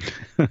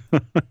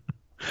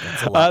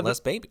 That's a lot less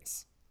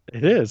babies.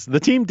 It is. The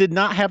team did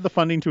not have the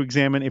funding to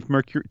examine if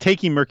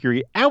taking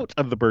mercury out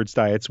of the birds'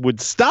 diets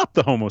would stop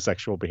the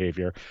homosexual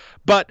behavior.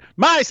 But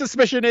my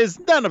suspicion is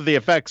none of the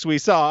effects we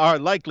saw are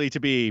likely to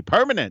be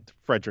permanent,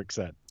 Frederick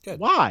said. Good.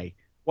 Why?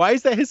 Why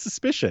is that his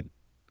suspicion?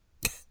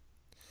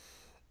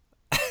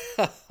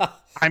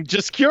 I'm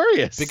just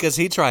curious. Because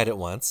he tried it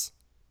once.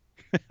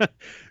 Yeah,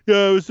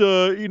 I was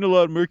eating a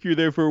lot of mercury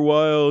there for a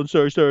while, and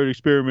so I started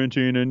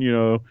experimenting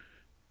and,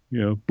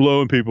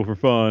 blowing people for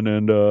fun.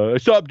 And I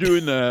stopped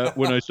doing that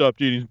when I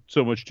stopped eating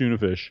so much tuna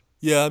fish.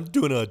 Yeah, I'm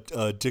doing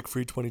a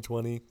dick-free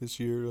 2020 this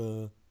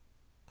year.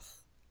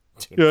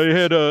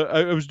 Yeah,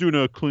 I was doing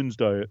a cleanse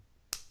diet.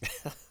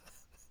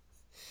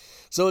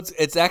 So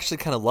it's actually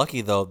kind of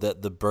lucky, though,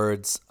 that the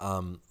birds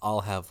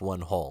all have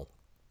one hole.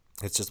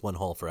 It's just one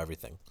hole for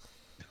everything.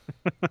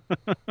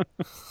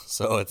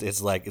 So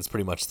it's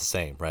pretty much the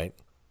same, right?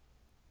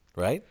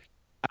 Right?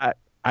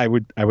 I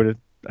would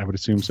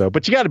assume so,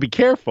 but you got to be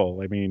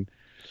careful. I mean,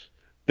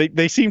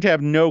 they seem to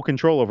have no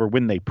control over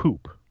when they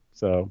poop.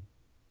 So,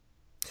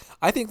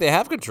 I think they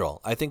have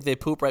control. I think they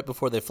poop right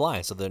before they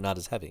fly, so they're not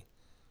as heavy.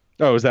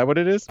 Oh, is that what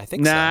it is? I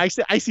think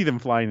so. I see them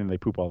flying and they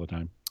poop all the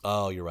time.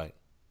 Oh, you're right.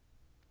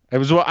 I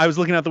was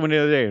looking out the window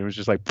the other day and it was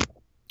just like,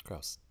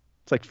 gross.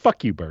 It's like,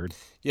 fuck you, bird.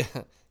 Yeah,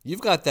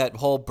 you've got that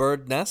whole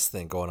bird nest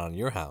thing going on in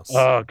your house.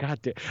 Oh god,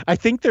 I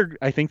think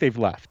they've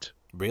left.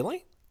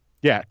 Really?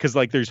 Yeah, because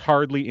like there's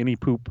hardly any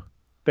poop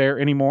there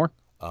anymore.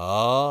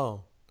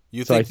 Oh,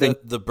 you think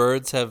that the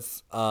birds have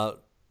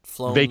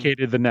flown,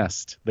 vacated the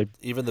nest?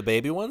 Even the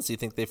baby ones? You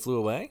think they flew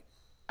away?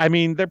 I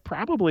mean, they're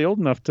probably old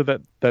enough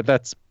to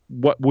that's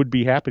what would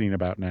be happening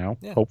about now.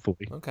 Yeah.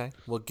 Hopefully. Okay.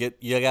 Well,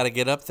 you got to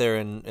get up there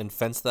and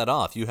fence that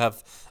off. You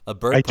have a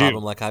bird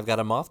problem like I've got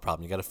a moth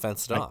problem. You got to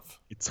fence it off.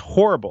 It's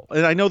horrible,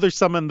 and I know there's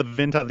some in the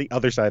vent on the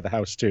other side of the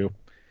house too.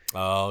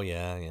 Oh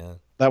yeah.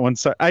 That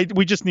one's.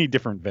 We just need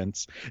different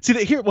vents. See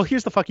that here. Well,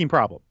 here's the fucking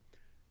problem.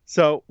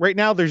 So right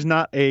now there's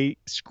not a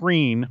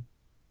screen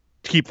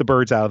to keep the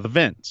birds out of the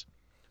vent.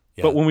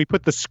 Yeah. But when we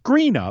put the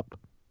screen up,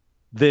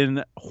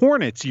 then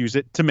hornets use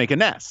it to make a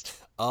nest.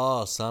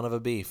 Oh, son of a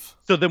beef.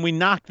 So then we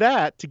knock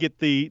that to get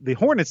the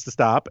hornets to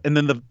stop, and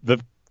then the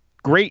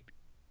grate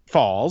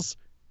falls,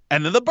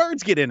 and then the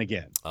birds get in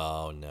again.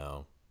 Oh,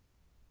 no.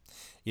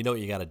 You know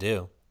what you got to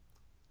do?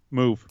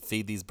 Move.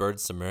 Feed these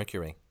birds some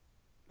mercury.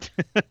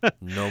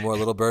 No more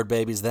little bird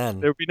babies then.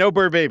 There would be no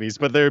bird babies,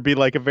 but there would be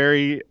like a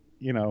very,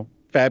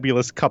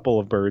 fabulous couple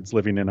of birds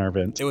living in our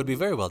vent. It would be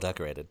very well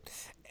decorated.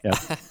 Yeah.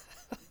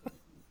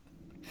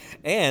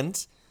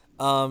 And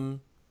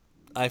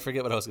I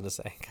forget what I was going to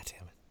say. God damn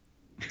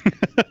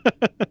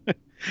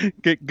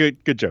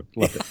it. Good joke.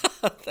 Love it.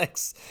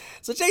 Thanks.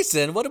 So,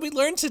 Jason, what did we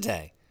learn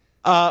today?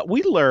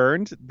 We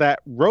learned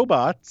that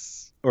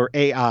robots or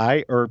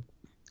AI,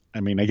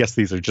 I guess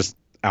these are just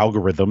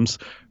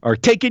algorithms, are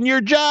taking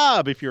your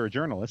job if you're a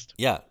journalist.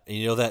 Yeah. And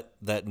you know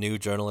that new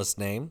journalist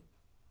name?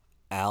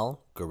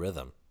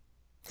 Algorithm.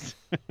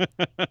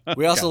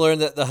 We also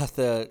learned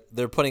that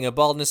they're putting a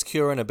baldness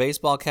cure in a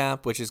baseball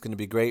cap, which is going to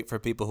be great for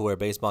people who wear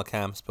baseball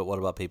caps, but what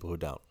about people who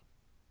don't?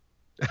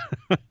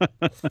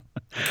 Can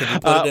you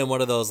put it in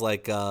one of those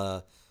like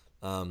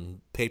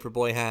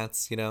paperboy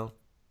hats,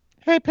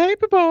 Hey,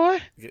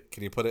 paperboy.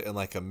 Can you put it in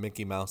like a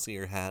Mickey Mouse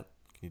ear hat?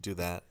 Can you do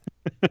that?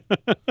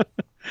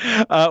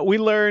 We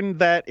learned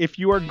that if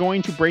you are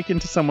going to break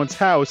into someone's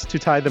house to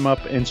tie them up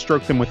and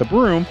stroke them with a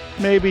broom,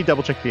 maybe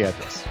double check the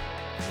address.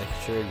 Make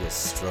sure you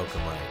stroke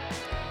them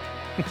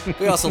right.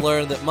 We also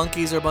learned that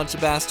monkeys are a bunch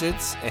of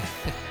bastards.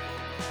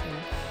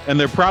 And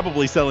they're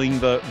probably selling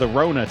the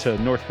Rona to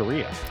North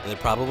Korea. They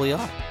probably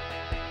are.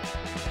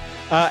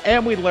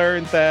 And we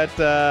learned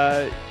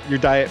that your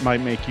diet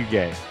might make you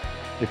gay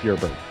if you're a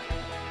bird.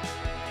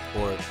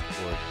 Or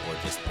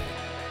just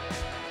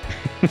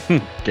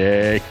me.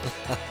 Gay.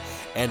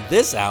 And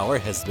this hour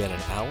has been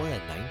an hour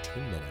and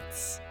 19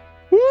 minutes.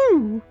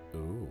 Woo!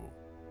 Ooh.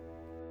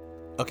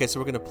 Okay, so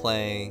we're going to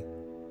play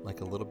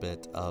like a little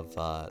bit of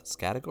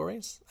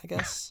Scattergories, I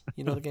guess.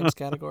 You know the game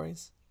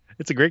Scattergories?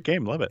 It's a great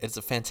game. Love it. It's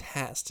a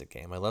fantastic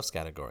game. I love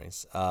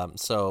Scattergories.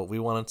 So we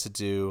wanted to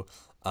do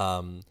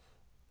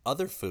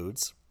other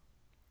foods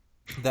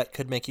that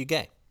could make you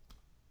gay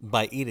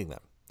by eating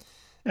them.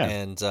 Yeah.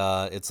 And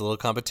it's a little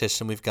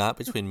competition we've got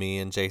between me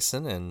and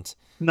Jason. And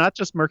not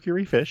just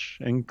mercury fish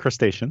and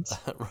crustaceans.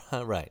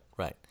 Right.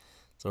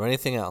 So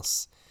anything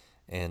else.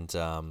 And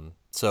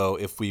so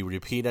if we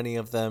repeat any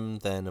of them,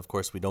 then of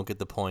course we don't get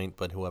the point,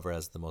 but whoever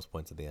has the most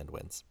points at the end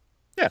wins.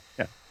 Yeah.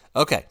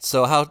 Okay,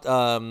 so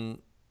how...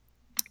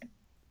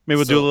 maybe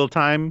we'll do a little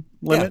time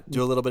limit? Yeah,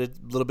 do a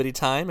little bitty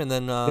time, and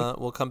then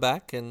we'll come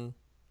back and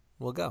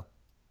we'll go.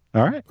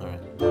 All right.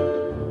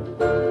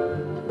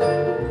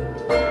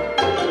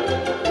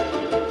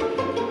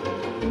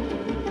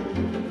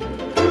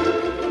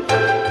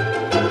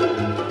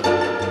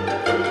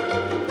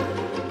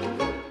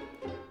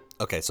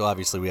 Okay, so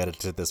obviously we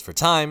edited this for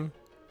time,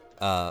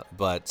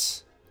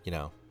 but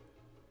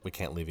we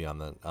can't leave you on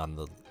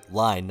the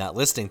line not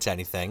listening to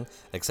anything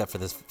except for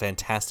this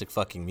fantastic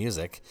fucking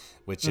music,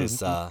 which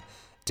is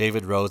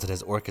David Rose and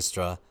his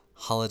orchestra,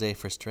 "Holiday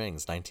for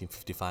Strings,"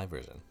 1955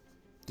 version.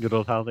 Good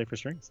old "Holiday for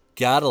Strings."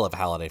 Gotta love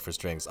 "Holiday for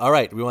Strings." All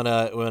right, we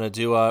wanna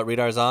do read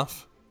ours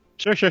off.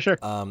 Sure.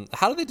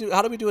 How do we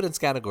do it in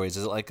categories?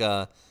 Is it like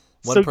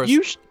one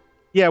person?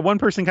 One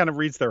person kind of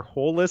reads their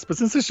whole list, but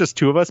since it's just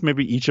two of us,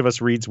 maybe each of us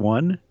reads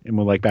one, and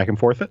we'll back and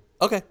forth it.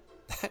 Okay.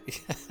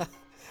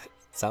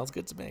 Sounds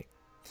good to me.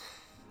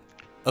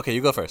 Okay,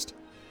 you go first.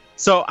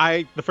 So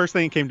the first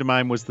thing that came to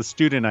mind was the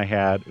student I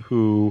had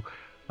who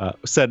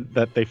said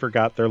that they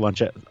forgot their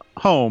lunch at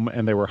home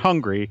and they were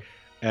hungry,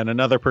 and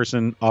another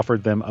person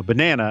offered them a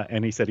banana,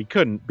 and he said he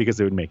couldn't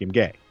because it would make him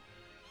gay.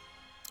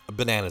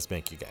 Bananas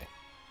make you gay.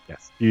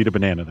 Yes, you eat a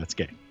banana, that's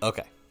gay.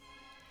 Okay.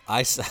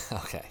 I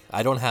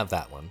don't have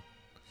that one.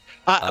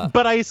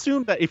 But I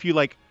assume that if you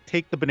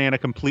take the banana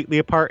completely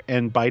apart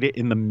and bite it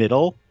in the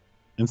middle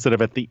instead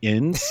of at the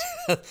ends,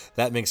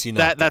 that makes you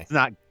not gay. That's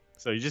not.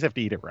 So you just have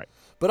to eat it right.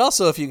 But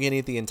also, if you can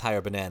eat the entire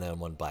banana in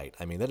one bite,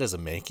 I mean, that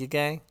doesn't make you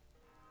gay,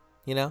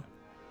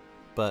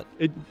 But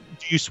do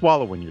you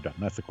swallow when you're done?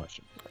 That's the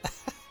question.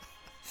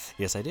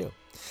 Yes, I do.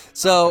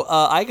 So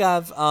I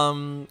got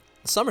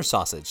summer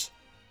sausage.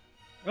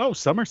 Oh,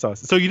 summer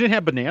sausage. So you didn't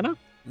have banana?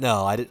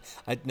 No, I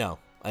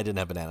didn't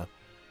have banana.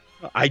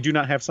 I do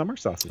not have summer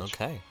sausage.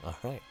 Okay, all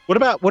right. What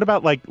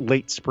about like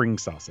late spring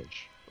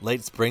sausage?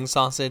 Late spring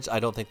sausage? I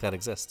don't think that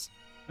exists.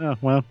 Oh,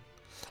 well.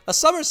 A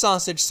summer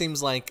sausage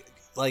seems like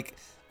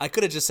I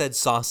could have just said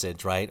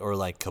sausage, right? Or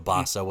like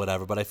kielbasa,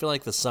 whatever, but I feel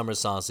like the summer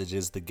sausage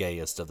is the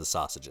gayest of the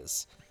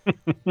sausages.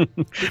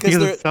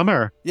 because it's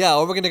summer. Yeah,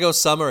 or we're going to go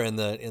summer in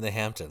the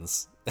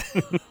Hamptons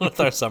with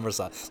our summer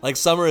sausage. Like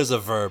summer is a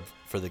verb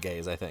for the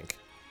gays, I think.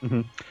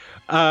 Mm-hmm.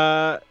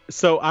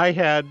 So I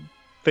had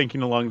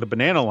thinking along the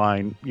banana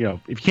line, if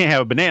you can't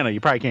have a banana,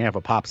 you probably can't have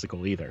a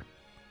popsicle either.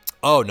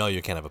 Oh, no,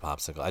 you can't have a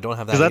popsicle. I don't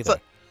have that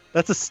either.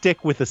 That's a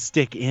stick with a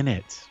stick in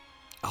it.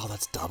 Oh,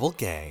 that's double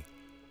gay.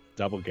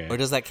 Double gay. Or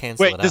does that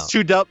cancel it out? Wait,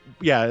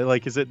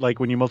 does is it like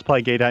when you multiply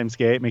gay times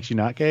gay, it makes you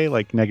not gay?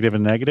 Like negative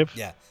and negative?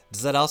 Yeah.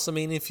 Does that also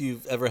mean if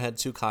you've ever had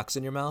two cocks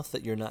in your mouth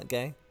that you're not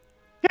gay?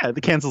 Yeah,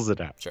 it cancels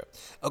it out. Sure.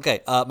 Okay,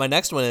 my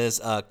next one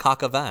is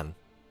cockavan.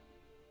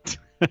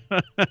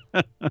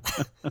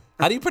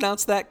 How do you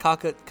pronounce that?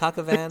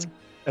 Cockavan?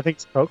 I think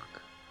it's Coke.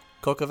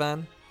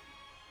 Cockavan?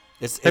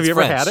 It's Have you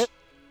French. ever had it?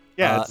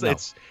 Yeah, no.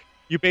 it's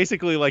you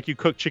basically you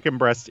cook chicken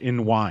breast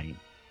in wine.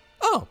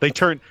 Oh. They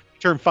turn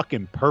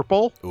fucking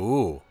purple.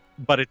 Ooh.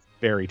 But it's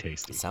very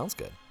tasty. Sounds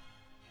good.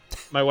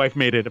 My wife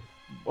made it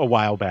a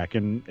while back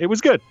and it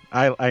was good.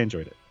 I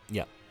enjoyed it.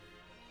 Yeah.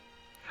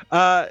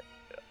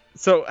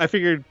 So I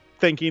figured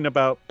thinking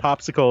about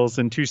popsicles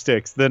and two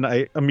sticks, then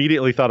I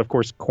immediately thought, of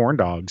course, corn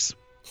dogs.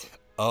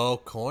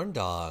 Oh, corn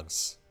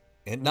dogs.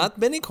 And not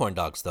many corn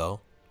dogs, though.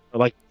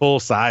 Like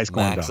full-size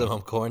corn dogs.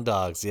 Maximum corn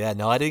dogs. Yeah,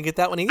 no, I didn't get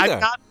that one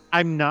either.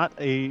 I'm not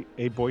a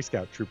Boy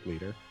Scout troop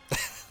leader.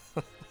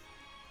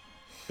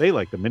 They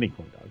like the mini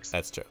corn dogs.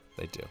 That's true.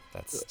 They do.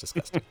 That's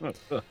disgusting.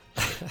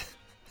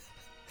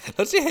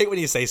 Don't you hate when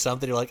you say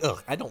something, you're like,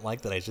 ugh, I don't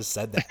like that I just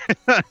said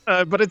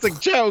that. But it's a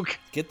joke.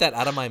 Get that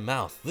out of my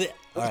mouth. Blech.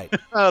 All right.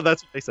 Oh,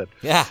 that's what they said.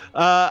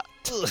 Yeah.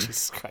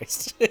 Jesus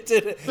Christ. You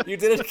did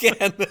it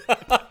again.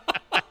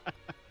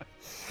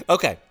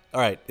 Okay.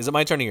 All right. Is it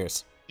my turn or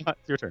yours?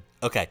 It's your turn.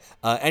 Okay.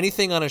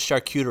 Anything on a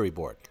charcuterie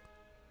board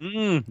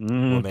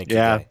will make you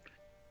gay.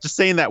 Just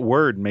saying that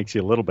word makes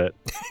you a little bit.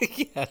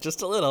 Yeah,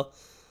 just a little.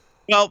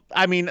 Well,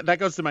 I mean, that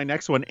goes to my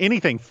next one.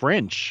 Anything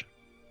French.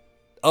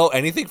 Oh,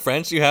 anything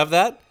French? You have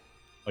that?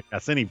 Like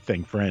that's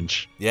anything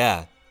French.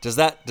 Yeah. Does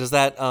that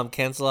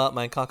cancel out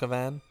my coq au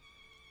vin?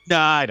 No,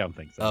 I don't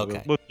think so.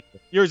 Okay. We'll keep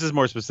it. Yours is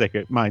more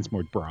specific. Mine's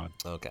more broad.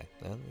 Okay.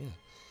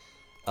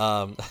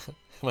 Yeah.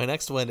 My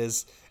next one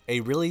is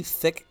a really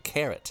thick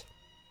carrot.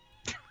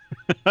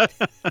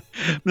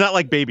 Not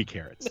like baby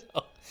carrots.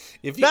 No.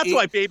 That's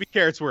why baby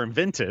carrots were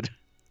invented.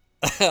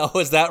 Oh,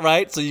 is that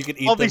right? So you could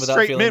eat All them these without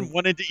straight feeling... men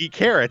wanted to eat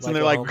carrots, and like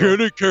they're a like, homo?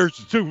 "Good carrots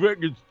is too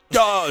big.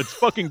 It's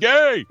fucking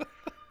gay.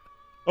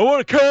 I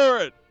want a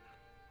carrot."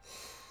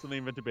 So they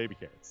invented baby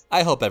carrots.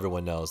 I hope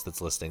everyone knows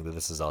that's listening that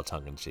this is all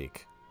tongue in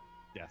cheek.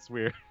 Yes,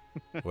 we're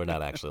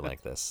not actually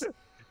like this.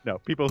 No,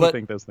 people who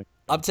think those things.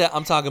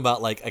 I'm talking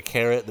about like a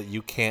carrot that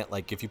you can't,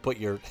 like, if you put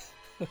your...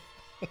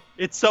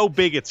 It's so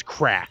big it's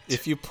cracked.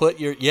 If you put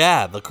your...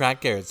 Yeah, the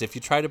cracked carrots. If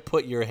you try to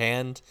put your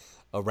hand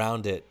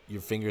around it,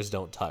 your fingers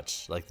don't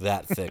touch. Like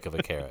that thick of a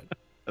carrot.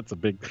 That's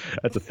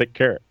a thick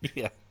carrot.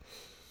 Yeah.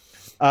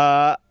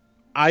 I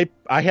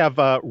have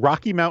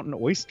Rocky Mountain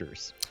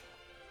oysters.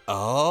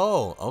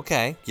 Oh,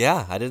 okay.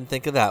 Yeah, I didn't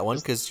think of that one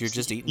because you're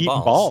just eating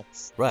balls.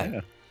 balls. Right.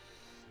 Yeah.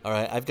 All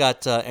right. I've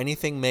got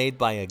anything made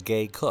by a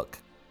gay cook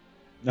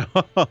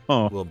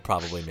Oh. will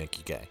probably make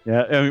you gay.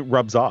 Yeah, it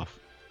rubs off.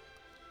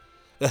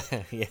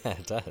 Yeah,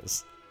 it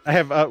does. I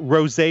have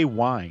rosé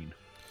wine.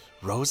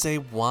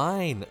 Rosé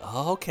wine.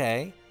 Oh,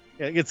 okay.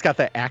 It's got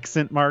the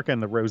accent mark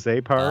on the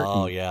rosé part.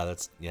 Oh, yeah.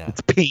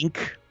 It's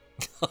pink.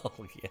 Oh,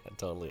 yeah, it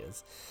totally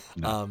is.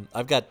 No.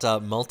 I've got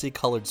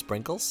multicolored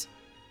sprinkles.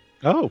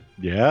 Oh,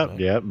 yeah, Right.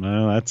 yeah.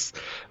 No, that's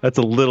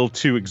a little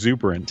too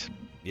exuberant.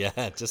 Yeah,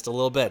 just a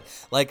little bit.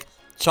 Like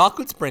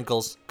chocolate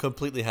sprinkles,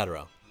 completely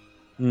hetero.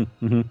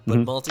 Mm-hmm, But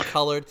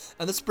multicolored,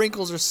 and the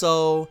sprinkles are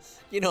so,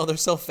 they're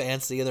so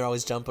fancy, and they're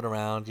always jumping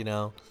around,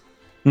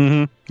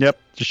 Yep,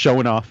 just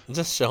showing off.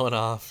 just showing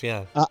off.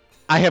 Yeah.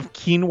 I have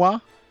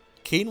quinoa.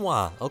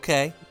 Quinoa.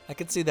 Okay, I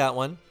can see that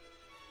one.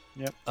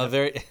 Yep.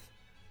 Very,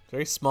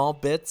 very small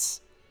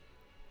bits,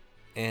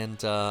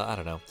 and I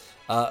don't know.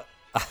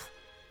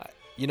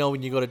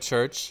 When you go to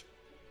church,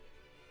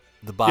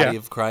 the body Yeah.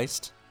 of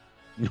Christ.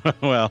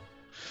 Well,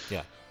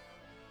 Yeah,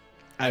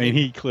 I mean,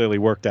 he clearly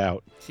worked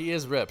out. he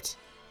is ripped.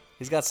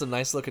 He's got some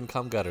nice looking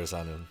cum gutters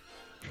on him,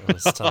 on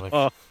his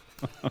stomach.